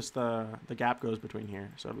because it's just the gap goes between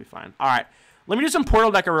here, so it'll be fine. All right, let me do some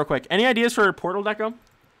portal deco real quick. Any ideas for portal deco?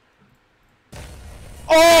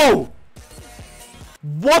 Oh,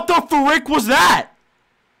 what the frick was that?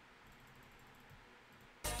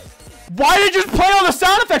 Why did it just play all the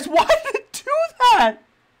sound effects? Why did it do that?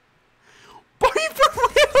 Are you for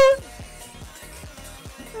real?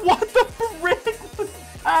 What the frick was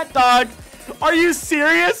that, dog? Are you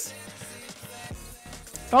serious?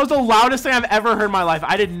 That was the loudest thing I've ever heard in my life.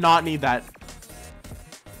 I did not need that.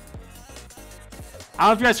 I don't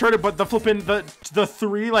know if you guys heard it, but the flipping the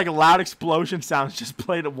 3 like loud explosion sounds just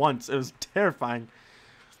played at once. It was terrifying.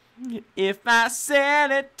 If I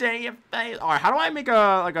said it to your face. All right, how do I make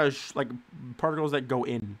like particles that go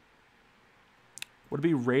in? Would it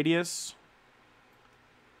be radius?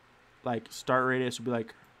 Like start radius would be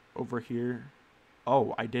like over here.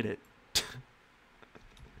 Oh, I did it.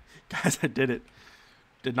 Guys, I did it.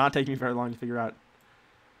 Did not take me very long to figure out.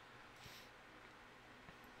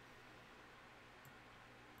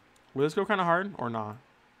 Will this go kind of hard or nah?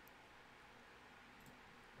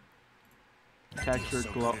 Texture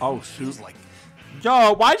glow. Oh shoot!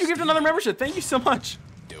 Yo, why'd you give another membership? Thank you so much.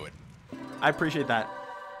 Do it. I appreciate that.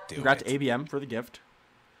 Congrats to ABM for the gift.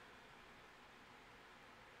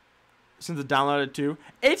 Since it downloaded too,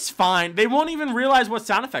 it's fine. They won't even realize what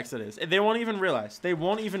sound effects it is. They won't even realize. They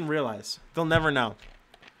won't even realize. They'll never know.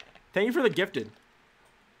 Thank you for the gifted.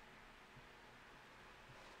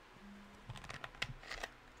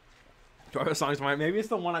 Do I have a song? Maybe it's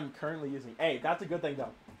the one I'm currently using. Hey, that's a good thing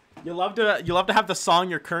though. You love to have the song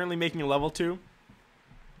you're currently making a level to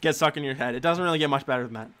get stuck in your head. It doesn't really get much better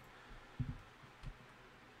than that.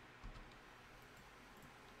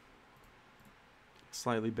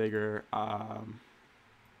 Slightly bigger.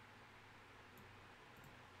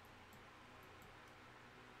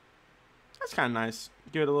 That's kind of nice.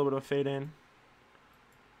 Give it a little bit of a fade in.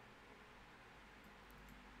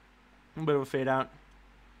 A bit of a fade out.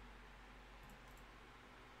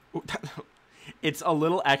 Ooh, it's a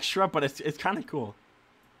little extra, but it's kind of cool.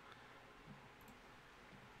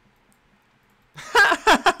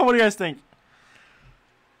 What do you guys think?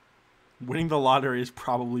 Winning the lottery is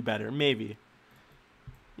probably better. Maybe.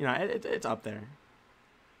 You know, it's up there.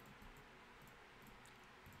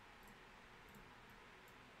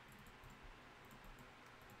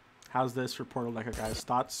 How's this for Portal Deco, guys?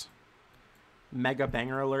 Thoughts? Mega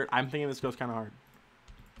banger alert. I'm thinking this goes kind of hard.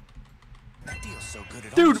 That deal's so good,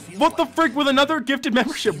 it Dude, almost feels what the like frick with another gifted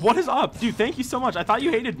membership? What is up? Dude, thank you so much. I thought you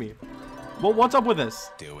hated me. Well, what's up with this?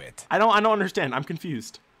 Do it. I don't understand. I'm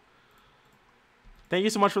confused. Thank you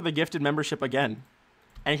so much for the gifted membership again.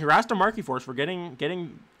 And congrats to Marky Force for getting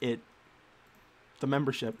it. The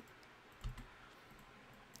membership.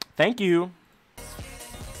 Thank you.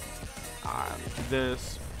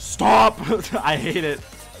 This. Stop! I hate it.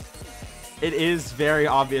 It is very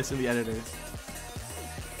obvious in the editor.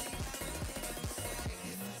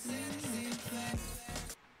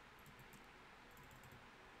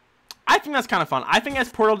 I think that's kind of fun. I think as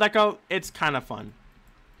Portal Deco, it's kind of fun.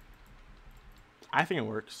 I think it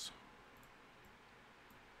works.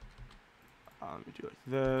 Let me do like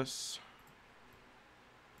this.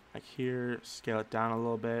 Like here, scale it down a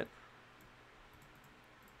little bit.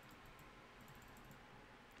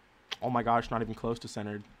 Oh my gosh, not even close to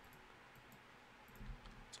centered.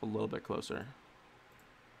 It's a little bit closer.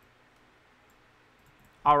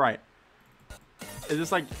 All right. Is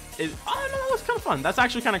this like? Oh no, that looks kind of fun. That's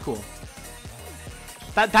actually kind of cool.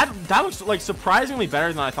 That looks like surprisingly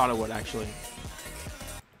better than I thought it would actually.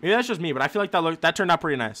 Maybe that's just me, but I feel like that turned out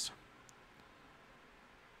pretty nice.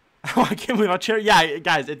 Oh, I can't believe I'll chair. Yeah,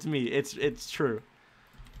 guys, it's me. It's true.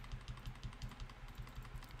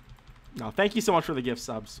 No, thank you so much for the gift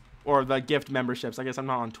subs or the gift memberships. I guess I'm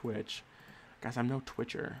not on Twitch, guys. I'm no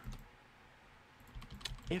Twitcher.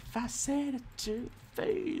 If I said it to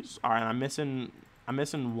face. All right, I'm missing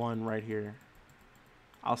one right here.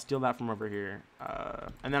 I'll steal that from over here.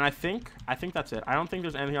 And then I think that's it. I don't think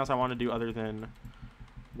there's anything else I want to do other than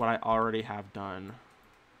what I already have done.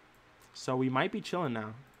 So we might be chilling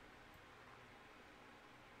now.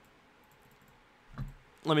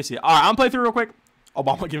 Let me see. All right, I'm gonna play through real quick.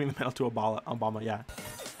 Obama giving the medal to Obama. Yeah.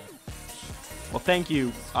 Well, thank you.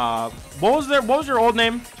 What was your old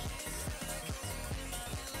name?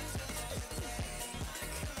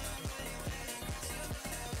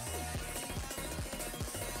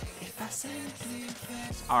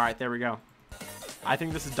 All right, there we go. I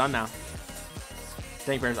think this is done now.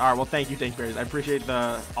 Dank Bears. All right, well, thank you, Dank Bears. I appreciate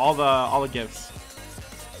all the gifts.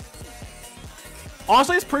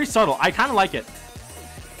 Honestly, it's pretty subtle. I kind of like it.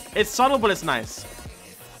 It's subtle, but it's nice.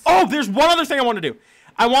 Oh, there's one other thing I want to do.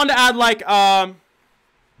 I wanted to add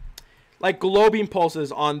like glow beam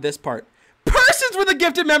pulses on this part. Persons with a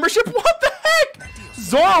gifted membership. What the heck?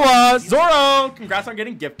 Zoro, congrats on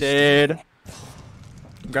getting gifted.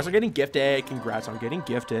 Congrats on getting gifted. Congrats on getting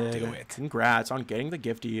gifted. Congrats on getting the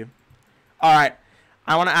gifty. All right,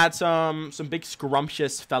 I want to add some big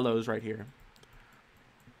scrumptious fellows right here.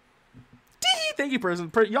 Thank you,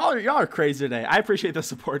 person. Y'all are crazy today. I appreciate the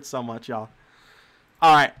support so much, y'all.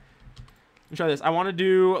 All right, let me try this. I want to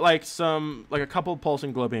do like a couple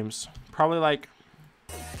pulsing glow beams. Probably like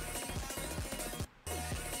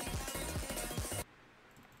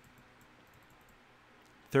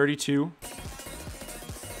 32.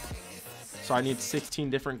 So I need 16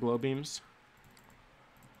 different glow beams.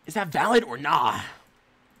 Is that valid or nah?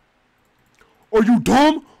 Are you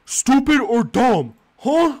dumb, stupid, or dumb?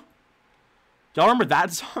 Huh? Y'all remember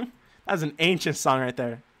that song? That's an ancient song right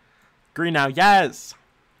there. Green now, yes.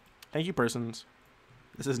 Thank you, persons.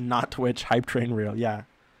 This is not Twitch. Hype train real, yeah.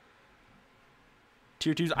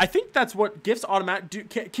 Tier 2s. I think that's what gifts automatic do.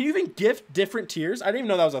 Can you even gift different tiers? I didn't even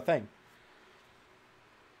know that was a thing.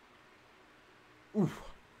 Oof.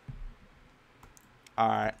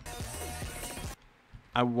 Alright.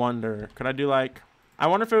 I wonder. Could I do like... I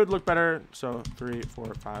wonder if it would look better. So 3,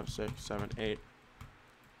 4, 5, 6, 7, 8.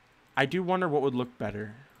 I do wonder what would look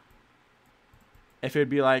better. If it would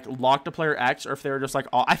be like lock to player X, or if they were just like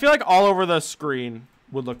all... I feel like all over the screen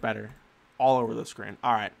would look better. All over the screen.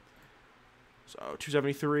 Alright. So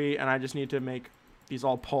 273, and I just need to make these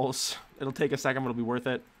all pulse. It'll take a second, but it'll be worth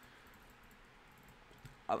it.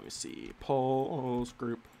 Let me see. Pulse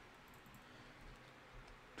group.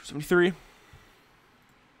 273.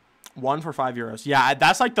 1 for €5. Yeah,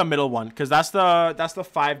 that's like the middle one, because that's the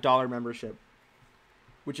 $5 membership,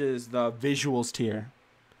 which is the visuals tier.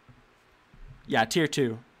 Yeah, tier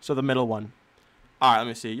 2. So the middle one. All right, let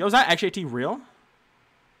me see. Yo, is that XJT real?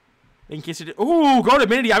 In case you did. Ooh, go to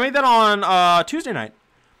Minity. I made that on Tuesday night.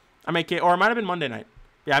 I make it, or it might have been Monday night.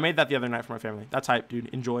 Yeah, I made that the other night for my family. That's hype, dude.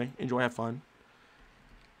 Enjoy, have fun.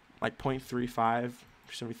 Like 0.35,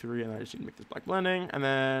 73, and I just need to make this black blending, and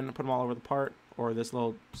then put them all over the part, or this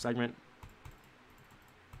little segment.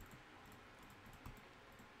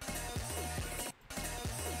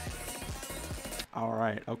 All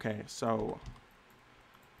right, okay, so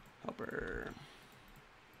helper.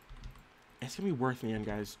 It's gonna be worth me in,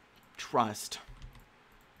 guys. Trust.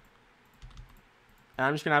 And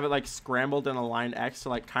I'm just gonna have it like scrambled and aligned X to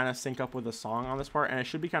like kind of sync up with the song on this part, and it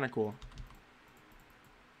should be kind of cool.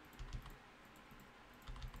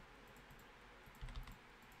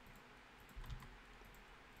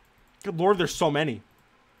 Good lord, there's so many.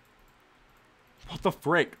 What the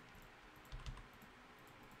frick?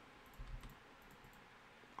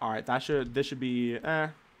 All right, this should be.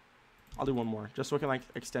 I'll do one more, just so it can like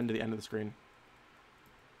extend to the end of the screen.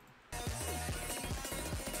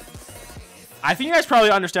 I think you guys probably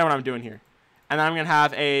understand what I'm doing here. And then I'm gonna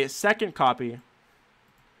have a second copy.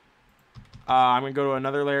 I'm gonna go to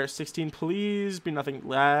another layer. 16, please be nothing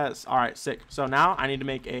less. All right, sick. So now I need to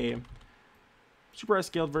make a super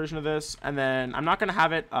scaled version of this, and then I'm not gonna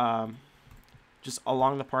have it just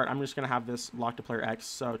along the part. I'm just gonna have this lock to player X.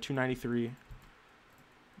 So 293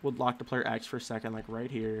 would lock to player X for a second, like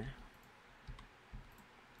right here.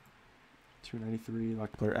 293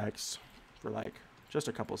 lock to player X for like just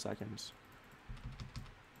a couple seconds,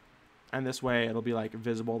 and this way it'll be like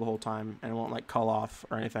visible the whole time, and it won't like cull off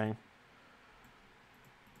or anything.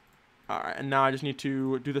 All right, and now I just need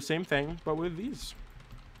to do the same thing, but with these.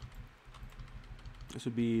 This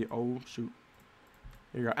would be, oh shoot,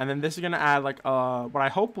 there you go. And then this is gonna add like what I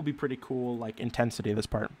hope will be pretty cool, like intensity of this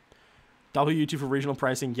part. W2 for regional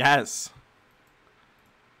pricing, yes,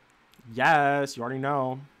 yes, you already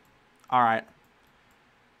know. All right,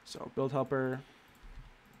 so build helper.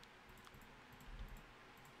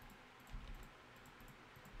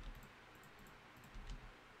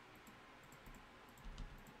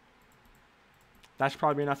 That should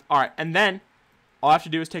probably be enough. All right, and then all I have to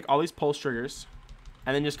do is take all these pulse triggers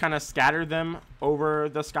and then just kind of scatter them over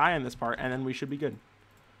the sky in this part, and then we should be good.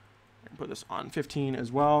 Put this on 15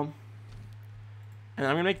 as well. And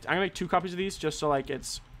I'm gonna make 2 copies of these just so like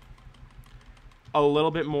it's a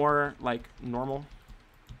little bit more like normal.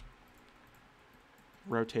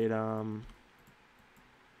 rotate them.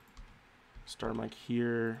 Start them like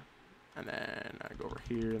here, and then I go over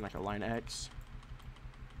here and like a line X.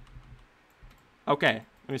 Okay,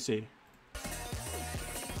 let me see.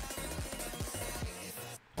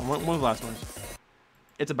 When was the last one?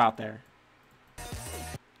 It's about there.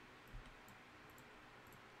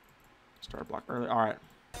 Start block early. All right.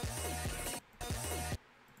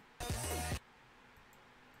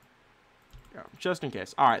 Yeah, just in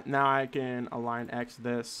case. All right, now I can align X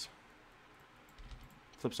this.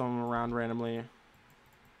 Flip some of them around randomly.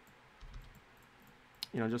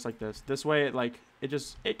 You know, just like this. This way,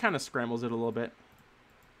 it kind of scrambles it a little bit.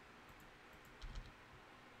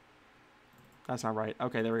 That's not right.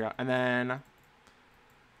 Okay, there we go. And then I'm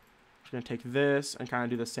just gonna take this and kind of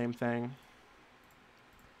do the same thing.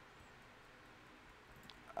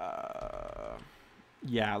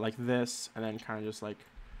 Yeah, like this, and then kind of just like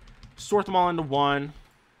sort them all into one.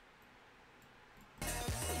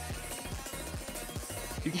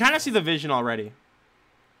 You can kind of see the vision already.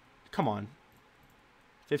 Come on.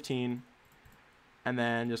 15. And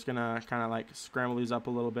then just gonna kind of like scramble these up a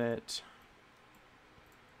little bit.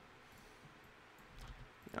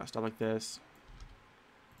 You know, stuff like this.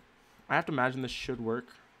 I have to imagine this should work.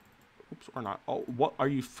 Oops, or not. Oh, what? Are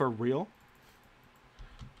you for real?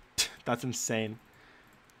 That's insane.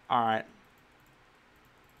 All right.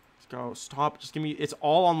 Let's go. Stop. Just give me... It's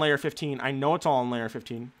all on layer 15. I know it's all on layer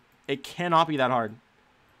 15. It cannot be that hard.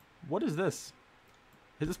 What is this?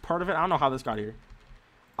 Is this part of it? I don't know how this got here.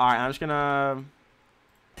 All right. I'm just going to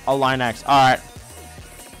align X. All right.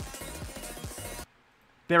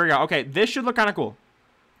 There we go. Okay. This should look kind of cool.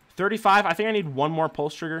 35. I think I need one more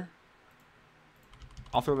pulse trigger.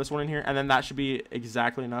 I'll throw this one in here. And then that should be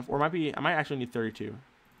exactly enough. Or I might actually need 32.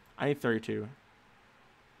 I need 32.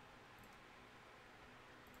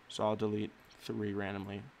 So I'll delete 3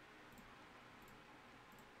 randomly.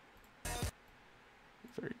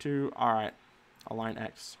 32. All right. Align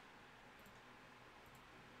X.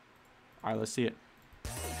 All right, let's see it.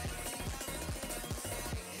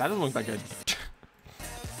 That doesn't look that good.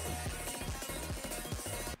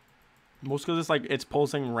 Most because it's like it's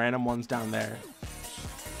pulsing random ones down there.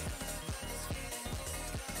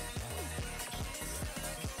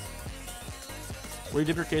 What do you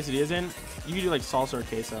dip your quesadillas in? You can do like salsa or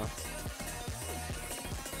queso.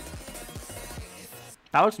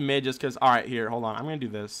 That looks mid just because... Alright, here, hold on. I'm going to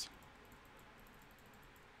do this.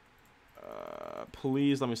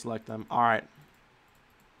 Please let me select them. Alright.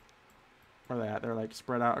 Where are they at? They're like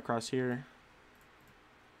spread out across here.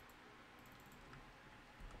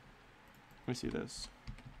 Let me see this.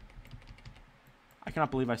 I cannot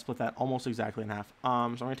believe I split that almost exactly in half. So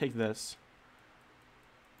I'm going to take this.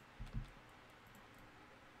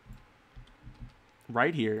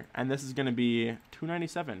 Right here, and this is going to be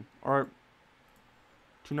 297 or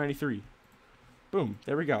 293. Boom,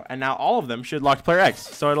 there we go. And now all of them should lock to player X,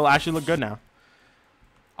 so it'll actually look good now.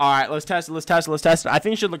 All right, let's test it. I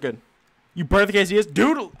think it should look good. You burnt the quesadillas,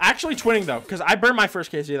 dude. Actually twinning though, because I burned my first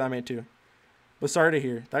quesadilla that I made too. But sorry to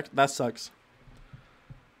hear that sucks.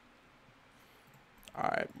 All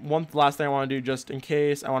right, one last thing I want to do just in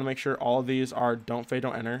case. I want to make sure all of these are don't fade,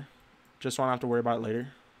 don't enter, just so I don't have to worry about it later.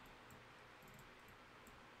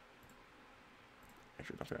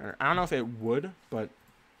 I don't know if it would, but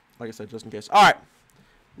like I said, just in case. All right,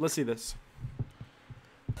 let's see this.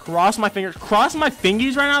 Cross my fingers. Cross my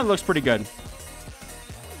fingies right now. It looks pretty good.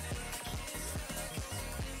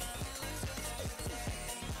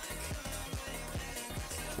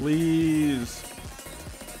 Please.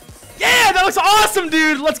 Yeah, that looks awesome,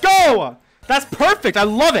 dude. Let's go. That's perfect. I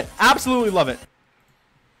love it. Absolutely love it.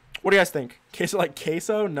 What do you guys think? Queso like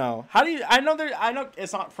queso? No. How do you? I know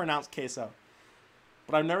it's not pronounced queso.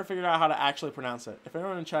 But I've never figured out how to actually pronounce it. If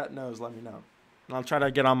anyone in chat knows, let me know. And I'll try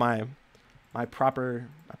to get on my proper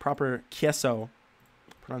queso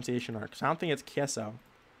pronunciation arc. Because I don't think it's queso.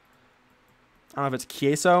 I don't know if it's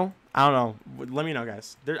queso. I don't know. Let me know,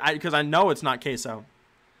 guys. Because I know it's not queso.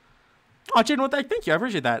 Oh, Jaden, what the heck? Thank you. I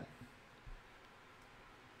appreciate that.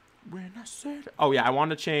 When I said... Oh, yeah. I want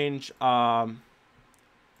to change this.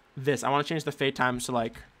 I want to change the fade times to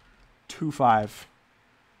like 2.5.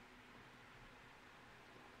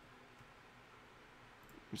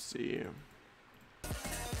 Let's see.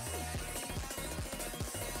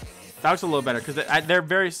 That looks a little better because they're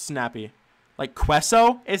very snappy. Like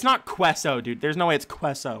queso? It's not queso, dude. There's no way it's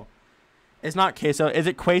queso. It's not queso. Is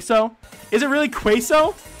it queso? Is it really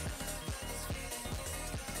queso?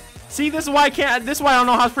 See, this is why I can't. This is why I don't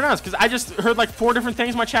know how it's pronounced because I just heard like 4 different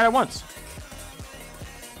things in my chat at once.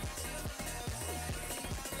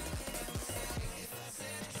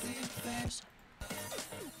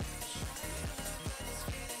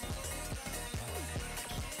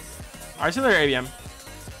 I see their ABM.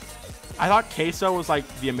 I thought queso was like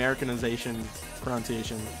the Americanization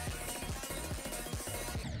pronunciation.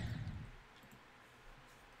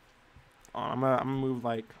 Oh, I'm gonna move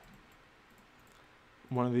like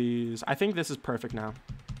one of these. I think this is perfect now.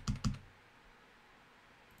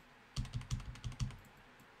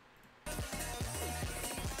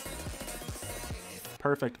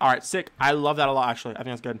 Perfect. All right, sick. I love that a lot, actually. I think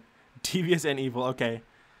that's good. Devious and evil. Okay.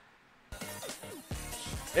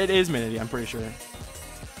 It is Minity, I'm pretty sure.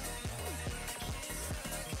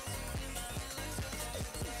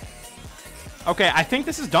 Okay, I think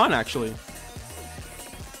this is done, actually.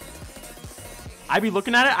 I'd be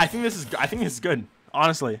looking at it. I think this is good,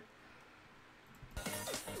 honestly.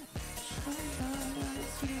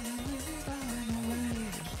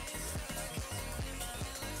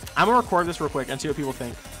 I'm gonna record this real quick and see what people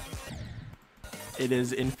think. It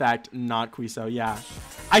is, in fact, not Quiso. Yeah.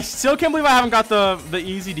 I still can't believe I haven't got the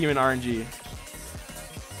easy demon RNG.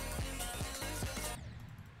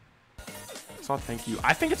 So thank you.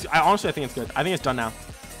 I honestly think it's good. I think it's done now.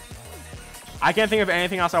 I can't think of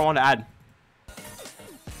anything else I want to add.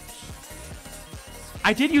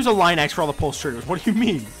 I did use a line X for all the pulse triggers. What do you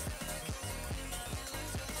mean?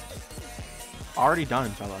 Already done,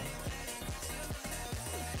 fella.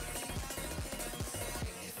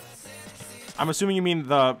 I'm assuming you mean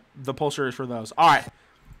the pulse triggers for those. All right.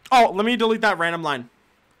 Oh, let me delete that random line.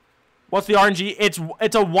 What's the RNG? It's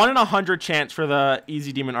a 1 in 100 chance for the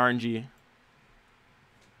easy demon RNG.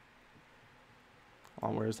 Oh,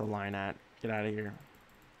 where's the line at? Get out of here.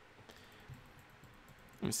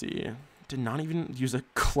 Let me see. Did not even use a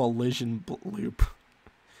collision loop.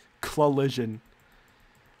 Collision.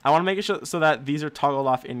 I want to make it so that these are toggled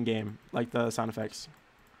off in game, like the sound effects.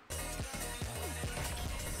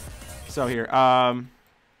 So here,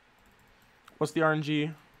 what's the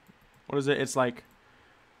RNG? What is it? It's like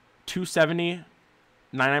 270,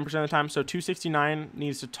 99% of the time. So 269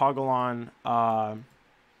 needs to toggle on, hold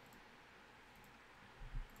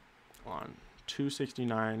on,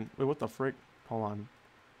 269. Wait, what the frick? Hold on.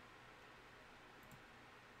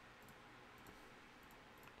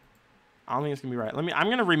 I don't think it's gonna be right. I'm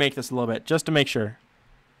gonna remake this a little bit just to make sure.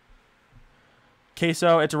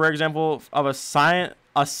 Queso, it's a rare example of a silent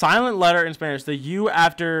letter in Spanish. The U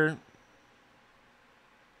after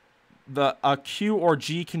a Q or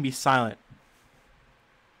G can be silent.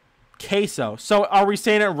 Queso. So are we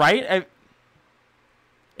saying it right?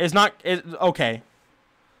 It's not. Okay.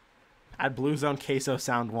 Add Blue Zone Queso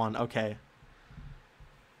sound 1. Okay.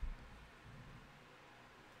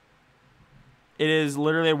 It is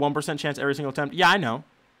literally a 1% chance every single attempt. Yeah, I know.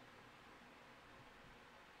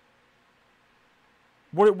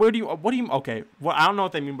 What do you okay. Well, I don't know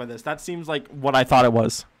what they mean by this. That seems like what I thought it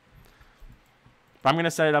was. But I'm going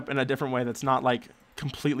to set it up in a different way that's not like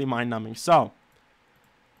completely mind numbing. So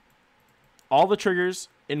all the triggers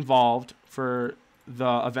involved for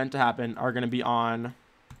the event to happen are going to be on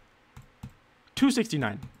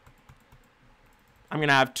 269. I'm going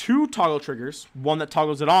to have 2 toggle triggers, one that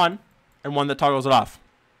toggles it on and one that toggles it off.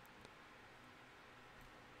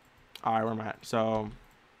 All right, where am I at? So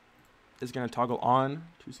it's going to toggle on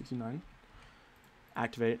 269,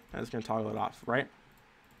 activate, and it's going to toggle it off, right?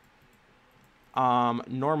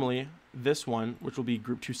 Normally this one, which will be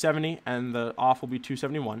group 270, and the off will be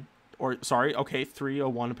 271, or sorry, okay,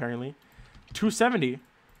 301 apparently. 270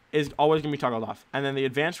 is always going to be toggled off, and then the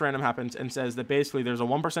advanced random happens and says that basically there's a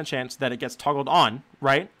 1% chance that it gets toggled on,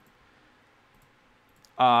 right?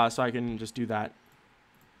 So I can just do that.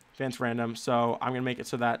 Advanced random. So I'm going to make it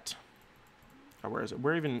so that, oh, where is it?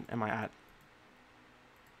 Where even am I at?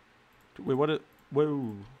 Wait, what?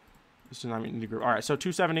 Whoa. This is not in the group. All right, so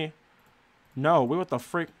 270. No, wait, what the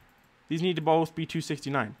frick? These need to both be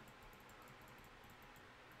 269.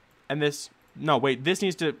 And this, no, wait, this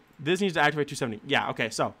needs to activate 270. Yeah,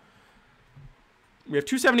 okay, so we have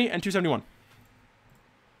 270 and 271.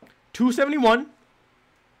 271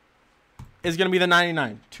 is going to be the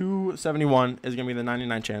 99. 271 is going to be the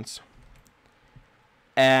 99 chance.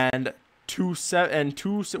 And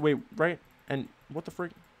wait, right? And what the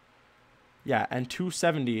frick? Yeah, and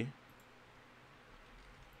 270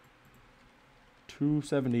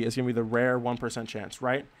 is going to be the rare 1% chance,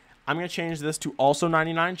 right? I'm going to change this to also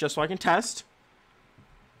 99 just so I can test.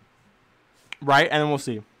 Right? And then we'll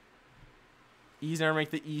see. E's never make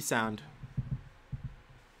the E sound.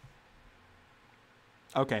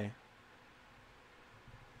 Okay.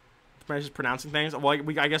 Am I just pronouncing things? Well,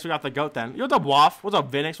 I guess we got the goat then. Yo, what's up, Waff? What's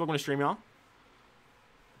up, Vinix? Welcome to stream, y'all.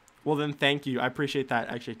 Well, then, thank you. I appreciate that,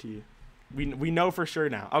 actually, to you. We know for sure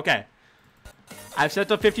now. Okay. I've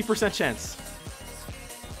set a 50% chance.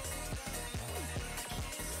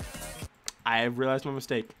 I realized my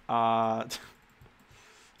mistake. So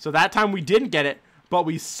that time we didn't get it, but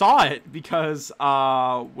we saw it because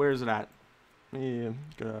where is it at? Right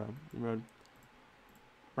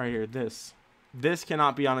here. This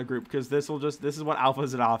cannot be on a group because this is what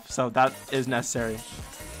alphas it off. So that is necessary.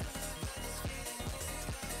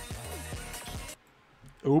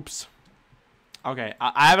 Oops. Okay,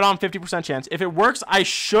 I have it on 50% chance. If it works, I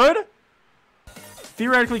should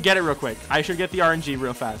theoretically get it real quick. I should get the RNG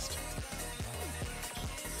real fast.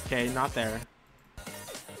 Okay, not there.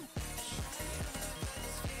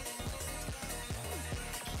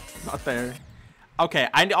 Not there. Okay,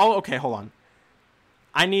 okay, hold on.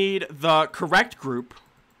 I need the correct group,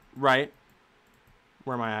 right?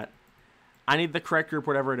 Where am I at? I need the correct group,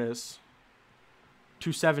 whatever it is.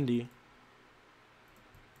 270.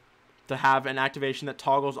 To have an activation that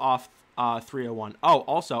toggles off 301. Oh,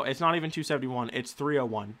 also, it's not even 271. It's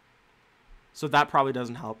 301. So that probably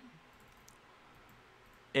doesn't help.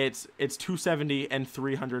 It's 270 and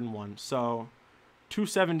 301. So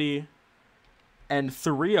 270 and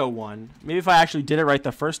 301. Maybe if I actually did it right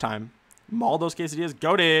the first time. Maul those quesadillas.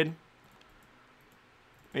 Goated.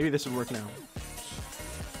 Maybe this would work now.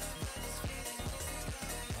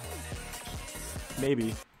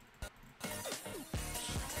 Maybe.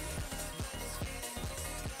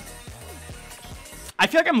 I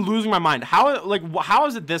feel like I'm losing my mind. How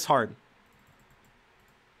is it this hard?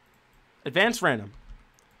 Advanced random.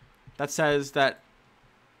 That says that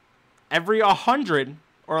every 100,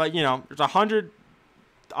 or like, you know, there's 100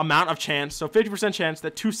 amount of chance, so 50% chance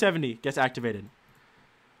that 270 gets activated.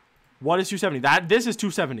 What is 270? This is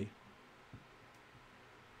 270.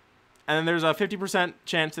 And then there's a 50%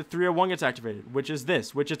 chance that 301 gets activated, which is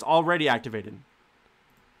this, which it's already activated.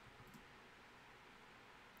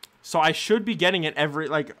 So I should be getting it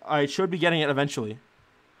I should be getting it eventually.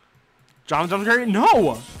 John Gary,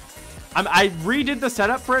 no! I redid the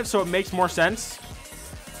setup for it so it makes more sense.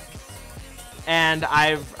 And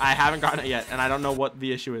I haven't gotten it yet, and I don't know what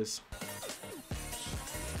the issue is.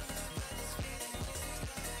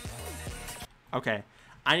 Okay.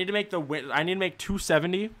 I need to make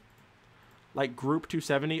 270, like group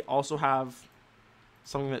 270, also have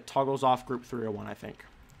something that toggles off group 301, I think.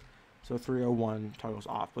 So 301 toggles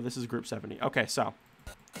off, but this is group 70. Okay, so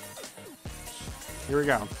here we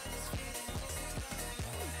go.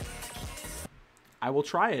 I will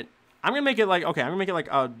try it. I'm gonna make it like, okay, I'm gonna make it like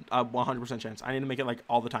a 100% chance. I need to make it like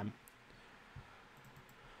all the time,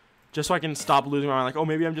 just so I can stop losing my mind. Like, oh,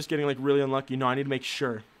 maybe I'm just getting like really unlucky. No, I need to make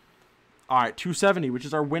sure. All right, 270, which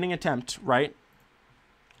is our winning attempt, right?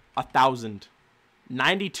 1,000,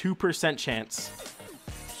 92% chance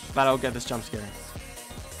that I'll get this jump scare.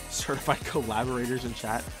 Certified collaborators in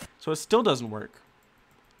chat. So it still doesn't work.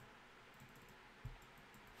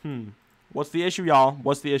 What's the issue, y'all?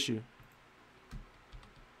 What's the issue?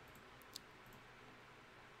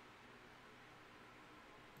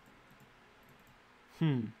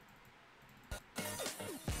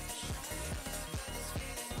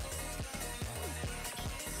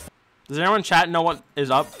 Does anyone in chat know what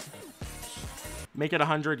is up? Make it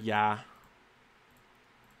 100? Yeah.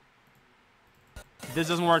 If this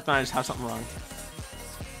doesn't work, then I just have something wrong.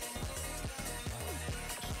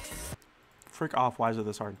 Frick off, why is it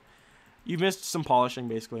this hard? You missed some polishing,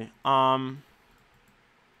 basically. Hold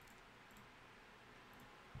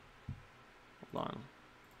on.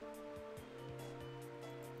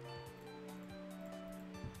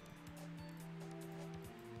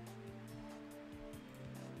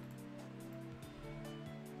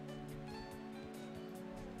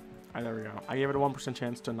 Alright, there we go. I gave it a 1%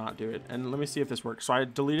 chance to not do it. And let me see if this works. So I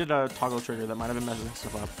deleted a toggle trigger that might have been messing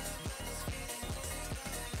stuff up.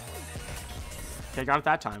 Okay, got it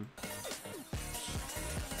that time.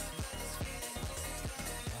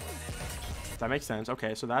 That makes sense.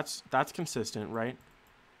 Okay, so that's consistent, right?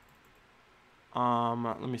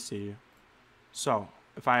 Let me see. So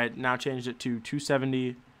if I had now changed it to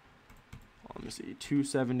 270, let me see.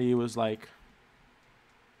 270 was like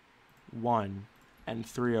 1 and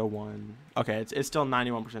 301. Okay, it's still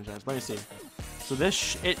 91% chance. Let me see. So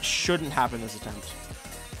this it shouldn't happen this attempt.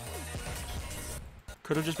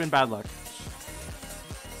 Could have just been bad luck.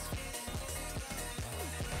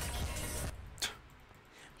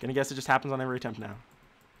 Gonna guess it just happens on every attempt now.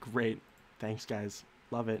 Great. Thanks, guys.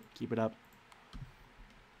 Love it. Keep it up.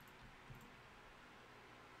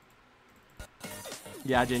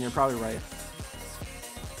 Yeah, Jane, you're probably right.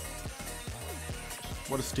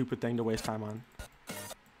 What a stupid thing to waste time on.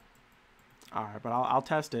 Alright, but I'll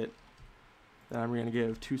test it. Then I'm gonna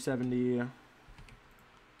give 270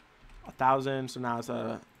 1,000. So now it's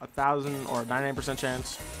a 1,000 or 99%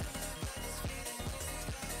 chance.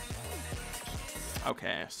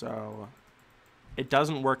 Okay, so it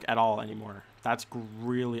doesn't work at all anymore. That's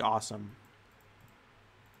really awesome.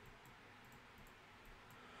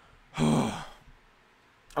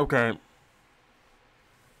 Okay.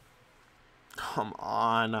 Come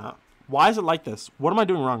on. Why is it like this? What am I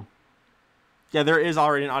doing wrong? Yeah, there is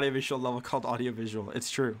already an audiovisual level called audiovisual. It's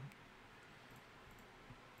true.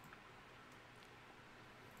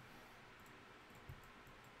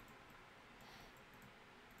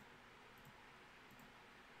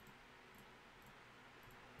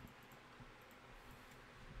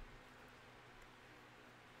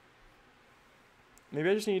 Maybe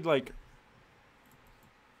I just need, like,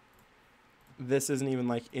 this isn't even,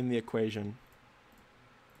 like, in the equation.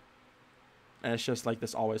 And it's just like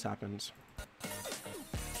this always happens.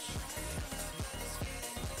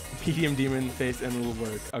 Medium demon face and will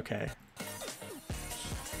work. Okay.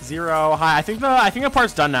 Zero. Hi. I think the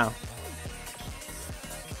part's done now.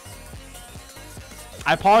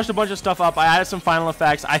 I polished a bunch of stuff up. I added some final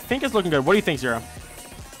effects. I think it's looking good. What do you think, Zero?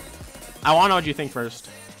 I want to know what you think first.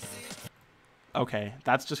 Okay,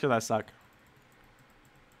 that's just because I suck.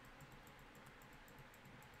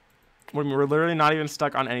 We're literally not even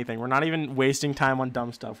stuck on anything. We're not even wasting time on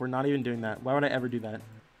dumb stuff. We're not even doing that. Why would I ever do that?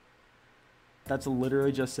 That's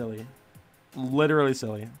literally just silly. Literally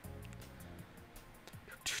silly.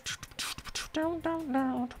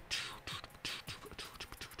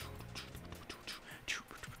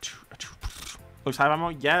 Looks high ammo.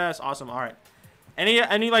 Yes, awesome. All right.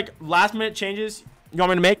 Any like last minute changes you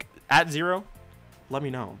want me to make at Zero? Let me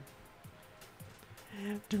know.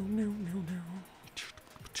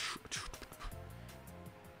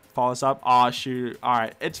 Follow us up. Oh shoot. All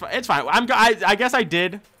right, it's fine. I guess I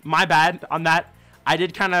did. My bad on that. I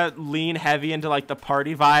did kind of lean heavy into like the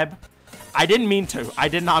party vibe. I didn't mean to. I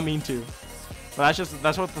did not mean to. But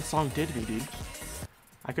that's what the song did to me, dude.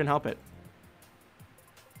 I couldn't help it.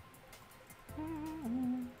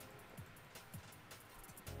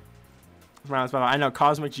 I know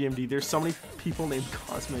Cosmic GMD. There's so many people named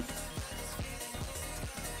Cosmic.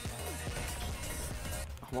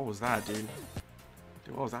 What was that, dude?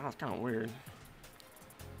 Dude, what was that? That's kind of weird.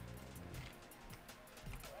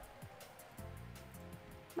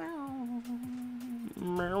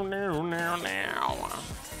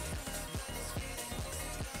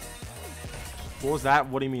 What was that?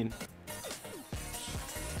 What do you mean?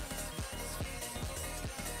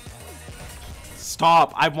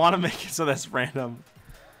 Stop. I want to make it so that's random.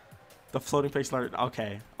 The floating pixel art.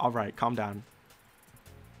 Okay. All right. Calm down.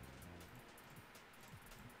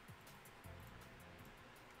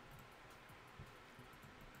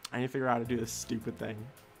 I need to figure out how to do this stupid thing.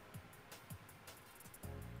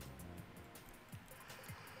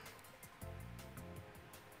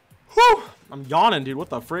 Whew! I'm yawning, dude. What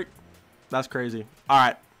the frick? That's crazy. All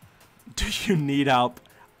right. Do you need help?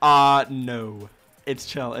 No. It's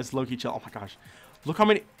chill. It's low-key chill. Oh my gosh. Look how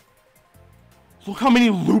many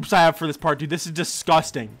loops I have for this part, dude. This is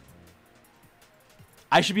disgusting.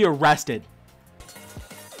 I should be arrested.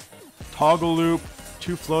 Toggle loop,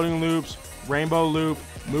 2 floating loops, rainbow loop,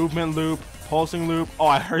 movement loop, pulsing loop. Oh,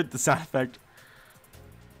 I heard the sound effect.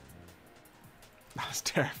 That was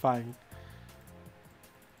terrifying.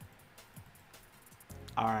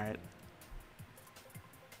 All right.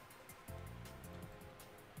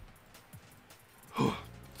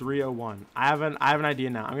 $301. I have an idea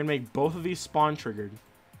now. I'm gonna make both of these spawn triggered.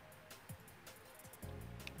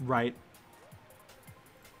 Right.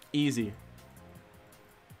 Easy.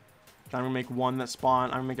 Then I'm gonna make one that spawn.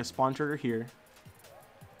 I'm gonna make a spawn trigger here.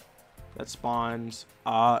 That spawns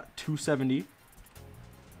 270.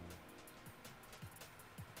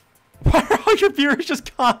 Why are all your viewers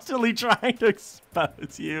just constantly trying to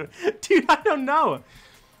expose you? Dude, I don't know.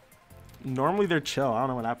 Normally they're chill. I don't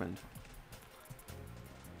know what happened.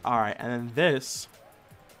 All right, and then this.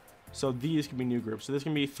 So these can be new groups. So this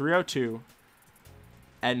can be 302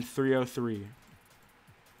 and 303.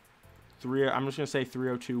 I'm just gonna say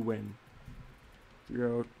 302 win.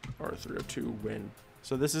 302 win.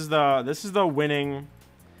 So this is the winning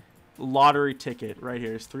lottery ticket right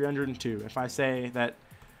here. It's 302. If I say that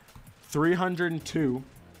 302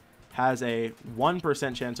 has a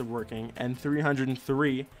 1% chance of working and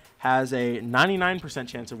 303 has a 99%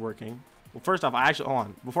 chance of working. Well, first off, hold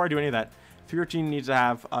on. Before I do any of that, 313 needs to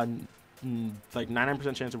have a like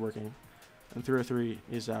 99% chance of working, and 303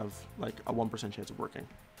 needs to have like a 1% chance of working.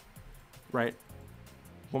 Right?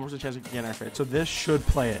 1% chance of getting activated. So this should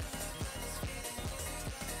play it.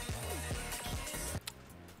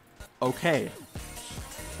 Okay.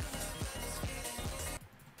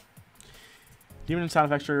 Demon and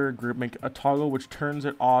sound effects trigger group. Make a toggle which turns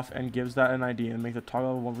it off and gives that an ID, and make the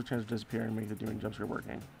toggle one for chance to disappear and make the demon jump scare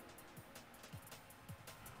working.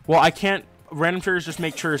 Well, I can't. Random triggers just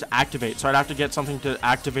make triggers activate, so I'd have to get something to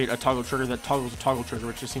activate a toggle trigger that toggles a toggle trigger,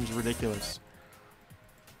 which just seems ridiculous.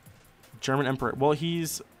 German Emperor. Well,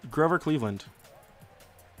 he's Grover Cleveland.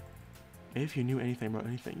 If you knew anything about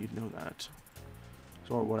anything, you'd know that.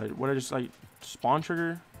 So what I just like spawn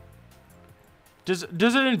trigger? Does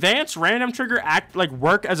an advanced random trigger act like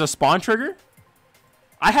work as a spawn trigger?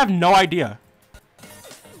 I have no idea.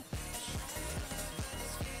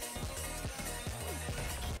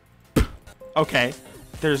 Okay,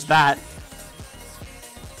 there's that.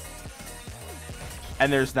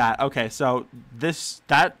 And there's that. Okay, so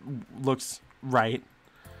that looks right.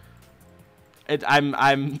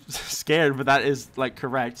 I'm scared, but that is like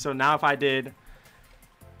correct. So now if I did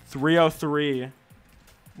 303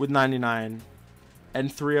 with 99 and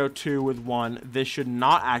 302 with 1, this should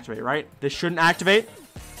not activate, right? This shouldn't activate.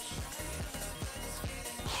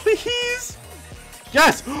 Please.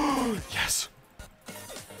 Yes. Yes.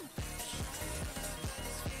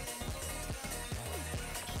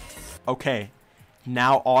 Okay.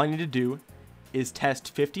 Now all I need to do is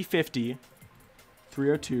test 50-50,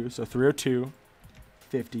 302, so 302,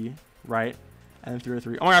 50, right? And then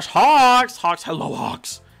 303. Oh my gosh, Hawks! Hawks, hello,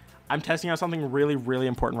 Hawks. I'm testing out something really, really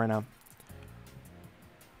important right now.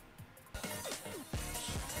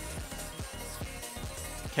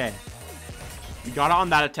 Okay. We got it on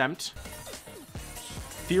that attempt.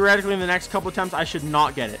 Theoretically, in the next couple attempts, I should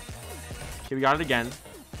not get it. Okay, we got it again.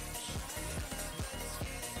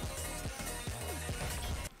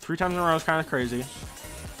 3 times in a row is kind of crazy.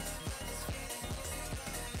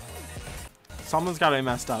 Something's got to be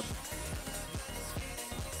messed up.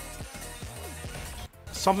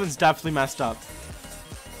 Something's definitely messed up.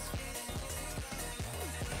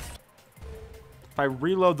 If I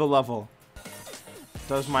reload the level,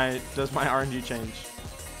 does my RNG change?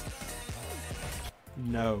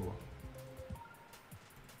 No.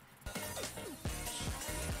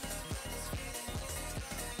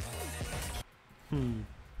 Why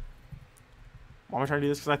am I trying to do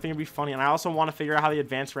this? Because I think it'd be funny, and I also want to figure out how the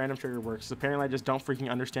advanced random trigger works. Apparently, I just don't freaking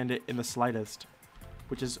understand it in the slightest,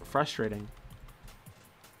 which is frustrating.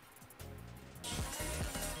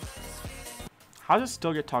 How does it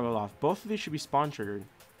still get toggled off? Both of these should be spawn triggered.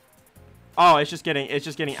 Oh, it's just getting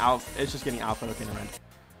alpha. It's just getting alpha. Okay, never mind.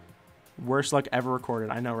 Worst luck ever recorded.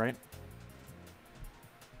 I know, right?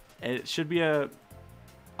 It should be a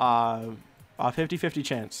 50-50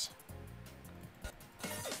 chance.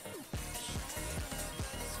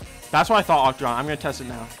 That's what I thought, Octagon. I'm gonna test it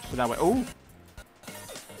now. But that way. Oh.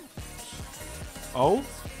 Oh.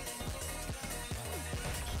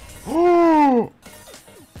 Oh.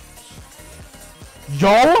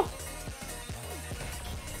 Yo.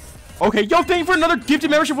 Okay, yo, thank you for another gifted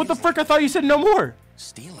membership. What the frick? I thought you said no more.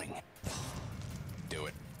 Stealing. Do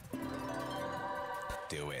it.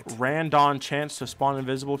 Do it. Random chance to spawn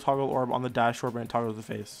invisible toggle orb on the dashboard and toggle the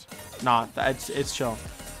face. Nah, it's chill.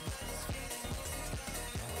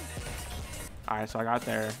 Alright, so I got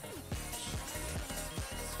there.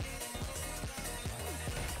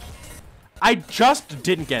 I just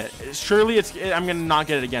didn't get it. Surely I'm gonna not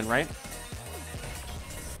get it again, right?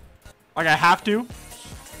 Like I have to.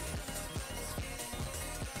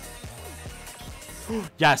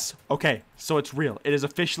 Yes. Okay. So it's real. It is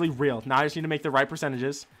officially real. Now I just need to make the right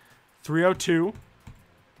percentages. 302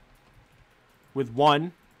 with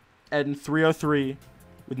 1 and 303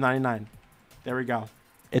 with 99. There we go.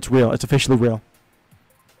 It's real. It's officially real.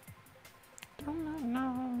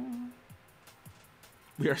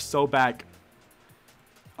 We are so back.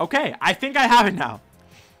 Okay. I think I have it now.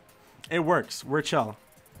 It works. We're chill.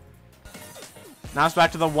 Now it's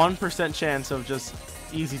back to the 1% chance of just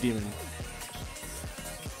easy demon.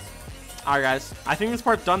 Alright, guys. I think this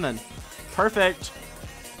part's done then. Perfect.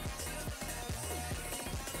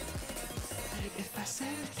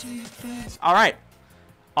 Alright.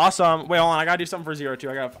 Awesome. Wait, hold on. I gotta do something for Zero too.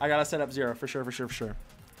 I gotta set up Zero for sure.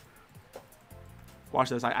 Watch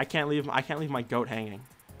this. I can't leave my goat hanging.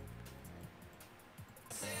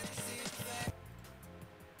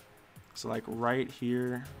 So like right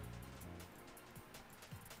here.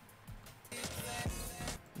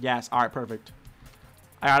 Yes. All right. Perfect.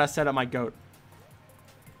 I gotta set up my goat.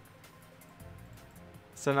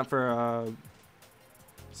 Set up for a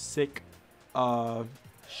sick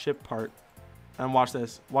ship part. And watch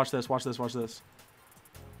this. Watch this. Watch this. Watch this.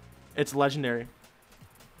 It's legendary.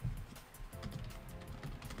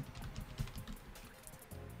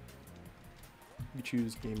 You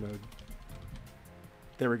choose game mode.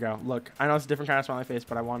 There we go. Look, I know it's a different kind of smiley face,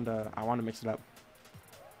 but I wanted to mix it up.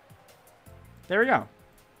 There we go.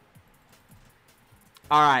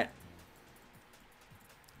 All right.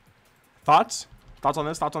 Thoughts? Thoughts on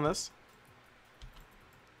this? Thoughts on this?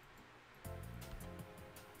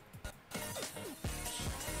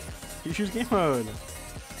 You choose game mode.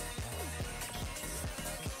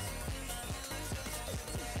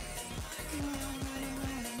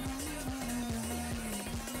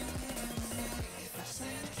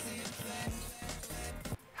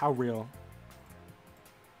 How real?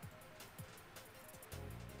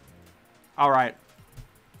 All right.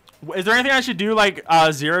 Is there anything I should do like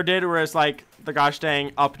Zero did, where it's like the gosh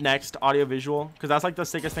dang up next audiovisual? Because that's like the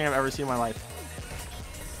sickest thing I've ever seen in my life.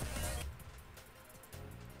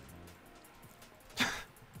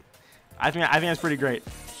 I think that's pretty great.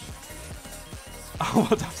 Oh,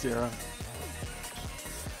 what's up, Zero?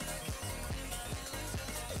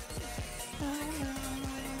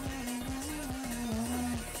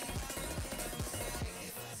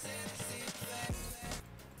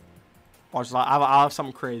 Watch this. I'll have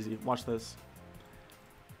something crazy. Watch this.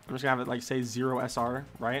 I'm just gonna have it like say ZEROSR,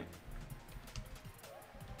 right?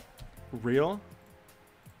 Real.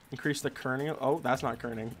 Increase the kerning. Oh, that's not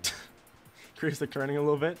kerning. Increase the kerning a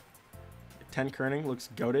little bit. 10 kerning looks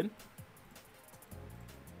goated.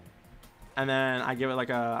 And then I give it like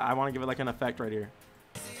a. I want to give it like an effect right here.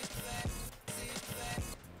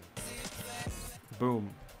 Boom.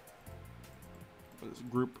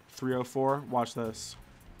 Group 304. Watch this.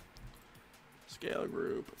 Scale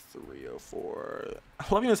group 304.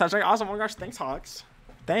 Loving this hashtag. Awesome. Oh my gosh. Thanks, Hawks.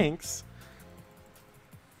 Thanks.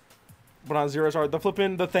 But on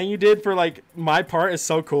ZEROSR, the thing you did for like my part is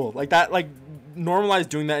so cool. Like that, like normalize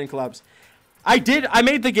doing that in collabs. I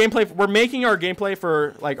made the gameplay. We're making our gameplay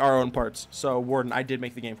for like our own parts. So Warden, I did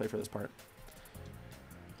make the gameplay for this part.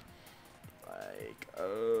 Like,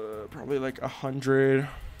 probably like 100.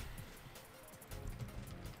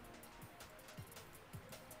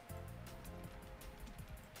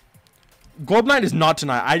 Globe Night is not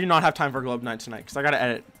tonight. I do not have time for Globe Night tonight because I gotta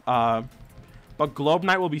edit. But Globe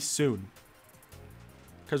Night will be soon.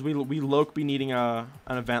 Because we loc be needing an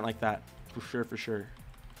event like that for sure, for sure.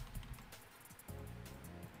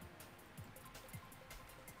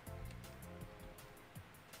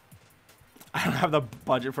 I don't have the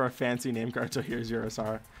budget for a fancy name card, so here's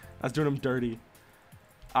ZEROSR. That's doing him dirty.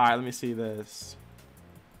 All right, let me see this.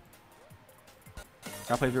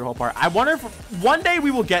 Gotta play through the whole part. I wonder if one day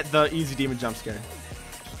we will get the easy demon jump scare.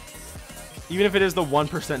 Even if it is the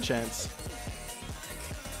 1% chance.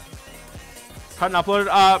 Cut and uploaded?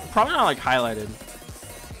 Probably not like highlighted.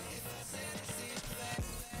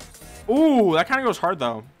 Ooh, that kind of goes hard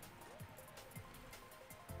though.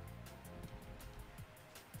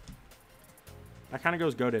 That kind of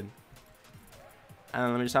goes goated. And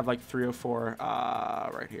then let me just have like 304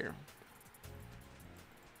 right here.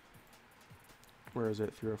 Where is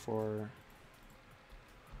it? 304.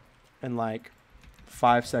 In like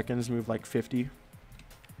 5 seconds, move like 50.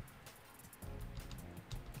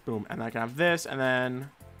 Boom. And I can have this, and then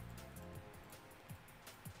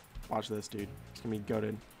watch this, dude. It's gonna be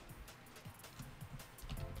goated.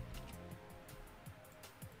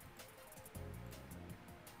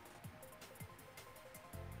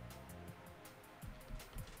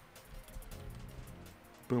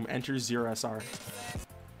 Boom. Enter ZEROSR.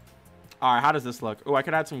 All right, how does this look? Oh, I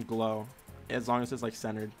could add some glow as long as it's like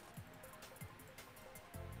centered.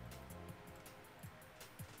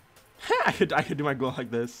 I could do my glow like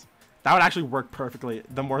this. That would actually work perfectly.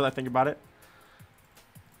 The more that I think about it.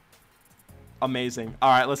 Amazing. All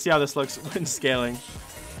right, let's see how this looks when scaling.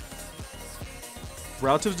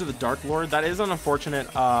 Relative to the Dark Lord, that is an unfortunate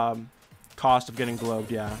cost of getting glowed.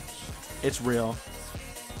 Yeah, it's real.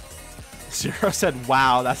 Zero said,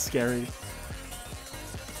 "Wow, that's scary."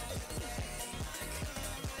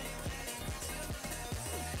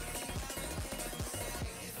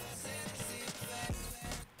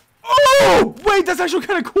 Oh, wait, that's actually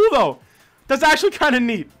kind of cool though. That's actually kind of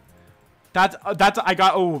neat. That's I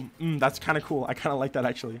got. Oh, that's kind of cool. I kind of like that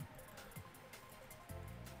actually. Do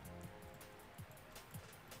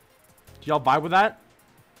y'all vibe with that?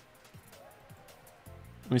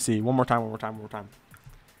 Let me see. One more time.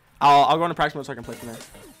 I'll go into practice mode so I can play from there.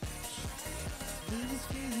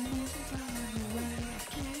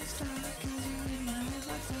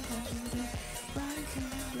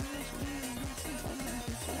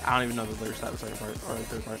 I don't even know the lyrics to that second part or the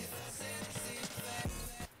third part.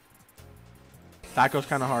 That goes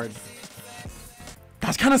kind of hard.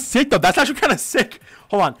 That's kind of sick though. That's actually kind of sick.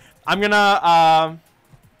 Hold on. I'm gonna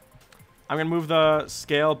move the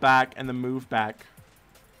scale back and the move back,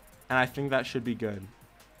 and I think that should be good.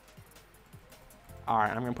 All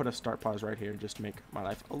right, I'm gonna put a start pause right here just to make my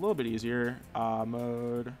life a little bit easier.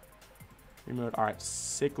 Mode, remote. All right,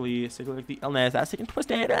 sickly like the illness. That's sick and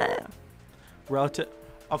twisted. Relative,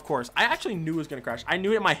 of course. I actually knew it was gonna crash. I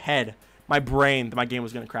knew it in my head, my brain, that my game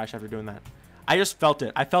was gonna crash after doing that. I just felt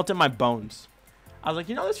it. I felt it in my bones. I was like,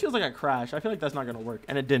 you know, this feels like a crash. I feel like that's not gonna work,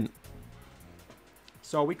 and it didn't.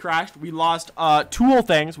 So we crashed. We lost 2 whole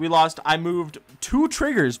things. We lost. I moved 2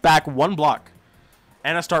 triggers back 1 block,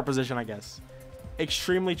 and a start position, I guess.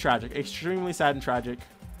 Extremely tragic. Extremely sad and tragic.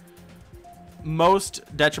 Most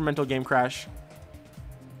detrimental game crash.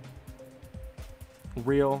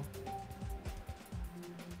 Real.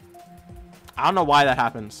 I don't know why that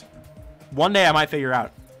happens. One day I might figure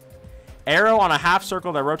out. Arrow on a half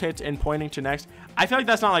circle that rotates in pointing to next. I feel like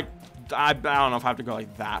that's not like... I don't know if I have to go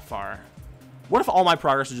like that far. What if all my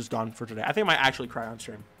progress is just gone for today? I think I might actually cry on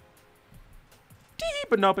stream.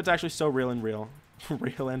 But nope, it's actually so real and real.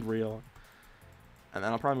 Real and real. And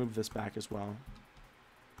then I'll probably move this back as well.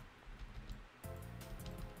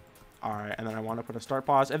 All right, and then I want to put a start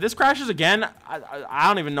pause. If this crashes again, I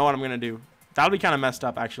don't even know what I'm going to do. That'll be kind of messed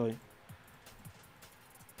up, actually.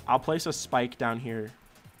 I'll place a spike down here.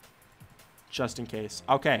 Just in case.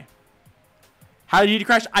 Okay. How did you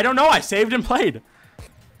crash? I don't know. I saved and played.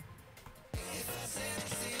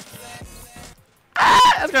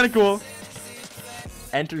 Ah, that's kind of cool.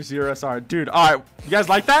 Enter ZEROSR. Dude, all right. You guys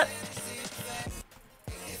like that?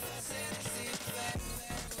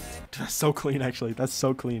 That's so clean, actually. That's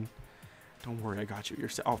so clean. Don't worry, I got you. You're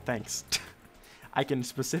oh, thanks. I can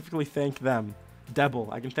specifically thank them. Debble.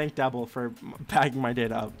 I can thank Debble for bagging my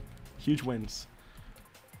data up. Huge wins.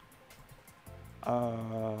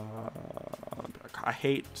 I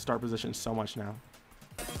hate start positions so much now.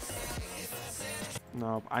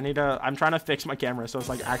 No, I need to... I'm trying to fix my camera so it's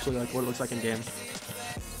like actually like what it looks like in game.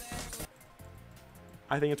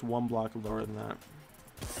 I think it's 1 block lower than that.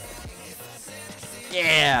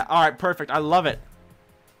 Yeah. All right. Perfect. I love it.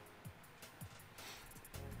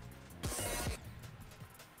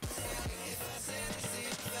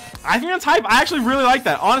 I think that's hype. I actually really like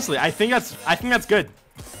that. Honestly, I think that's good.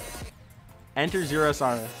 Enter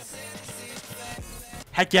ZEROSR.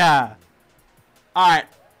 Heck yeah. All right.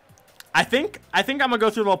 I think I'm gonna go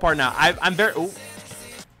through the little part now. I'm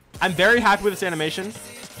very happy with this animation.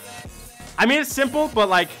 I mean, it's simple, but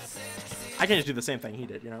like, I can just do the same thing he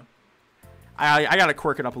did, you know. I gotta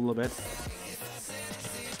quirk it up a little bit.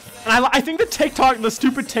 And I think the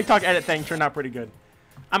stupid TikTok edit thing turned out pretty good.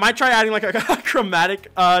 I might try adding like a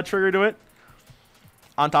chromatic trigger to it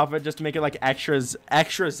on top of it just to make it like extra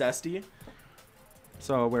zesty.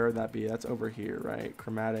 So where would that be? That's over here, right?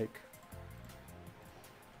 Chromatic.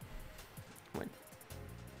 Like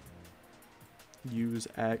use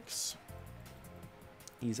X,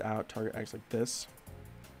 ease out, target X like this,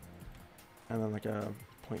 and then like a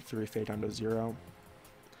 0.3 fade down to 0.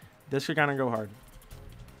 This should kind of go hard.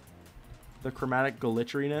 The chromatic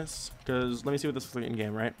glitcheriness, because let me see what this looks like in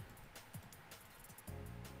game, right?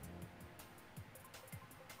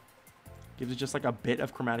 Gives it just like a bit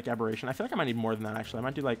of chromatic aberration. I feel like I might need more than that actually. I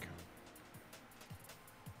might do like,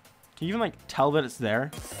 can you even like tell that it's there?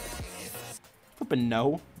 Flippin'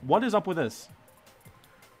 no. What is up with this?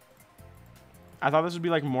 I thought this would be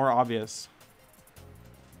like more obvious.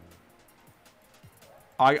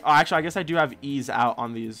 Actually, I guess I do have ease out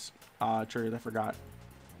on these triggers. I forgot.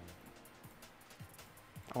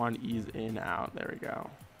 I want to ease in, out. There we go.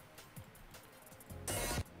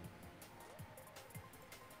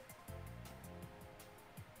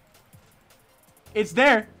 It's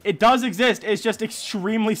there. It does exist. It's just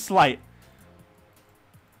extremely slight.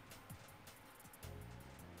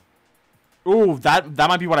 Ooh, that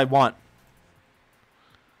might be what I want.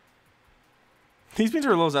 These beans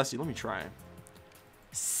are a little zesty. Let me try.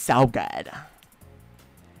 So good.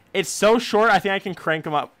 It's so short. I think I can crank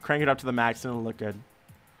it up to the max, and it'll look good.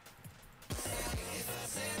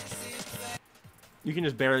 You can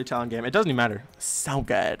just barely tell in game. It doesn't even matter. So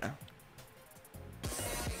good.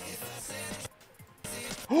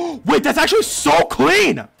 Wait, that's actually so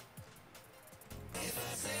clean.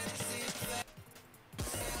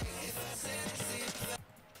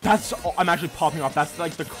 I'm actually popping off. That's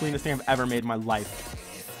like the cleanest thing I've ever made in my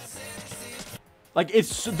life. Like,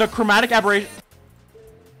 it's the chromatic aberration.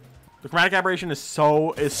 The chromatic aberration is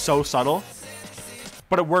so subtle,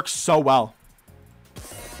 but it works so well.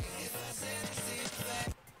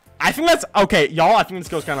 I think that's okay, y'all. I think this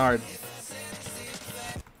goes kind of hard.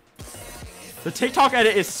 The TikTok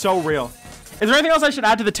edit is so real. Is there anything else I should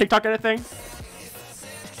add to the TikTok edit thing?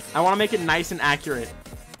 I want to make it nice and accurate.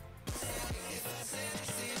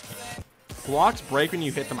 Blocks break when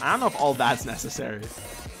you hit them. I don't know if all that's necessary.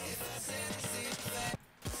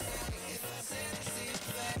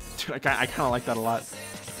 Dude, I kind of like that a lot.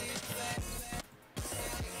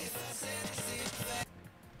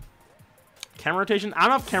 Camera rotation? I don't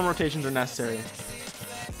know if camera rotations are necessary.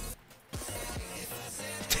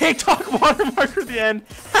 TikTok watermark at the end.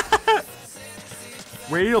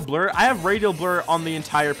 Radial blur? I have radial blur on the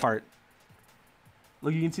entire part.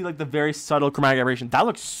 Look, you can see like the very subtle chromatic aberration. That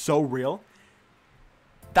looks so real.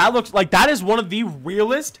 That looks like that is one of the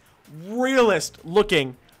realest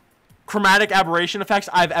looking chromatic aberration effects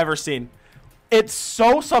I've ever seen. It's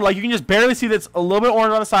so subtle. Like you can just barely see that it's a little bit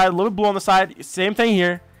orange on the side, a little bit blue on the side. Same thing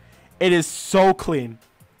here. It is so clean.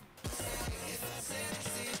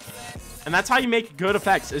 And that's how you make good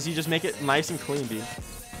effects, is you just make it nice and clean, dude.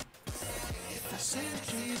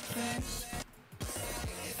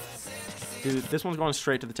 Dude, this one's going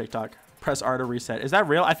straight to the TikTok. Press R to reset. Is that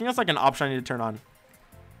real? I think that's like an option I need to turn on.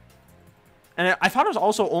 And I thought it was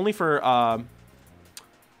also only for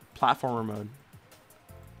platformer mode.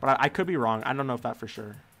 But I could be wrong. I don't know if that for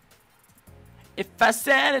sure. If I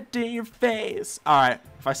said it to your face. Alright.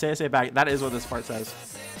 If I say it back. That is what this part says.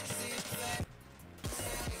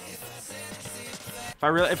 If I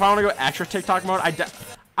want to go extra TikTok mode,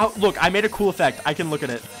 oh, look, I made a cool effect. I can look at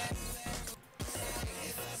it.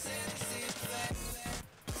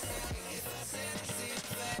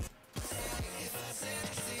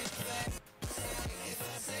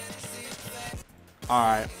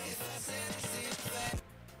 Alright.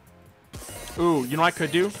 Ooh, you know what I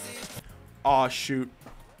could do? Oh shoot.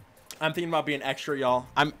 I'm thinking about being extra, y'all.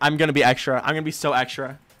 I'm gonna be extra. I'm gonna be so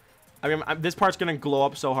extra. This part's gonna glow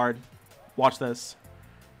up so hard. Watch this.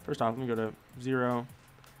 First off, let me go to 0.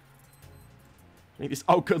 Make this.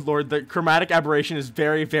 Oh, good lord. The chromatic aberration is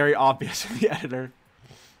very, very obvious in the editor.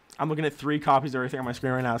 I'm looking at 3 copies of everything on my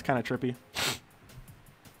screen right now. It's kind of trippy.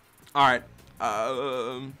 All right.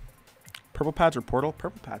 Purple pads or portal?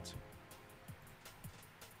 Purple pads.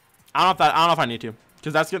 I don't know if I need to,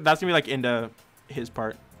 because that's gonna be like into his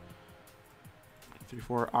part. 3,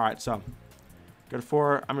 4. All right, so go to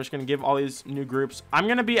 4. I'm just gonna give all these new groups. I'm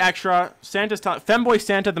gonna be extra. Femboy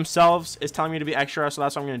Santa themselves is telling me to be extra, so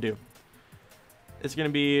that's what I'm gonna do. It's gonna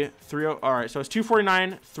be 30. All right, so it's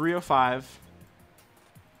 249, 305.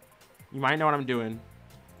 You might know what I'm doing.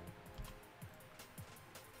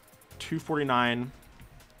 249,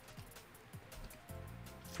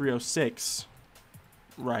 306.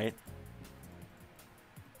 Right.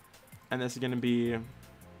 And this is going to be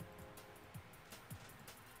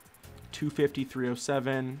 250,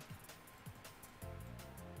 307.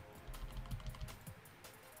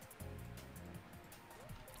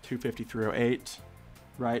 $250, 308.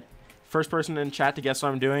 Right. First person in chat to guess what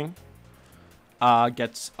I'm doing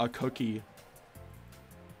gets a cookie.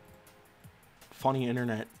 Funny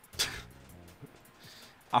internet.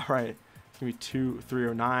 All right. It's going to be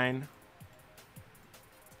 309.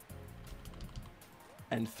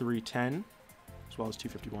 And 310, as well as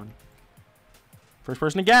 251. First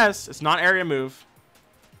person to guess. It's not area move.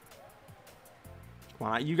 Come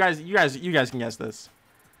on, you guys can guess this.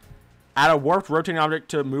 Add a warped rotating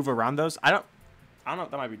object to move around those. I don't know.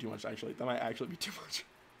 That might be too much. Actually, that might actually be too much.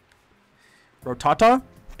 Rotata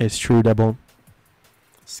is true. Double.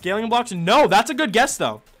 Scaling blocks. No, that's a good guess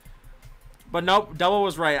though. But nope, Double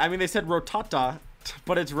was right. I mean, they said rotata,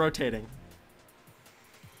 but it's rotating.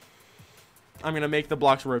 I'm going to make the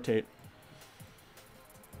blocks rotate.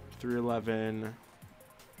 311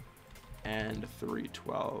 and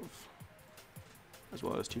 312. As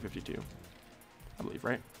well as 252. I believe,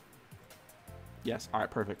 right? Yes. All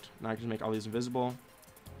right, perfect. Now I can make all these invisible.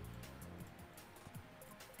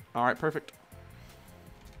 All right, perfect.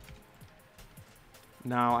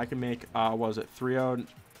 Now I can make, what was it? 30.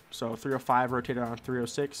 So 305 rotated on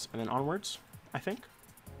 306 and then onwards, I think.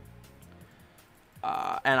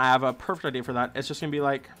 And I have a perfect idea for that. It's just going to be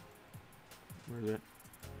like, where is it?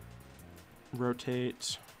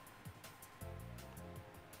 Rotate.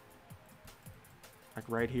 Like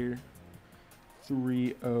right here.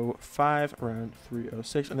 305 around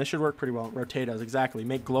 306. And this should work pretty well. Rotate us, exactly.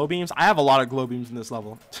 Make glow beams. I have a lot of glow beams in this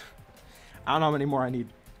level. I don't know how many more I need.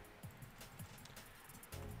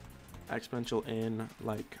 Exponential in,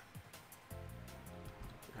 like,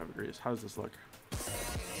 how does this look?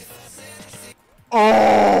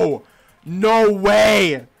 Oh, no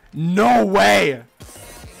way. No way.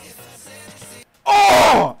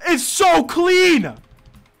 Oh, it's so clean.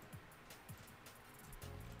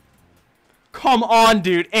 Come on,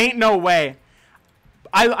 dude. Ain't no way.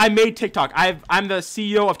 I made TikTok. I'm the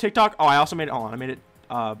CEO of TikTok. Oh, I also made it. Hold on. I made it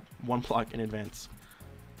one block in advance.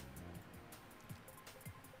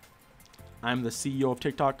 I'm the CEO of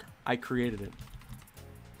TikTok. I created it.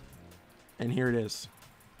 And here it is.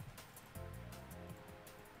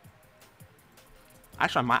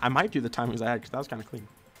 Actually, I might do the timings I had because that was kind of clean.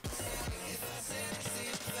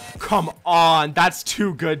 Come on, that's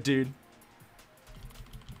too good, dude.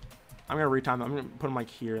 I'm gonna retime them. I'm gonna put them like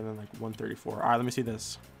here and then like 134. All right, let me see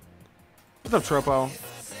this. What's up, Tropo?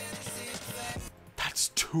 That's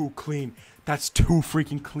too clean. That's too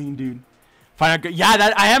freaking clean, dude. Find out good. Yeah,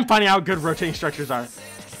 that I am finding out how good rotating structures are.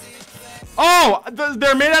 Oh,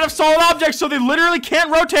 they're made out of solid objects, so they literally can't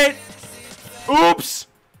rotate. Oops.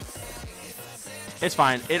 It's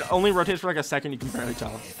fine. It only rotates for like a second. You can barely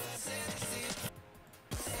tell.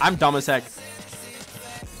 I'm dumb as heck.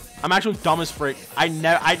 I'm actually dumb as frick.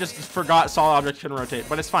 I just forgot solid objects couldn't rotate,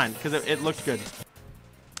 but it's fine because it looked good.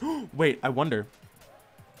 Wait, I wonder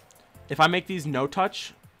if I make these no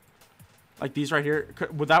touch, like these right here,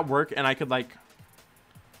 would that work? And I could like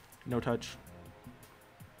no touch.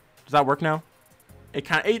 Does that work now?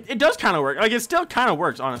 It does kind of work. Like it still kind of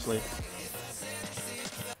works, honestly.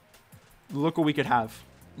 Look what we could have.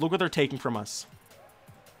 Look what they're taking from us.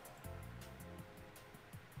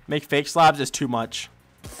 Make fake slabs is too much.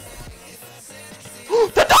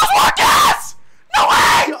 That does work, yes! No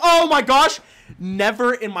way! Oh my gosh.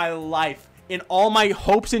 Never in my life, in all my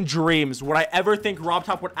hopes and dreams, would I ever think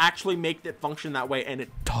RobTop would actually make it function that way. And it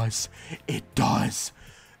does. It does.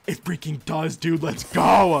 It freaking does, dude. Let's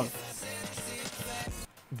go.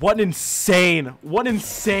 What an insane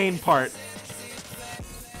part.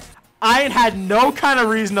 I had no kind of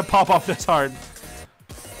reason to pop off this hard.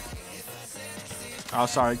 Oh,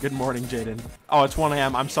 sorry. Good morning, Jaden. Oh, it's 1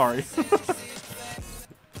 a.m. I'm sorry.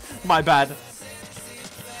 My bad.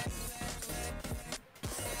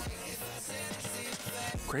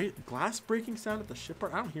 Great glass breaking sound at the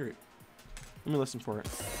shipyard. I don't hear it. Let me listen for it.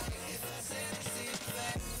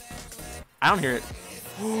 I don't hear it.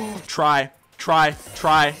 Try.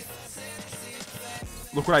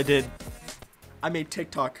 Look what I did. I made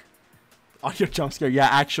TikTok. Audio jump scare. Yeah,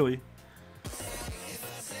 actually.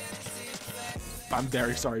 I'm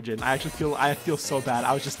very sorry, Jin. I feel so bad.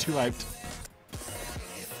 I was just too hyped.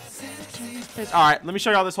 All right, let me show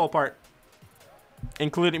you all this whole part,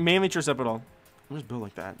 including mainly tricipital. I'm just built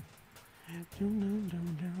like that.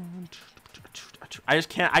 I just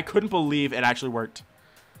can't. I couldn't believe it actually worked.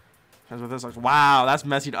 That's what this looks. Wow, that's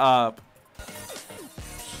messied up.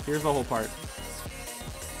 Here's the whole part.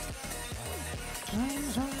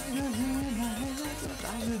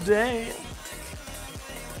 Day.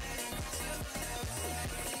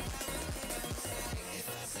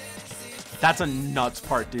 That's a nuts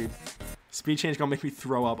part, dude. Speed change gonna make me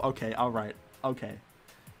throw up. Okay, all right. Okay.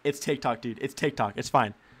 It's TikTok, dude. It's TikTok. It's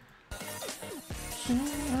fine.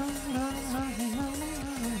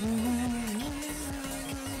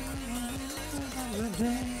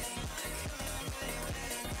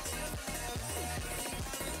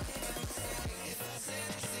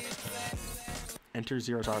 Enter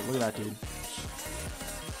ZEROSR. Look at that, dude.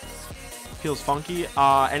 Feels funky.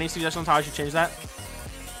 Any suggestions how I should change that?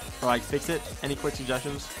 Or like fix it? Any quick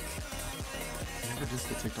suggestions? Never just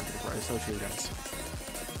the TikTok before. It's so true, guys.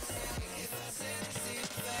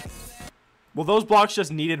 Well, those blocks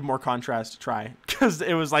just needed more contrast to try, because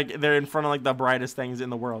it was like they're in front of like the brightest things in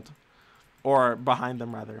the world, or behind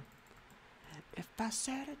them rather. If I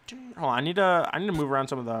said it to you. Oh, I need to move around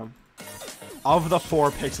some of the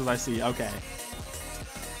 4 pixels I see. Okay.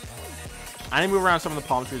 I need to move around some of the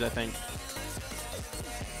palm trees, I think.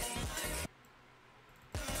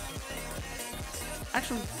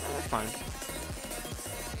 Actually, that's fine.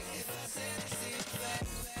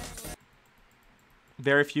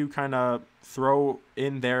 Very few kind of throw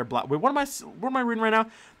in their black. Wait, what am I reading right now?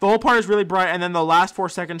 The whole part is really bright, and then the last 4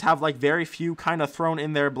 seconds have like very few kind of thrown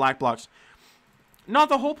in their black blocks. No,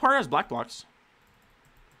 the whole part has black blocks.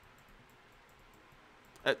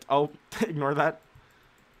 Oh, ignore that.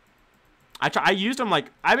 I used them like,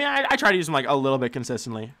 I try to use them like a little bit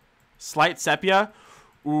consistently. Slight sepia.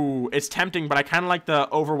 Ooh, it's tempting, but I kind of like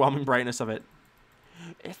the overwhelming brightness of it.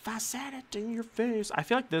 If I said it in your face. I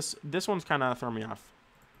feel like this one's kind of throwing me off.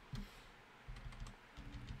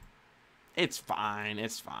 It's fine.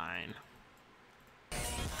 It's fine.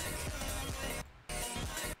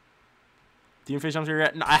 Demon Face jump scare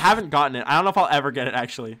yet? No, I haven't gotten it. I don't know if I'll ever get it,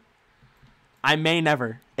 actually. I may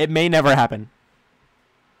never. It may never happen.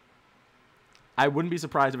 I wouldn't be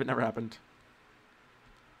surprised if it never happened.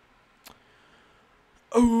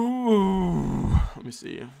 Ooh. Let me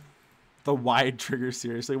see. The wide trigger,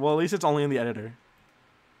 seriously. Well, at least it's only in the editor.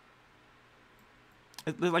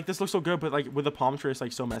 Like, this looks so good, but like with the palm tree, it's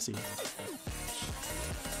like so messy. This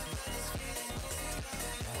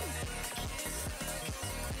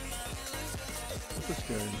looks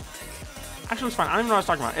good. Actually, it's fine. I don't even know what I was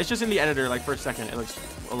talking about. It's just in the editor, like for a second, it looks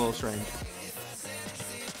a little strange.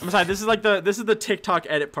 I'm sorry, this is the TikTok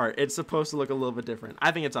edit part. It's supposed to look a little bit different.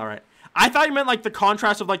 I think it's all right. I thought you meant like the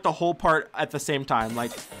contrast of like the whole part at the same time.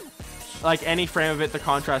 Like any frame of it, the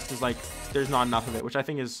contrast is like there's not enough of it, which I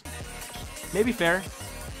think is maybe fair.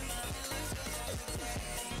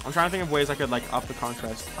 I'm trying to think of ways I could like up the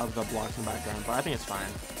contrast of the blocks in the background, but I think it's fine.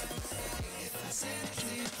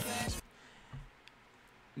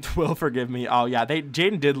 Will forgive me. Oh yeah,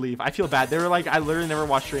 Jaden did leave. I feel bad. They were like, I literally never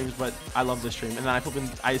watch streams, but I love this stream. And then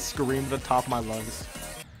I screamed at the top of my lungs.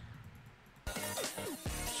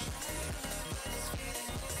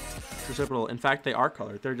 Reciprocal. In fact, they are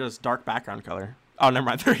colored. They're just dark background color. Oh, never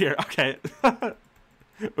mind. They're here. Okay.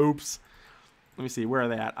 Oops. Let me see. Where are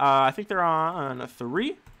they at? I think they're on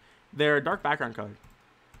 3. They're dark background color.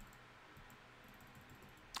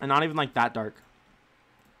 And not even like that dark.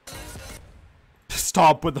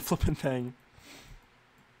 Stop with the flipping thing.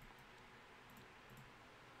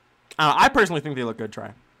 I personally think they look good.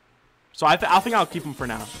 Try. So I think I'll keep them for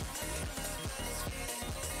now.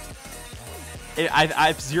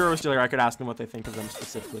 If Zero is still here, I could ask them what they think of them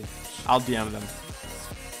specifically. I'll DM them.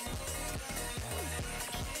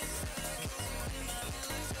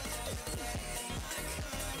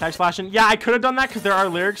 Text flashing. Yeah, I could have done that because there are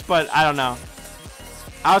lyrics, but I don't know.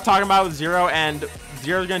 I was talking about it with Zero, and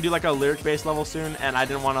Zero's gonna do like a lyric-based level soon, and I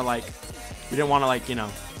didn't want to like, we didn't want to like, you know,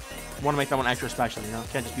 want to make that one extra special, you know?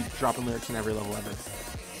 Can't just be dropping lyrics in every level ever.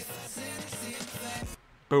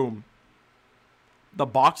 Boom. The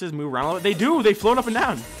boxes move around a little bit. They do. They float up and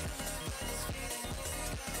down.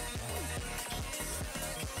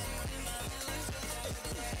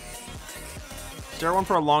 Stare at one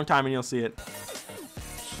for a long time and you'll see it.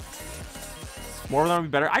 More of them would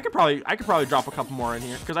be better. I could probably drop a couple more in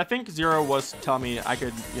here because I think Zero was telling me I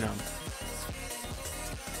could, you know,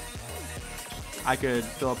 I could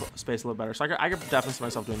fill up space a little better. So I could definitely see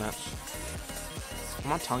myself doing that. I'm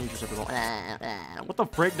not telling you just everything. What the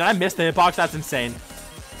frick? Did I miss the hitbox? That's insane.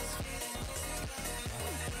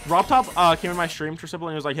 RobTop came in my stream, Triciple, and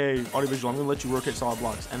he was like, "Hey, AudioVisual, I'm gonna let you rotate solid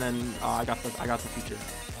blocks." And then I got the feature.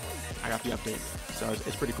 I got the update, so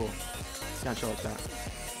it's pretty cool. It's kind of chill like that.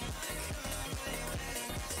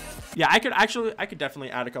 Yeah, I could definitely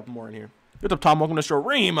add a couple more in here. What's up, Tom? Welcome to the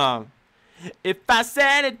stream. If I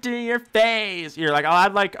said it to your face, you're like, I'll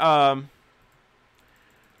add like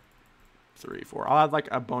 3, 4. I'll add like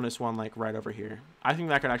a bonus one like right over here. I think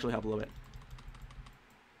that could actually help a little bit.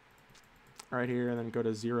 Right here, and then go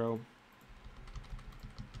to 0.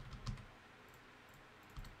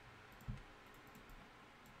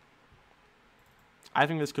 I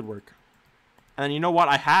think this could work. And then you know what?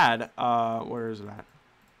 I had where is that?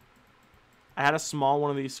 I had a small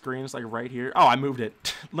one of these screens like right here. Oh, I moved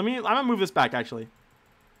it. I'm gonna move this back actually.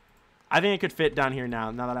 I think it could fit down here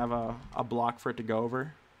now that I have a block for it to go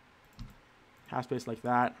over. Half space like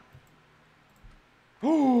that.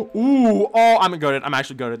 Ooh, oh, I'm goated. I'm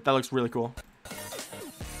actually goated. That looks really cool.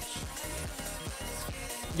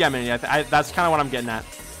 Yeah, man, yeah, that's kind of what I'm getting at.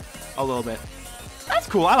 A little bit. That's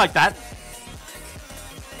cool. I like that.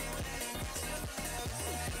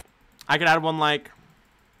 I could add one like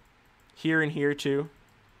here and here too.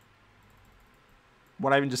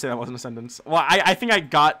 What I even just say that wasn't a sentence. Well, I think I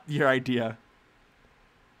got your idea.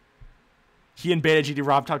 He and Beta GD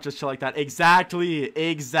RobTop just chill like that. Exactly.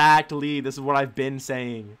 This is what I've been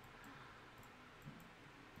saying.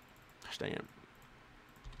 Gosh dang it.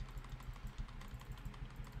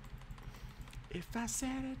 If I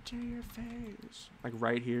said it to your face. Like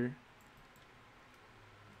right here.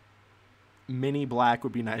 Mini black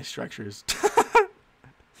would be nice structures.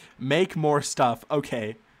 Make more stuff.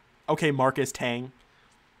 Okay. Okay, Marcus Tang.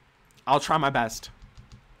 I'll try my best.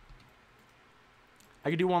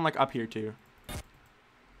 I could do one like up here too.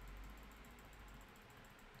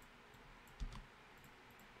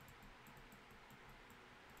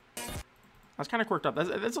 That's kind of quirked up.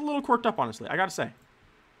 That's a little quirked up, honestly. I gotta say.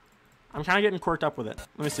 I'm kind of getting quirked up with it.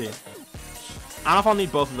 Let me see. I don't know if I'll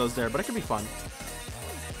need both of those there, but it could be fun.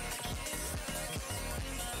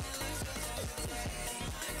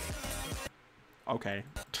 Okay.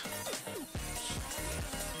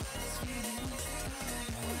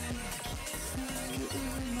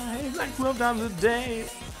 Like 12 times a day.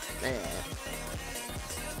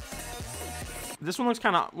 This one looks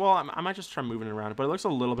kind of, well, I might just try moving it around, but it looks a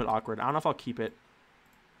little bit awkward. I don't know if I'll keep it.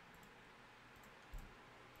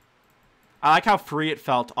 I like how free it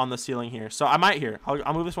felt on the ceiling here. So I might here.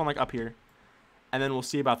 I'll move this one like up here. And then we'll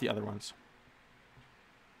see about the other ones.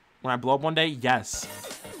 When I blow up one day, yes.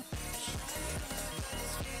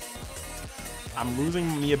 I'm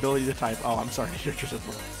losing the ability to type. Oh, I'm sorry.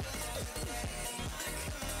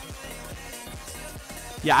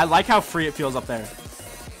 Yeah, I like how free it feels up there.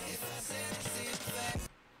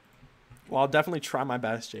 Well, I'll definitely try my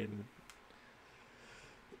best, Jaden.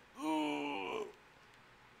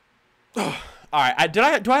 All right,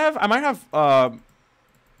 I might have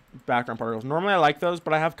background particles. Normally I like those,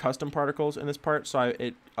 but I have custom particles in this part, so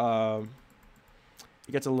it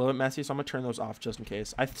gets a little bit messy, so I'm gonna turn those off just in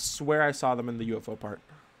case. I swear I saw them in the UFO part.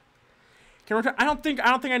 Camera rotate? I don't think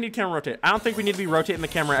I need camera rotate. I don't think we need to be rotating the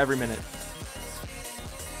camera every minute.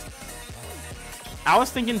 I was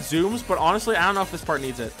thinking zooms, but honestly, I don't know if this part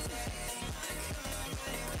needs it.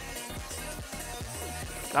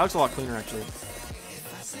 That looks a lot cleaner, actually.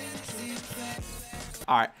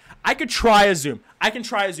 All right, I could try a zoom. I can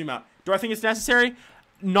try a zoom out. Do I think it's necessary?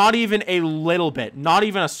 Not even a little bit. Not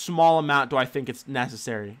even a small amount do I think it's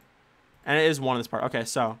necessary. And it is one in this part. Okay,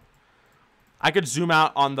 so I could zoom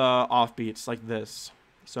out on the offbeats like this.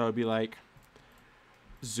 So it'd be like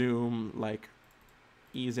zoom, like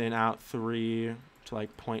ease in, out 3 to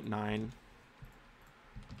like 0.9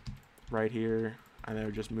 right here. And then it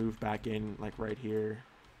would just move back in like right here.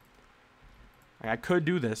 Like, I could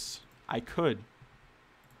do this. I could.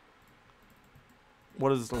 What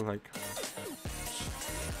does this look like?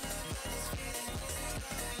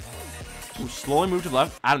 Ooh, slowly move to the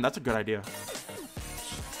left. Adam, that's a good idea.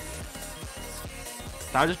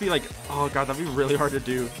 That would just be like, oh god, that'd be really hard to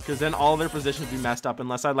do. Because then all their positions would be messed up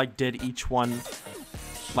unless I like did each one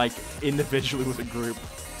like individually with a group.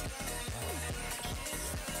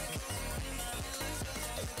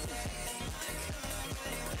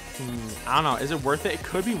 I don't know. Is it worth it? It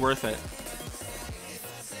could be worth it.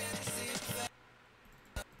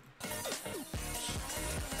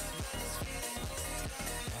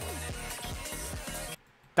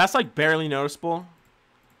 That's like barely noticeable.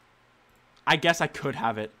 I guess I could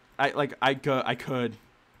have it. I could,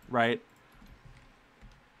 right?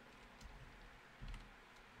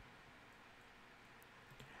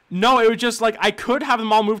 No, it was just like I could have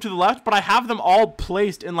them all move to the left, but I have them all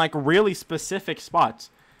placed in like really specific spots.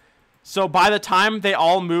 So by the time they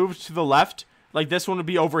all moved to the left, like this one would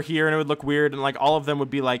be over here and it would look weird, and like all of them would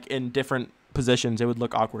be like in different positions. It would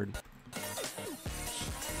look awkward.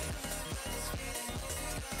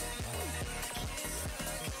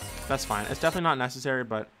 That's fine. It's definitely not necessary,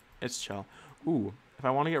 but it's chill. Ooh, if I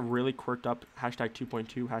want to get really quirked up, hashtag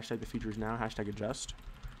 2.2, hashtag the future is now, hashtag adjust.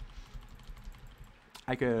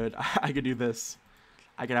 I could do this.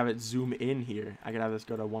 I could have it zoom in here. I could have this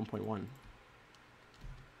go to 1.1.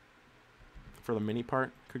 For the mini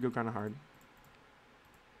part, could go kind of hard.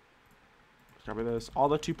 Start with this. All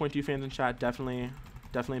the 2.2 fans in chat, definitely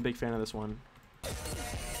a big fan of this one.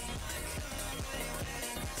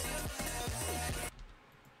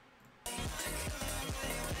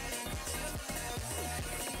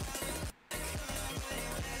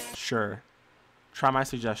 Sure. Try my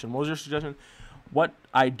suggestion. What was your suggestion? What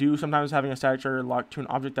I do sometimes having a static trigger locked to an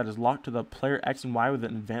object that is locked to the player X and Y with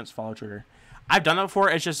an advanced follow trigger. I've done that before.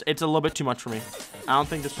 It's just, it's a little bit too much for me. I don't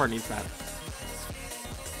think this part needs that.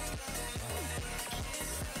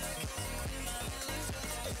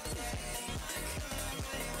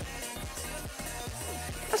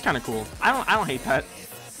 That's kind of cool. I don't hate that.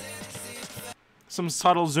 Some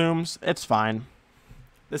subtle zooms. It's fine.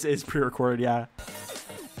 This is pre-recorded, yeah.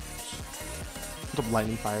 The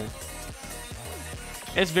lightning fire.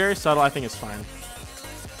 It's very subtle. I think it's fine.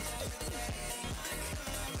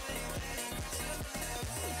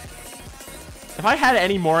 If I had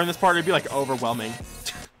any more in this part, it'd be like overwhelming.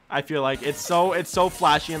 I feel like it's so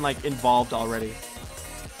flashy and like involved already.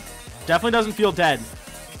 Definitely doesn't feel dead.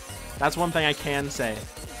 That's one thing I can say.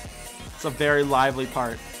 It's a very lively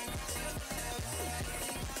part.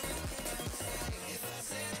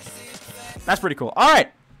 That's pretty cool. All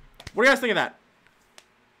right. What do you guys think of that?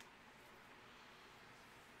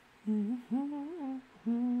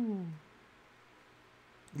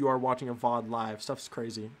 You are watching a VOD live. Stuff's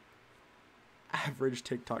crazy. Average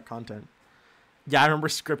TikTok content. Yeah, I remember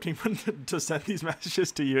scripting to send these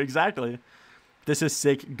messages to you. Exactly. This is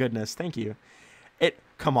sick goodness. Thank you.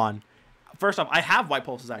 Come on. First off, I have white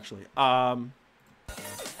pulses actually.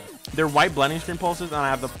 They're white blending screen pulses, and I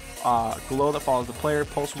have the glow that follows the player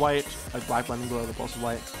pulse white, like black blending glow, the pulse is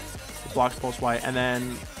white, the blocks pulse white, and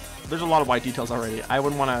then there's a lot of white details already. I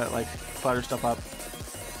wouldn't want to like clutter stuff up.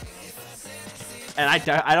 And I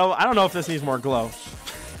don't know if this needs more glow.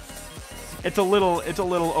 It's a little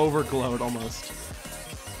over glowed almost.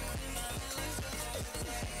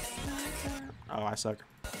 Oh, I suck.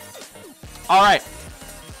 All right,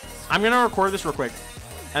 I'm gonna record this real quick,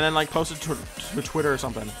 and then like post it to Twitter or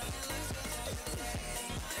something.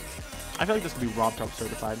 I feel like this could be Rob Top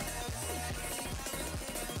certified.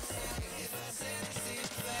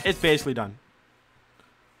 It's basically done.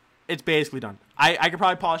 It's basically done. I could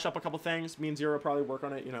probably polish up a couple things. Me and Zero probably work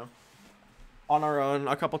on it, you know, on our own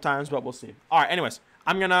a couple times, but we'll see. All right, anyways,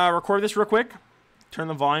 I'm going to record this real quick, turn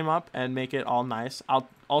the volume up, and make it all nice. I'll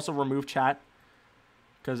also remove chat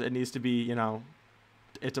because it needs to be, you know,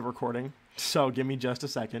 it's a recording. So give me just a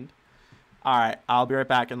second. All right, I'll be right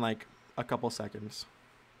back in like a couple seconds.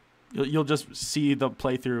 You'll just see the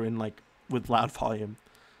playthrough in like with loud volume.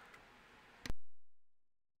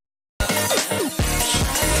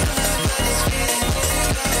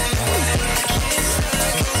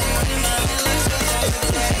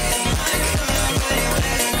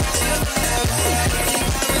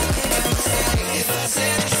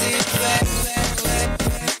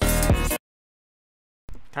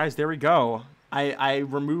 Guys, there we go. I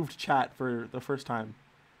removed chat for the first time.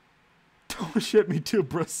 Don't ship me to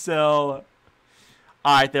Brazil.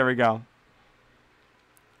 All right, there we go.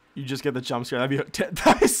 You just get the jump scare.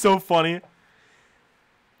 That is so funny.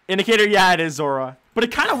 Indicator, yeah, it is Zora. But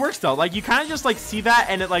it kind of works though. Like you kind of just like see that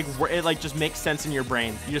and it like just makes sense in your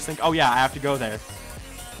brain. You just think, oh yeah, I have to go there.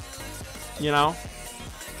 You know?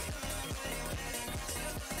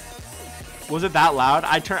 Was it that loud?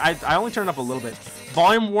 I only turned up a little bit.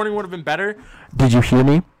 Volume warning would have been better. Did you hear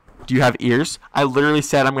me? Do you have ears? I literally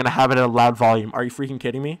said I'm going to have it at a loud volume. Are you freaking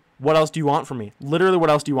kidding me? What else do you want from me? Literally, what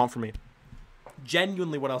else do you want from me?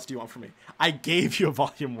 Genuinely, what else do you want from me? I gave you a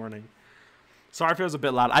volume warning. Sorry if it was a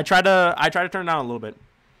bit loud. I tried to turn it down a little bit.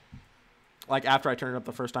 Like after I turned it up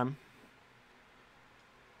the first time.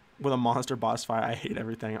 With a monster boss fight. I hate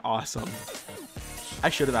everything. Awesome. I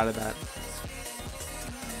should have added that.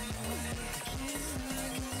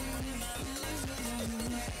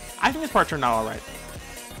 I think this part turned out all right.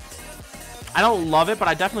 I don't love it, but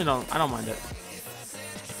I definitely don't. I don't mind it.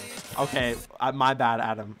 Okay, my bad,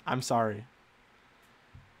 Adam. I'm sorry.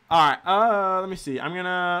 All right. Let me see. I'm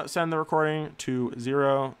gonna send the recording to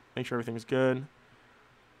Zero. Make sure everything's good.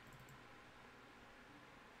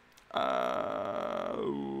 Let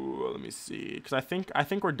me see, because I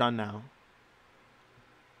think we're done now.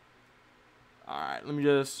 All right. Let me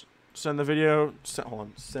just send the video. Hold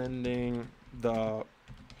on. Sending the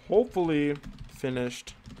hopefully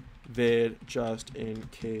finished vid just in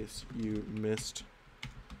case you missed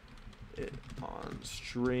it on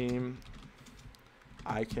stream.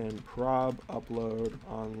 I can upload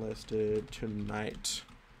unlisted tonight.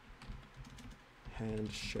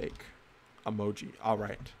 Handshake emoji. All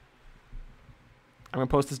right. I'm gonna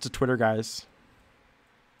post this to Twitter, guys.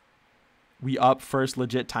 We up first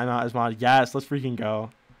legit timeout as mod. Yes, let's freaking go.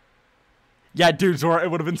 Yeah, dude, Zora,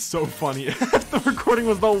 it would have been so funny if the recording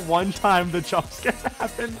was the one time the jump scare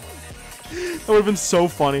happened. That would have been so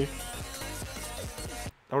funny.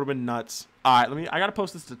 That would have been nuts. All right, I gotta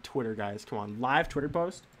post this to Twitter, guys. Come on, live Twitter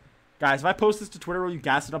post, guys. If I post this to Twitter, will you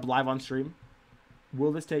gas it up live on stream?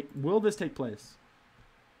 Will this take place?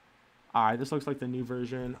 All right, this looks like the new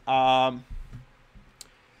version.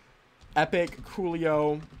 Epic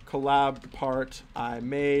Coolio collab part I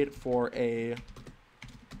made for a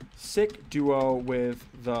sick duo with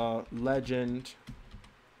the legend.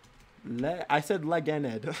 I said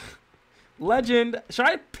legended. Legend. Should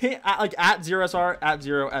I pin like at ZEROSR at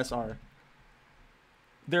ZEROSR?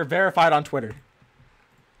 They're verified on Twitter.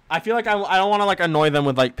 I feel like I don't want to like annoy them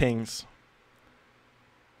with like pings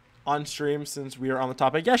on stream since we are on the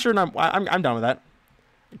topic. Yeah, sure. No, I'm done with that.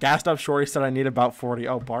 Gassed up Shorty said I need about 40.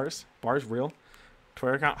 Oh, bars real.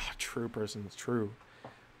 Twitter account. Oh, true person. It's true.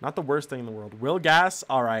 Not the worst thing in the world. Will Gas.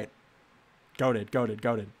 All right.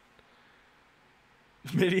 Goated.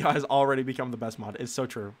 MIDI has already become the best mod. It's so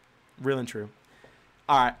true. Real and true.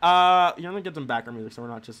 All right. You're gonna get some background music so we're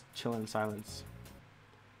not just chilling in silence.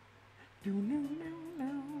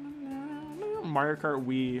 Mario Kart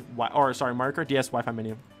Wii, Mario Kart DS Wi-Fi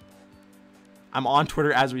menu. I'm on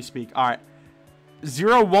Twitter as we speak. All right.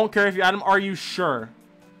 Zero won't care if you add him. Are you sure?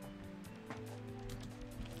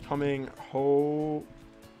 Coming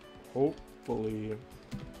hopefully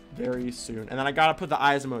very soon. And then I gotta put the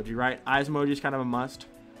eyes emoji, right? Eyes emoji is kind of a must.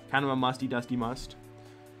 Kind of a musty dusty must.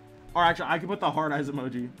 Or actually, I could put the hard eyes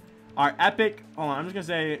emoji. All right, epic. Hold on, I'm just gonna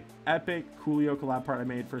say epic Coolio collab part I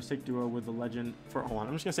made for a sick duo with the legend. Hold on,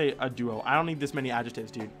 I'm just gonna say a duo. I don't need this many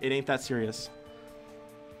adjectives, dude. It ain't that serious.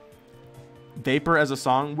 Vapor as a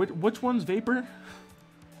song. Which one's Vapor?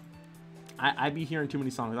 I be hearing too many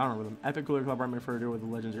songs. I don't remember them. Epic Coolio collab part I made for a duo with the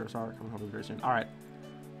legend ZEROSR. Coming home very soon. All right.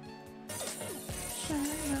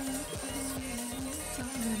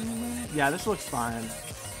 Yeah, this looks fine.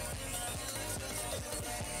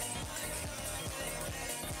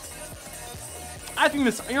 I think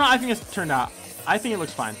this, I think it's turned out. I think it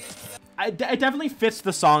looks fine. It definitely fits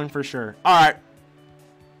the song for sure. All right.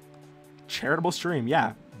 Charitable stream,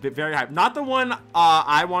 yeah. very hyped. Not the one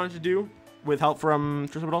I wanted to do with help from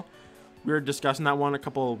Tricipital. We were discussing that one a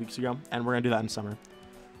couple of weeks ago, and we're gonna do that in summer.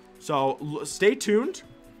 So stay tuned.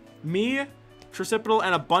 Me, Tricipital,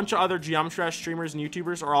 and a bunch of other Geometry streamers and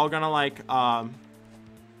YouTubers are all gonna like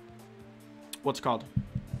what's it called?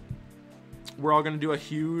 We're all gonna do a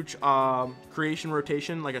huge creation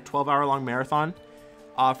rotation, like a 12-hour-long marathon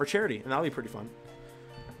for charity, and that'll be pretty fun.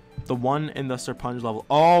 The one in the Serpunge level.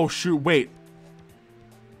 Oh shoot, wait.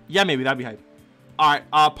 Yeah, maybe that'd be hype. All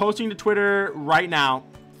right, posting to Twitter right now.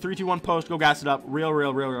 3, 2, 1, post. Go gas it up.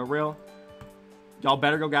 Real. Y'all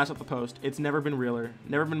better go gas up the post. It's never been realer.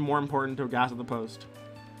 Never been more important to gas up the post.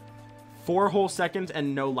 4 whole seconds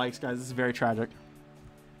and no likes, guys. This is very tragic.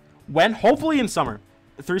 When? Hopefully in summer.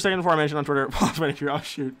 3 seconds before I mentioned on Twitter. Oh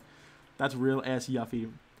shoot, that's real ass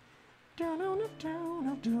yuffie.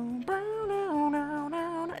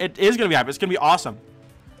 It is gonna be hype. It's gonna be awesome.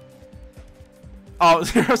 Oh,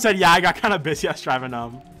 Zero said, yeah, I got kind of busy. I was driving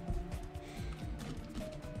All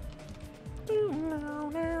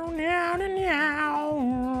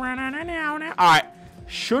right,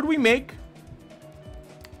 should we make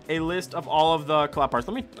a list of all of the collab parts?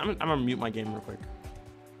 I'm gonna mute my game real quick.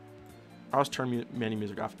 I'll just turn menu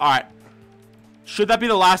music off. All right, should that be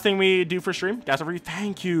the last thing we do for stream? Gas over you.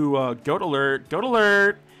 Thank you. Goat alert.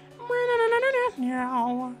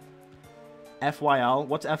 FYL.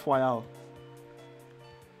 What's FYL?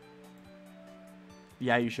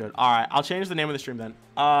 Yeah, you should. All right, I'll change the name of the stream then.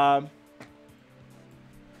 Let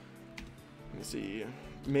me see.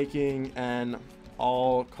 Making an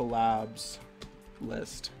all collabs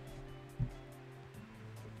list.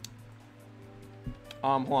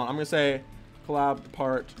 Hold on. I'm gonna say collab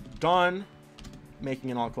part done.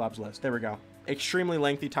 Making an all collabs list. There we go. Extremely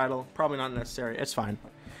lengthy title. Probably not necessary. It's fine.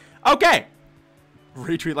 Okay.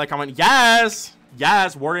 Retweet, like, comment. Yes.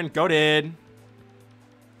 Warden, goated.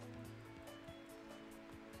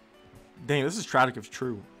 Dang, this is tragic if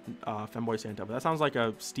true. Femboy Santa, but that sounds like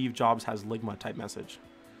a Steve Jobs has Ligma type message.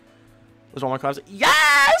 Those are all my collabs.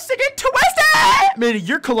 Yes, to get twisted. Man,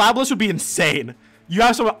 your collab list would be insane. You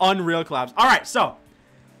have some unreal collabs. All right, so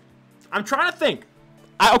I'm trying to think.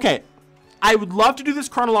 Okay, I would love to do this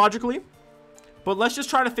chronologically, but let's just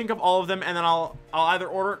try to think of all of them, and then I'll either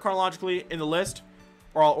order it chronologically in the list,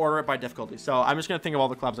 or I'll order it by difficulty. So I'm just gonna think of all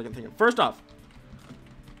the collabs I can think of. First off,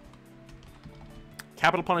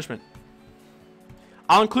 Capital Punishment.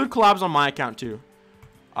 I'll include collabs on my account too.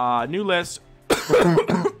 New list.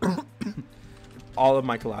 All of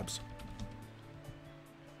my collabs.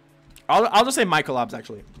 I'll just say my collabs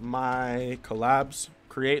actually. My collabs.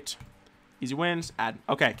 Create. Easy wins. Add.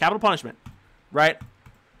 Okay. Capital Punishment. Right.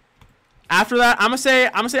 After that, I'm gonna say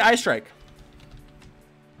Ice Strike.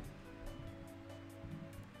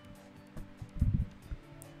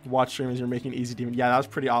 Watch streamers, you're making easy demon. Yeah, that was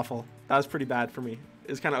pretty awful. That was pretty bad for me.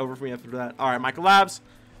 It's kind of over for me after that. All right, my collabs.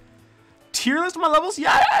 Tier list of my levels.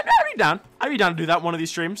 Yeah, I'd be down. I'd be down to do that one of these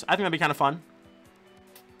streams. I think that'd be kind of fun.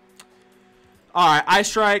 All right, Ice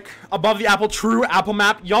Strike. Above the apple. True apple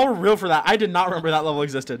map. Y'all were real for that. I did not remember that level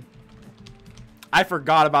existed. I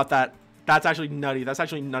forgot about that. That's actually nutty. That's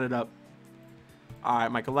actually nutted up. All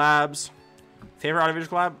right, my collabs. Favorite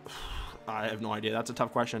audiovisual collab? I have no idea. That's a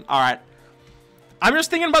tough question. All right. I'm just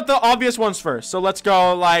thinking about the obvious ones first. So let's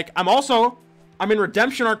go. Like, I'm in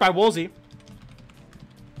Redemption Arc by Woolsey.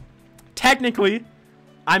 Technically,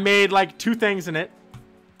 I made like 2 things in it.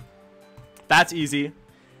 That's easy.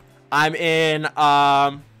 I'm in,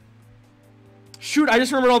 shoot, I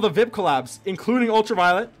just remembered all the VIP collabs, including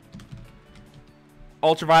Ultraviolet.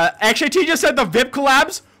 XJT just said the VIP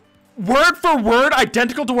collabs, word for word,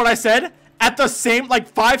 identical to what I said, at the same, like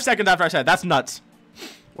 5 seconds after I said it. That's nuts.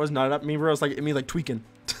 Was nutted up. Me, bro, it's like, me like tweaking.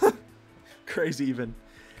 Crazy even.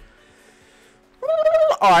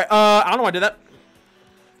 All right, I don't know why I did that.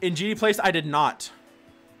 In GD place, I did not.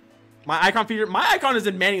 My icon feature, my icon is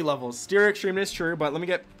in many levels. Steer Extremeness, true, but let me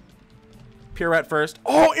get Pirouette first.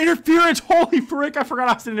 Oh, Interference! Holy frick, I forgot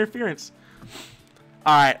I was in Interference.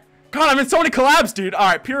 All right. God, I'm in so many collabs, dude. All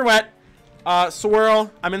right, Pirouette.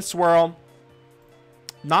 Swirl. I'm in Swirl.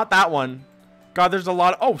 Not that one. God, there's a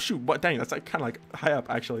lot of... Oh, shoot. What? Dang, that's like kind of like high up,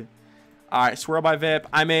 actually. All right, Swirl by VIP.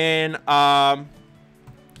 I'm in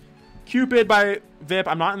Cupid by VIP.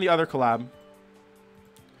 I'm not in the other collab.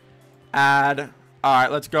 Add. All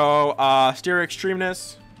right, let's go. Steer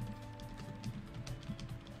Extremeness.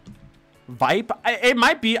 Vipe? It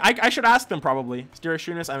might be. I should ask them probably. Steer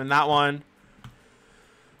Extremeness. I'm in that one.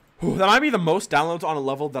 Ooh, that might be the most downloads on a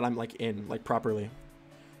level that I'm like in, like properly.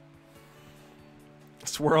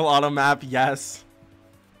 Swirl auto map, yes.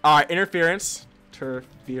 All right, Interference.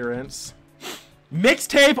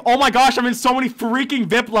 Mixtape. Oh my gosh, I'm in so many freaking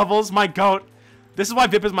VIP levels. My goat. This is why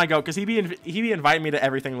VIP is my goat, because he be inviting me to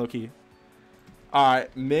everything low-key.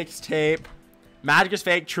 Alright, mixtape. Magic is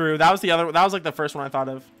fake, true. That was like the first one I thought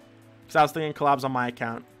of. Because I was thinking collabs on my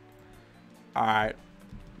account. Alright.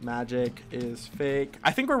 Magic is fake.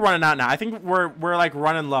 I think we're running out now. I think we're like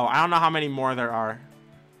running low. I don't know how many more there are.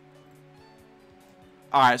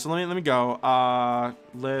 Alright, so let me go.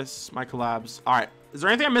 List my collabs. Alright. Is there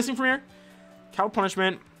anything I'm missing from here? Cow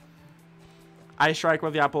Punishment. Ice Strike,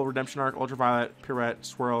 With the Apple, Redemption Arc, Ultraviolet, Pirouette,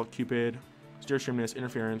 Swirl, Cupid, Steer Streamness,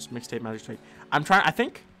 Interference, Mixtape, Magic Strike. I'm trying, I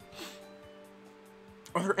think.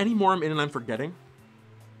 Are there any more I'm in and I'm forgetting?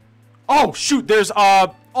 Oh, shoot. There's,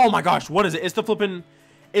 oh my gosh. What is it? It's the flippin',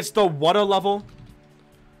 it's the Wada level.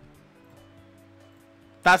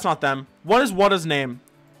 That's not them. What is Wada's name?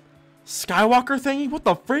 Skywalker thingy? What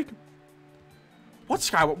the freak? What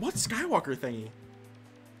Skywalker thingy?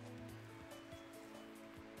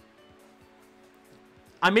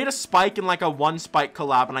 I made a spike in like a 1 spike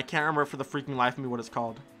collab, and I can't remember for the freaking life of me what it's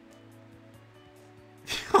called.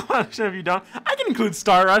 What have you done? I can include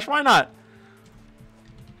Star Rush. Why not?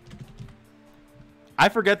 I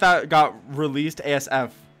forget that got released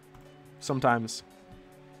ASF sometimes.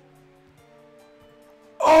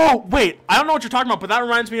 Oh, wait. I don't know what you're talking about, but that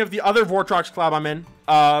reminds me of the other Vortrox collab I'm in.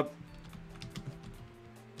 I'm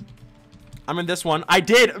in this one. I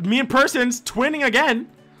did. Me and Persons twinning again.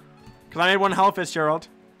 Because I made one Hell Fitzgerald.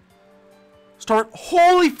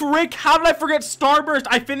 Holy frick. How did I forget Starburst?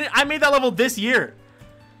 I made that level this year.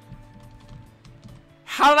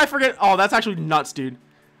 How did I forget? Oh, that's actually nuts, dude.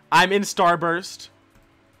 I'm in Starburst.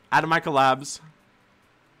 Out of my collabs.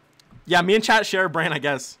 Yeah, me and chat share a brain, I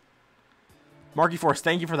guess. Marky Force,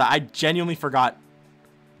 thank you for that. I genuinely forgot.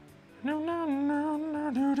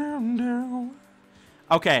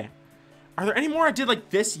 Okay. Are there any more I did like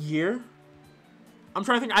this year? I'm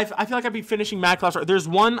trying to think. I feel like I'd be finishing mad collabs. There's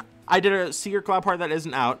one I did a Seeker collab part that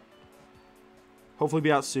isn't out. Hopefully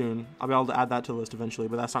be out soon. I'll be able to add that to the list eventually,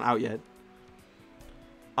 but that's not out yet.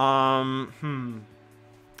 I'm trying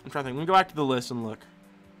to think. Let me go back to the list and look.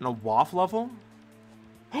 In a WAF level?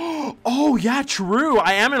 Oh, yeah, true.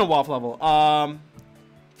 I am in a WAF level.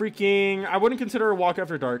 Freaking, I wouldn't consider a Walk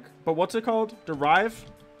After Dark, but what's it called? Derive?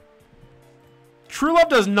 True Love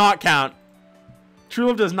does not count. True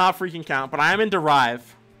Love does not freaking count, but I am in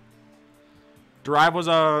Derive. Derive was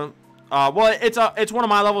a, well, it's one of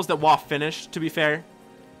my levels that WAF finished, to be fair.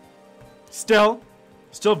 Still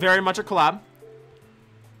very much a collab.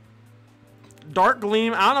 Dark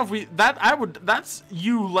Gleam, I don't know if we, that's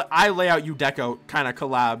you, I lay out you deco kind of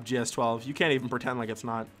collab GS12. You can't even pretend like it's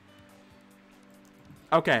not.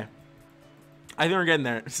 Okay. I think we're getting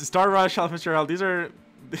there. Star Rush, Hell Fitzgerald, these are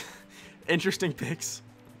interesting picks.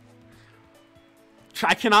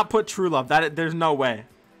 I cannot put True Love. There's no way.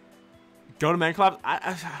 Go to Man collabs.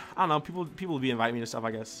 I don't know. People will be inviting me to stuff,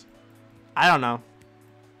 I guess. I don't know.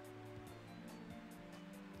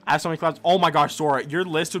 I have so many collabs. Oh my gosh, Sora, your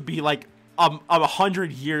list would be like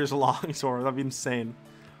 100 years long, Sora. That'd be insane.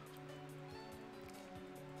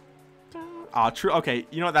 True. Okay,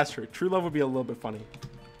 you know what? That's true. True Love would be a little bit funny.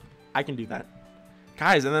 I can do that,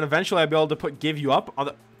 guys. And then eventually I'd be able to put Give You Up on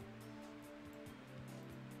the.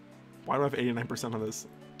 Why do I have 89% of this?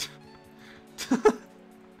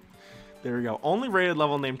 There we go. Only rated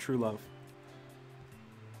level named True Love.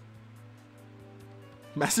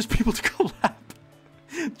 Message people to collab.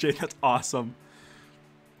 Jay, that's awesome.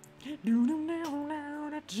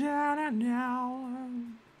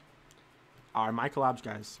 Alright, my collabs,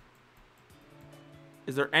 guys.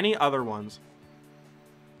 Is there any other ones?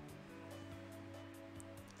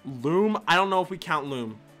 Loom? I don't know if we count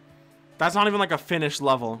Loom. That's not even like a finished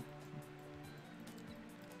level.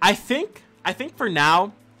 I think for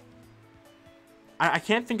now, I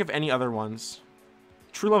can't think of any other ones.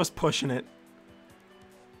 True Love is pushing it.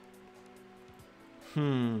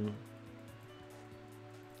 I'm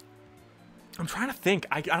trying to think.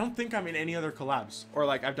 I don't think I'm in any other collabs. Or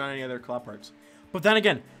like I've done any other collab parts. But then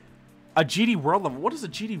again, a GD World level. What is a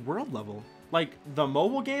GD World level? Like the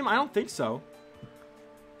mobile game? I don't think so.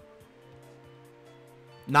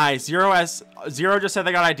 Nice. Zero just said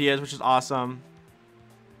they got ideas, which is awesome.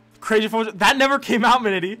 Crazy Phone. That never came out,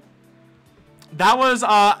 Minity. That was,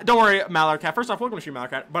 don't worry, Mallarcat. First off, welcome to stream,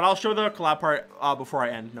 Mallarcat. But I'll show the collab part before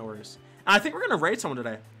I end. No worries. And I think we're going to raid someone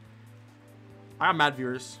today. I got mad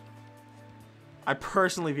viewers. I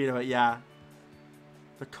personally veto it, yeah.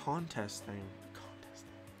 The contest thing.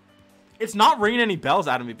 It's not ringing any bells,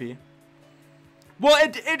 Adam VP. Well,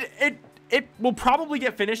 it will probably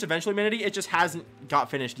get finished eventually, Minity. It just hasn't got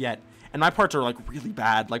finished yet. And my parts are like really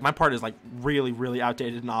bad. Like my part is like really, really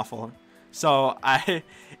outdated and awful. So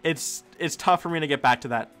it's tough for me to get back to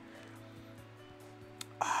that.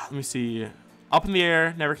 Let me see. Up in the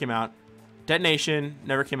Air never came out. Detonation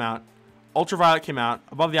never came out. Ultraviolet came out.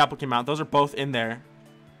 Above the Apple came out. Those are both in there.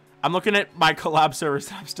 I'm looking at my collab servers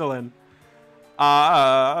that I'm still in.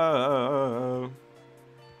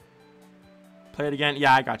 Play it again.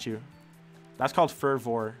 Yeah, I got you. That's called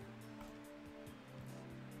Fervor.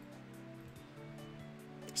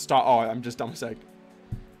 Stop. Oh, I'm just dumb a sec.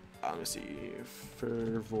 Let me see.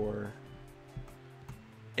 Fervor.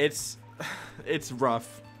 It's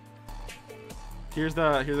rough. Here's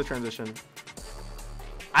the transition.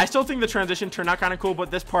 I still think the transition turned out kind of cool, but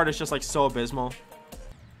this part is just like so abysmal.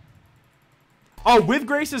 Oh, With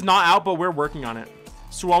Grace is not out, but we're working on it.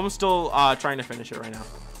 So I'm still trying to finish it right now.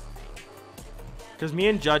 Because me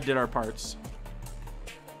and Judd did our parts.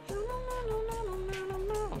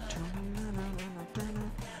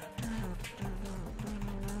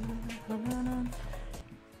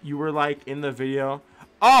 You were like in the video.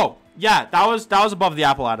 Oh, yeah, that was above the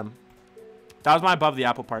Apple, Adam. That was my above the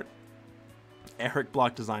Apple part. Eric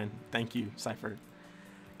block design. Thank you, Cypher.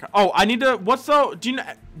 Oh, I need to. What's the? Do you know?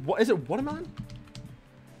 What is it? Watermelon?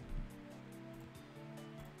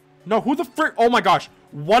 No, who the frick? Oh my gosh,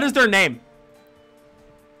 what is their name?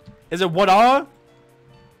 Is it what?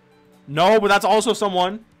 No, but that's also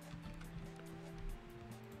someone.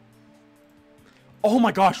 Oh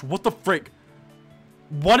my gosh, what the frick?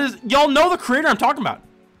 What is? Y'all know the creator I'm talking about.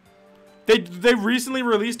 They recently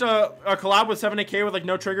released a collab with 7AK with like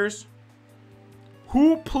no triggers.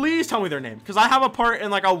 Who? Please tell me their name, because I have a part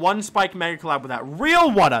in like a one spike mega collab with that. Real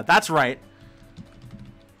Wada, that's right.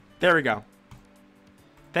 There we go.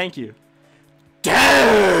 Thank you.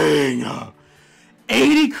 Dang!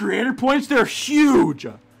 80 creator points, they're huge.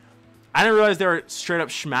 I didn't realize they were straight up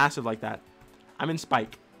massive like that. I'm in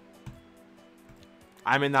spike.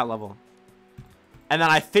 I'm in that level. And then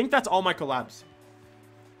I think that's all my collabs.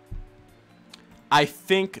 I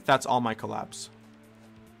think that's all my collabs.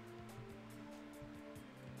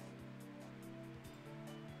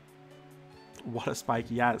 What a spike,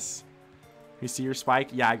 yes. You see your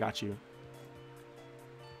spike? Yeah, I got you.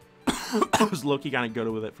 I was low-key kind of good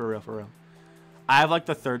with it, for real, for real. I have like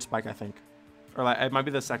the third spike, I think. Or like, it might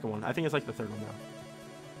be the second one. I think it's like the third one now.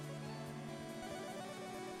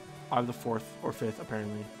 I have the fourth or fifth,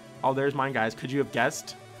 apparently. Oh, there's mine, guys. Could you have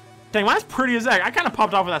guessed? Dang, mine's pretty as heck. I kind of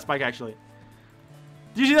popped off with that spike, actually.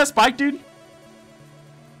 Did you see that spike, dude?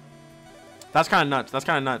 That's kind of nuts. That's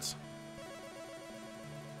kind of nuts.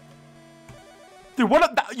 Dude,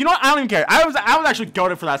 what? You know what? I don't even care. I was actually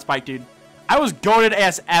goated for that spike, dude. I was goated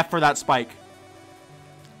ASF for that spike.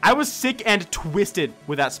 I was sick and twisted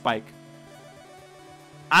with that spike.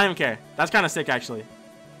 I don't even care. That's kind of sick, actually.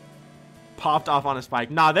 Popped off on a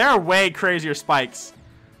spike. Nah, there are way crazier spikes.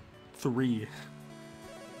 3.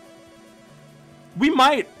 We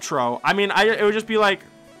might, Tro. I mean, it would just be like,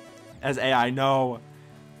 as AI, no.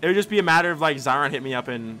 It would just be a matter of like Zyron hit me up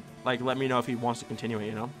and like let me know if he wants to continue it,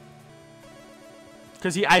 you know?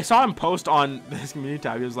 Because I saw him post on this community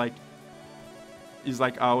tab. He's like,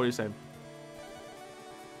 oh, what do you say?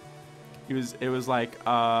 It was like,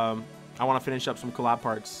 I want to finish up some collab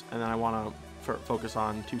parts and then I want to focus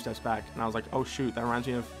on 2 steps back. And I was like, oh shoot, that reminds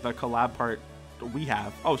me of the collab part we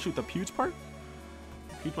have. Oh shoot, the Pewds part?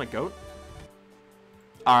 Pewds my goat?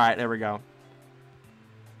 Alright, there we go.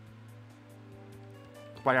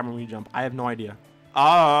 Why got me jump? I have no idea.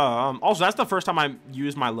 Also, that's the first time I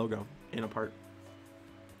used my logo in a part.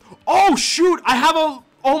 Oh shoot! I have a...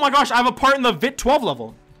 Oh my gosh, I have a part in the VIT 12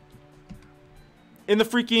 level. In the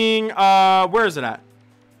freaking... where is it at?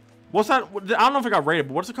 What's that? I don't know if it got rated,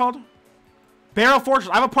 but what's it called? Barrel Fortress.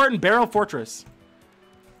 I have a part in Barrel Fortress.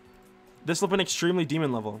 This will be an extremely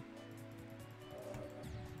demon level.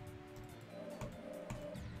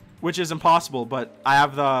 Which is impossible, but I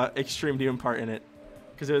have the extreme demon part in it.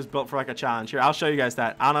 Because it was built for like a challenge. Here, I'll show you guys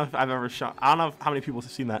that. I don't know if I've ever shown... I don't know how many people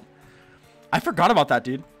have seen that. I forgot about that,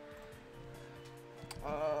 dude.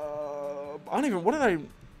 I don't even... What did I...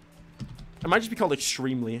 It might just be called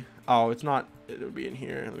Extremely. Oh, it's not... It would be in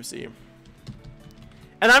here. Let me see.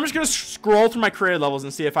 And I'm just going to scroll through my created levels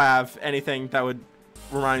and see if I have anything that would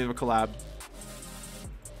remind me of a collab.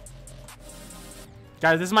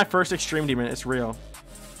 Guys, this is my first Extreme Demon. It's real.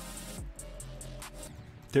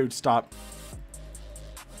 Dude, stop.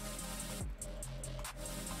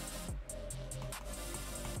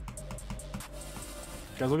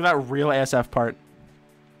 Guys, look at that real ASF part.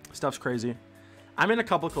 Stuff's crazy. I'm in a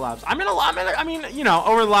couple of collabs. I'm in a lot. I mean, you know,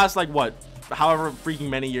 over the last, like, what? However freaking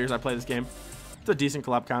many years I play this game. It's a decent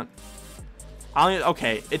collab count.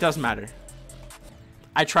 Okay, it doesn't matter.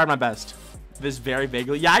 I tried my best. this very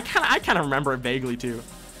vaguely. Yeah, I kind of remember it vaguely too.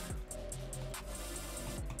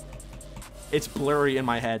 It's blurry in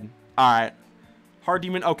my head. All right, hard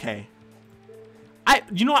demon. Okay.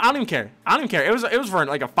 You know what? I don't even care. I don't even care. It was for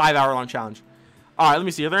like a 5-hour long challenge. All right, let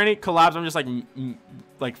me see. Are there any collabs I'm just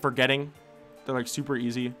like forgetting? They're like super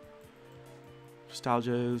easy.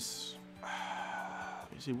 Nostalgias.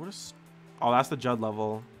 Let me see. What is? Oh, that's the Judd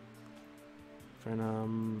level.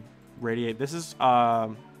 Venom. Radiate. This is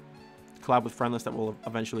collab with Friendless that we'll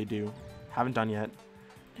eventually do. Haven't done yet.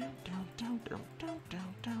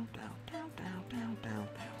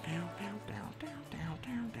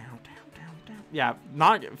 Yeah,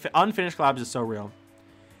 not unfinished collabs is so real.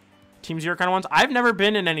 Team Zero kind of ones. I've never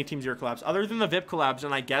been in any Team Zero collabs other than the VIP collabs,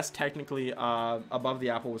 and I guess technically above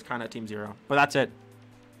the apple was kind of Team Zero, but that's it.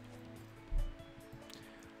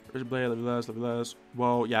 Where's Blade? Let me less.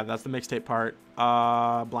 Whoa, yeah, that's the mixtape part.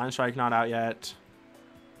 Blind Strike not out yet.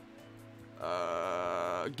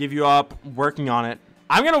 Give You Up, working on it.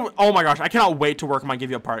 I'm gonna. Oh my gosh, I cannot wait to work on my Give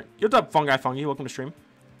You Up part. What's up, Fungi? Welcome to stream.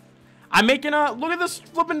 I'm making a look at this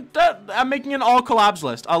flipping. I'm making an all collabs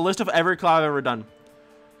list. A list of every collab I've ever done.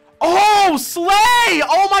 Oh, Slay!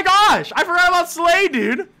 Oh my gosh, I forgot about Slay,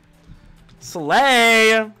 dude.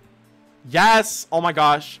 Slay. Yes. Oh my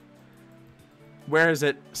gosh. Where is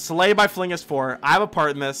it? Slay by Flingus 4. I have a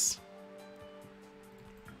part in this.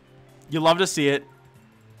 You love to see it.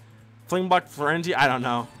 Flingblock Frenzy. I don't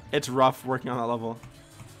know. It's rough working on that level.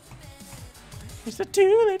 It's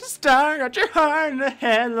too late to start. Got your heart in a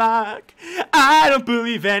headlock. I don't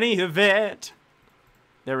believe any of it.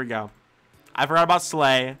 There we go. I forgot about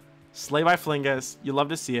Slay. Slay by Flingus. You love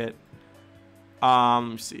to see it.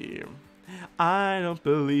 Let's see. I don't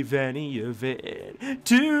believe any of it.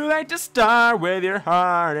 Too late to start with your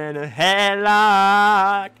heart in a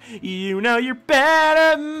headlock. You know you're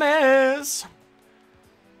better than this.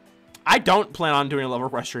 I don't plan on doing a level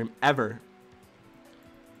request stream ever.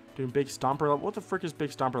 Doing Big Stomper level. What the frick is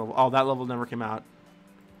Big Stomper level? Oh, that level never came out.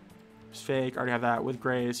 It's fake. Already have that. With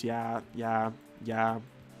Grace. Yeah.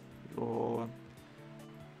 Oh.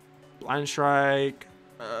 Blind Strike.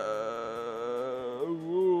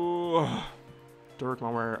 Dirk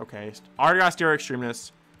Malware. Okay. Already got Stereo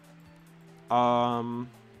Extremeness.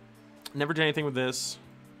 Never did anything with this.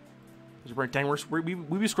 Dang, we be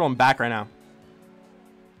scrolling back right now.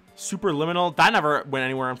 Superliminal. That never went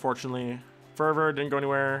anywhere, unfortunately. Fervor didn't go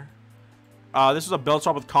anywhere. This was a build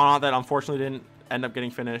swap with Connaught that unfortunately didn't end up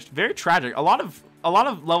getting finished. Very tragic. A lot of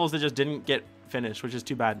levels that just didn't get finished, which is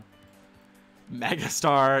too bad.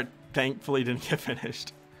 Megastar thankfully didn't get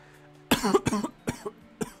finished.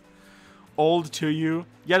 Old To You.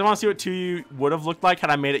 You guys want to see what To You would have looked like had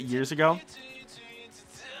I made it years ago?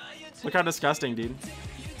 Look how disgusting, dude.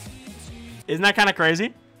 Isn't that kind of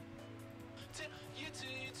crazy?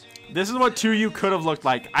 This is what To You could have looked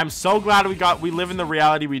like. I'm so glad we live in the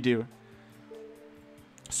reality we do.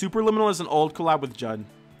 Superliminal is an old collab with Judd.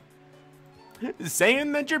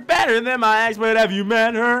 Saying that you're better than my ex, but have you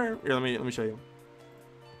met her? Here, let me show you.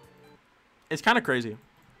 It's kind of crazy.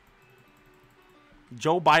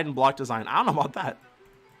 Joe Biden block design. I don't know about that.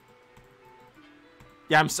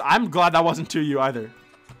 Yeah, I'm glad that wasn't To You either.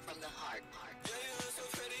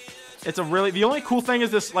 It's a really, the only cool thing is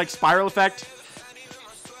this like spiral effect,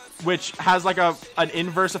 which has like an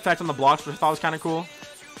inverse effect on the blocks, which I thought was kind of cool.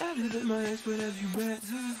 And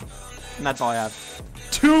that's all I have.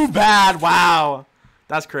 Too bad. Wow,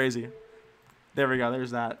 that's crazy. There we go.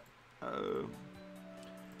 There's that. I'm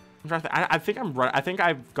trying to I think I'm right. I think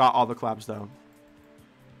I've got all the collabs though.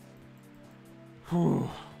 Whew.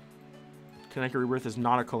 Connect Rebirth is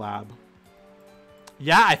not a collab.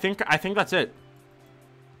 Yeah, I think that's it.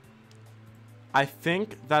 I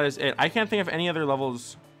think that is it. I can't think of any other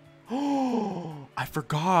levels. Oh, I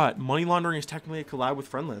forgot. Money Laundering is technically a collab with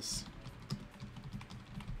Friendless.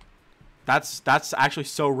 That's actually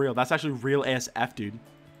so real. That's actually real ASF, dude.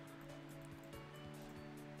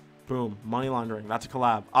 Boom. Money Laundering. That's a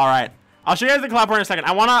collab. All right. I'll show you guys the collab part in a second.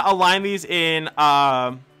 I want to align these in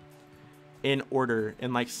order,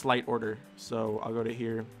 in like slight order. So I'll go to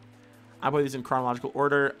here. I'll put these in chronological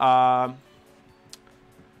order.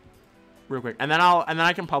 Real quick, and then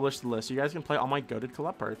I can publish the list. So you guys can play all my goated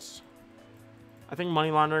collab parts. I think Money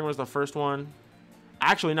Laundering was the first one.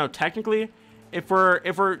 Actually, no. Technically, if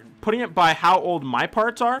we're putting it by how old my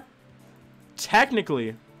parts are,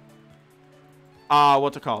 technically,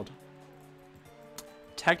 what's it called?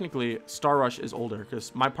 Technically, Star Rush is older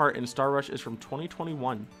because my part in Star Rush is from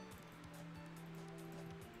 2021.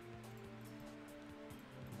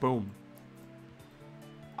 Boom.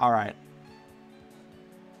 All right.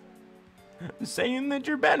 Saying that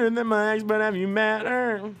you're better than my ex, but have you met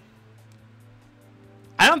her?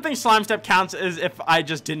 don't think Slime Step counts as if I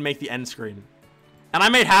just didn't make the end screen. And I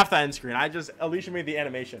made half the end screen. Alicia made the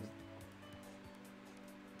animation.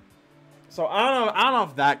 So I don't know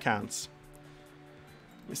if that counts.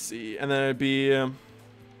 Let me see. And then it'd be let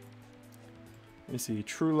me see.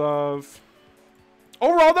 True Love.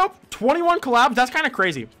 Overall though, 21 collabs. That's kind of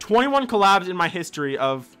crazy. 21 collabs in my history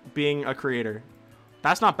of being a creator.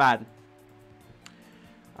 That's not bad.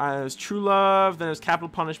 It was True Love, then it was Capital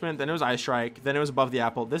Punishment, then it was Ice Strike, then it was Above the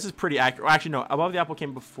Apple. This is pretty accurate. Well, actually, no. Above the Apple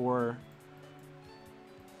came before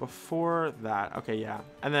that. Okay, yeah.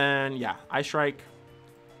 And then, yeah, Ice Strike.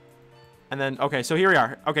 And then, okay, so here we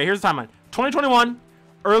are. Okay, here's the timeline. 2021,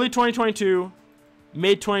 early 2022,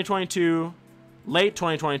 mid 2022, late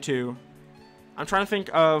 2022. I'm trying to think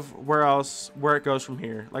of where it goes from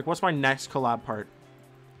here. Like, what's my next collab part?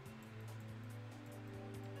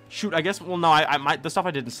 Shoot, I guess, well, no, the stuff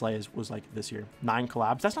I did in Slay was like this year. 9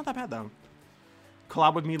 collabs. That's not that bad, though.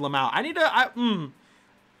 Collab with me, Lamau. I need to,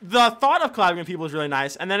 the thought of collabing with people is really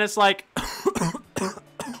nice. And then it's like,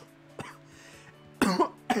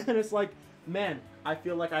 and it's like, man, I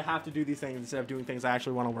feel like I have to do these things instead of doing things I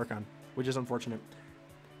actually want to work on, which is unfortunate.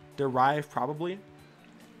 Derive, probably.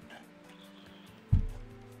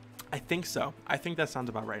 I think so. I think that sounds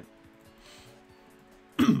about right.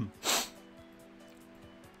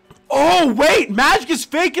 Oh, wait! Magic is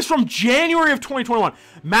Fake is from January of 2021.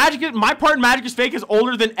 My part in Magic is Fake is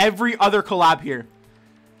older than every other collab here.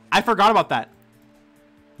 I forgot about that.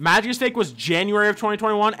 Magic is Fake was January of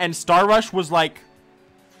 2021, and Star Rush was like...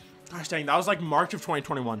 Gosh dang, that was like March of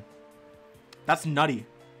 2021. That's nutty.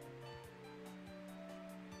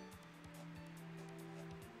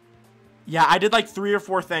 Yeah, I did like 3 or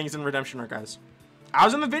 4 things in Redemption Arc, guys. I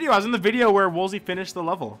was in the video where Woolsey finished the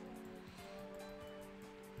level.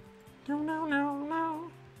 No.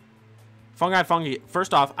 Fungi.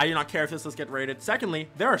 First off, I do not care if this list gets rated. Secondly,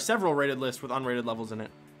 there are several rated lists with unrated levels in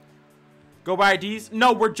it. Go by IDs?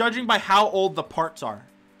 No, we're judging by how old the parts are.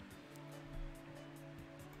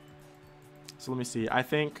 So let me see. I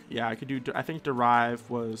think, yeah, I could do, I think Derive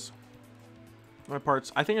was my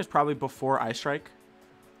parts. I think it's probably before Ice Strike.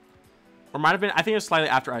 Or might have been, I think it was slightly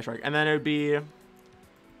after Ice Strike. And then it'd be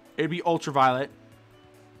Ultraviolet.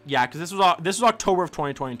 Yeah, because this was October of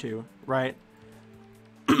 2022, right?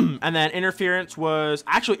 And then Interference was...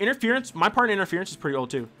 Actually, Interference... My part in Interference is pretty old,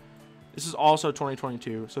 too. This is also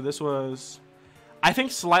 2022. So this was... I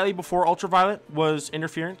think slightly before Ultraviolet was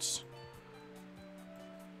Interference.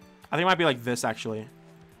 I think it might be like this, actually.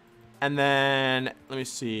 And then... Let me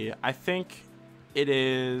see. I think it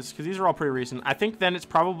is... Because these are all pretty recent. I think then it's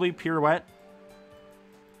probably Pirouette.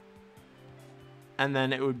 And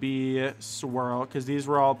then it would be Swirl, because these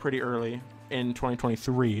were all pretty early in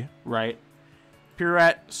 2023, right?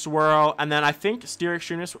 Pirouette, Swirl, and then I think Steer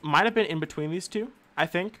Extremist might have been in between these two, I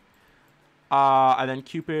think. And then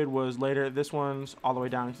Cupid was later. This one's all the way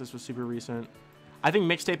down because this was super recent. I think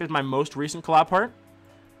Mixtape is my most recent collab part.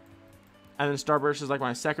 And then Starburst is like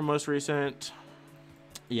my second most recent.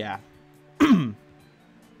 Yeah.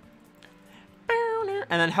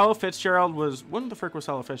 And then Hello Fitzgerald was... When the frick was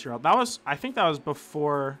Hello Fitzgerald? That was... I think that was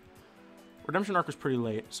before... Redemption Arc was pretty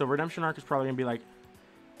late. So Redemption Arc is probably going to be like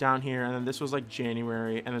down here. And then this was like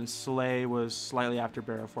January. And then Slay was slightly after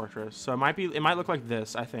Barrow Fortress. So it might be... It might look like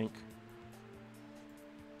this, I think.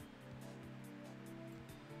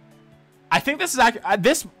 I think this is accurate.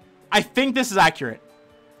 I think this is accurate.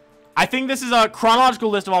 I think this is a chronological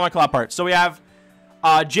list of all my collab parts. So we have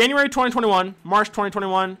January 2021, March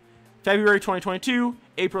 2021, February 2022,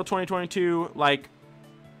 April 2022, like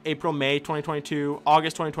April, May 2022,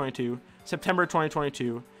 August 2022, September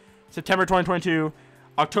 2022, September 2022,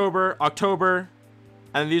 October, and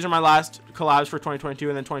then these are my last collabs for 2022.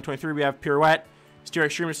 And then 2023 we have Pirouette, Steer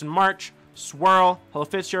Extremist in March, Swirl, Hello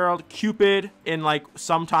Fitzgerald, Cupid in like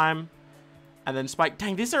sometime, and then Spike.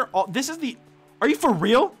 Dang, these are all. This is the. Are you for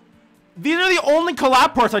real? These are the only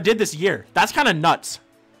collab parts I did this year. That's kind of nuts.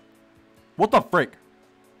 What the frick?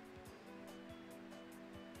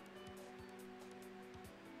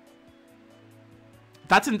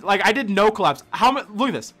 That's in, like, I did no collabs. How many? Look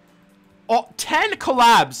at this. 10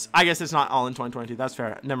 collabs. I guess it's not all in 2022. That's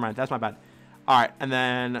fair. Never mind. That's my bad. All right. And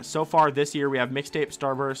then so far this year, we have Mixtape,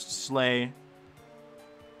 Starburst, Slay.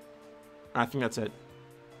 I think that's it.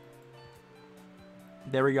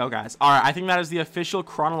 There we go, guys. All right. I think that is the official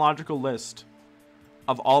chronological list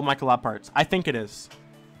of all of my collab parts. I think it is.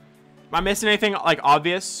 Am I missing anything, like,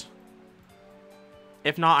 obvious?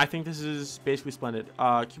 If not, I think this is basically splendid.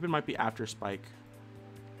 Cupid might be after Spike.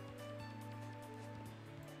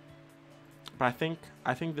 But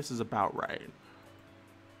I think this is about right.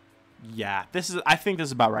 Yeah, I think this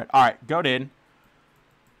is about right. All right, go in.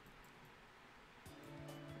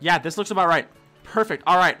 Yeah, this looks about right. Perfect.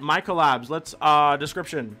 All right, my collabs. Let's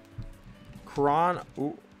description.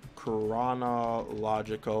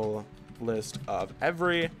 Chronological list of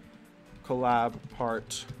every collab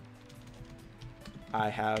part I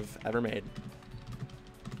have ever made.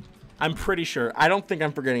 I'm pretty sure. I don't think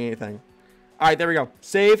I'm forgetting anything. All right, there we go.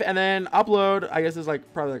 Save and then upload. I guess it's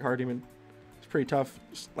like probably like Hard Demon. It's pretty tough.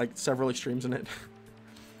 Just like several extremes in it.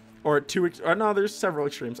 Or 2 weeks. Or no, there's several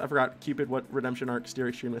extremes. I forgot Cupid, what Redemption Arc,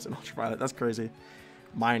 Steer Extremeness, and Ultraviolet. That's crazy.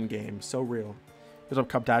 Mind game. So real. What's up,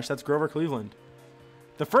 Cup Dash? That's Grover Cleveland.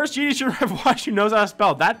 The first GD shooter I've watched who knows how to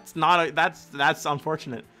spell. That's not a, that's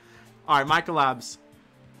unfortunate. All right, my collabs.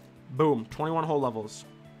 Boom. 21 whole levels.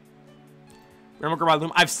 Rainbow Girl by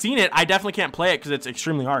Loom. I've seen it. I definitely can't play it because it's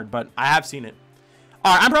extremely hard, but I have seen it.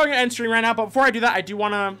 All right, I'm probably gonna end stream right now, but before I do that, I do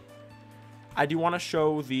wanna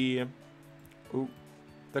show the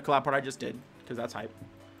collab part I just did because that's hype.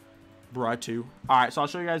 Bruh 2. All right, so I'll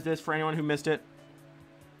show you guys this for anyone who missed it.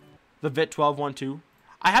 The VIT 12-1-2.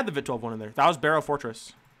 I had the VIT 12-1 in there. That was Barrow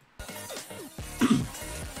Fortress.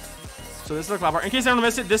 So this is the collab part. In case anyone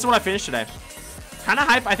missed it, this is what I finished today. Kind of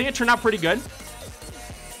hype. I think it turned out pretty good.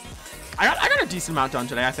 I got a decent amount done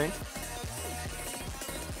today, I think.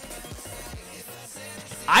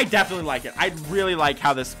 I definitely like it. I really like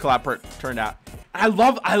how this collab part turned out. I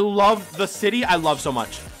love the city. I love so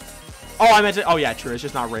much. Oh, I meant to. Oh yeah, true. It's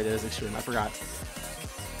just not rated as extreme. I forgot.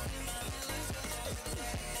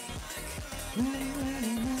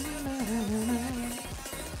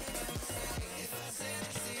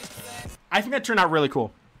 I think that turned out really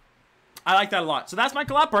cool. I like that a lot. So that's my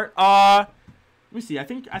collab part. Let me see. I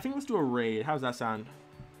think let's do a raid. How does that sound?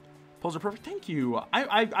 Polls are perfect. Thank you.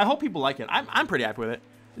 I hope people like it. I'm pretty happy with it.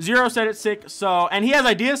 Zero said it's sick. So, and he has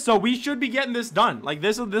ideas. So we should be getting this done. Like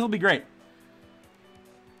this will be great.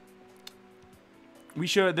 We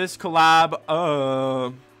should. This collab.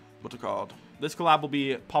 What's it called? This collab will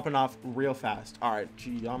be popping off real fast. All right.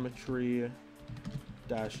 Geometry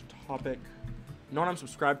dash topic. No one I'm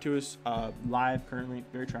subscribed to is live currently.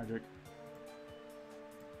 Very tragic.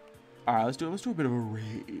 All right, let's do a bit of a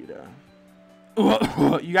raid.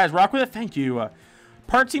 You guys rock with it? Thank you.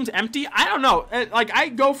 Part seems empty. I don't know. Like I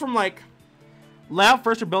go from like layout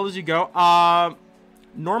first or build as you go.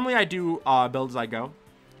 Normally I do build as I go.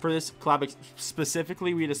 For this collab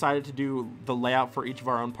specifically, we decided to do the layout for each of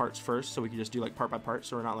our own parts first, so we could just do like part by part,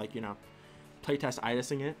 so we're not like, you know, playtest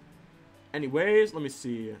itising it. Anyways, let me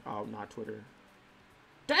see. Oh, not Twitter.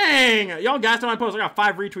 Dang! Y'all gassed on my post. I got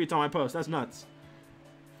 5 retweets on my post. That's nuts.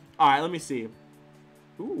 Alright, let me see.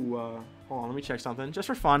 Ooh, hold on. Let me check something. Just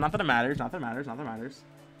for fun. Not that it matters. Not that it matters. Not that it matters.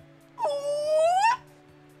 Ooh.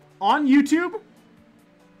 On YouTube,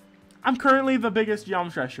 I'm currently the biggest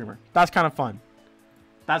Geometry streamer. That's kind of fun.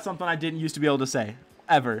 That's something I didn't used to be able to say.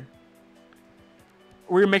 Ever.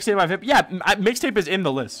 Were you mixtape by VIP? Yeah, mixtape is in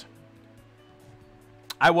the list.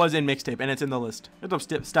 I was in mixtape, and it's in the list.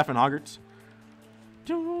 What's up, Stefan Hoggerts?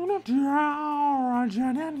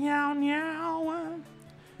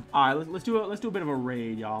 All right, let's do a bit of a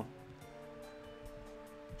raid, y'all.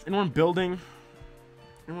 Anyone building?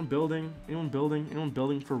 Anyone building? Anyone building? Anyone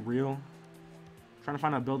building for real? Trying to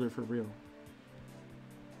find a builder for real.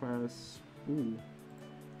 Press. Ooh.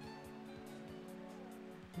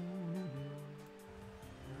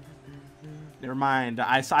 Never mind.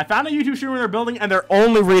 I found a YouTube streamer they're building, and they're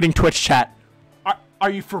only reading Twitch chat. Are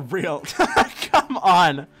you for real? Come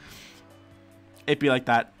on. It'd be like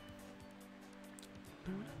that.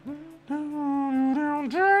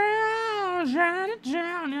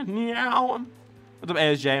 What's up,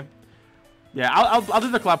 ASJ? Yeah, I'll do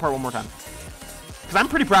the collab part one more time. Because I'm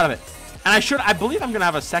pretty proud of it. And I believe I'm going to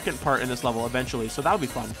have a second part in this level eventually, so that would be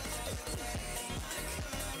fun.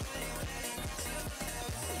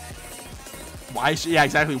 Yeah,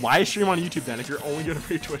 exactly. Why stream on YouTube then if you're only going to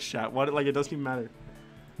read Twitch chat? What? Like, it doesn't even matter.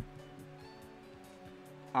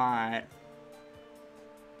 Alright.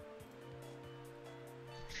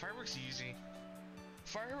 Fireworks easy.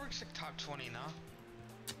 Fireworks like top 20 now.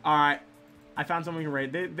 Alright. I found someone we can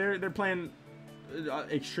raid. They're playing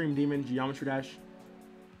Extreme Demon Geometry Dash.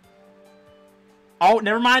 Oh,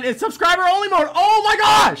 never mind. It's subscriber only mode. Oh my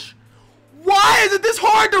gosh! Why is it this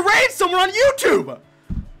hard to raid someone on YouTube?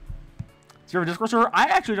 Is there a Discord server? I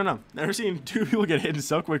actually don't know. Never seen 2 people get hidden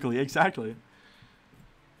so quickly. Exactly.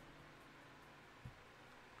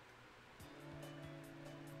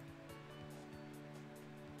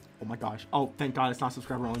 Oh my gosh. Oh, thank God it's not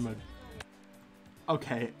subscriber only mode.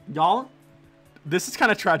 Okay, y'all. This is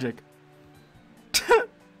kind of tragic.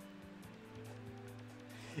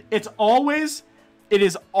 It is always,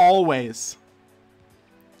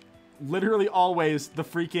 literally always the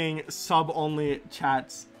freaking sub-only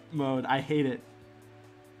chats mode. I hate it.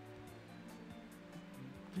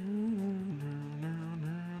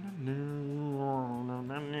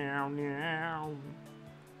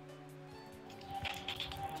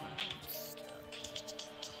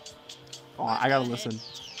 Oh, I gotta listen.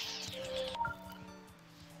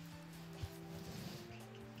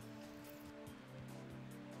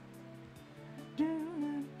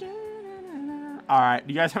 Alright,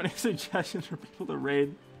 do you guys have any suggestions for people to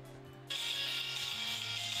raid?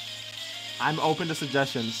 I'm open to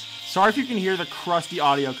suggestions. Sorry if you can hear the crusty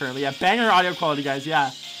audio currently. Yeah, banger audio quality, guys. Yeah.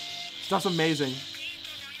 Stuff's amazing.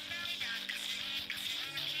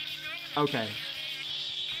 Okay.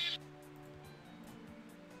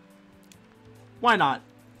 Why not?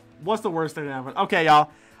 What's the worst thing that happened? Okay, y'all.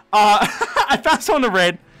 I found someone to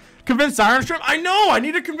raid. Convince Zyron to stream? I know! I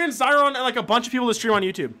need to convince Zyron and like a bunch of people to stream on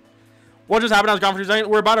YouTube. What just happened? I was gone for 2 seconds.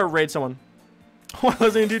 We're about to raid someone. What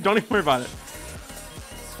listening to? Don't even worry about it.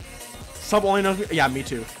 Sub only knows me. Yeah, me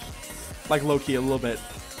too. Like low key a little bit.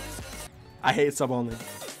 I hate sub only.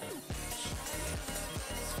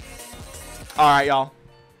 Alright, y'all.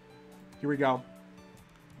 Here we go.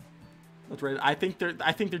 Let's raid. I think they're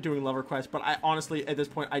doing love requests, but I honestly at this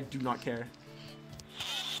point I do not care.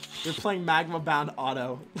 They're playing Magma Bound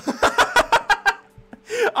Auto.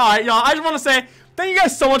 Alright, y'all. I just want to say thank you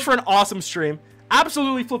guys so much for an awesome stream.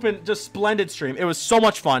 Absolutely flipping just splendid stream. It was so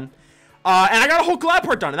much fun. And I got a whole collab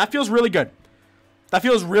part done, and that feels really good. That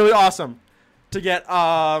feels really awesome to get,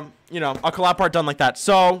 you know, a collab part done like that.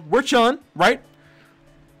 So we're chilling, right?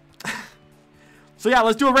 So yeah,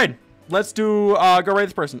 let's do a raid. Let's do go raid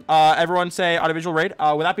this person. Everyone say AudieoVisual raid.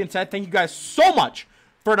 With that being said, thank you guys so much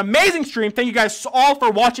for an amazing stream. Thank you guys all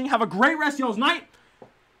for watching. Have a great rest of y'all's night.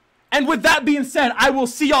 And with that being said, I will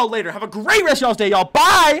see y'all later. Have a great rest of y'all's day, y'all.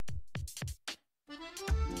 Bye.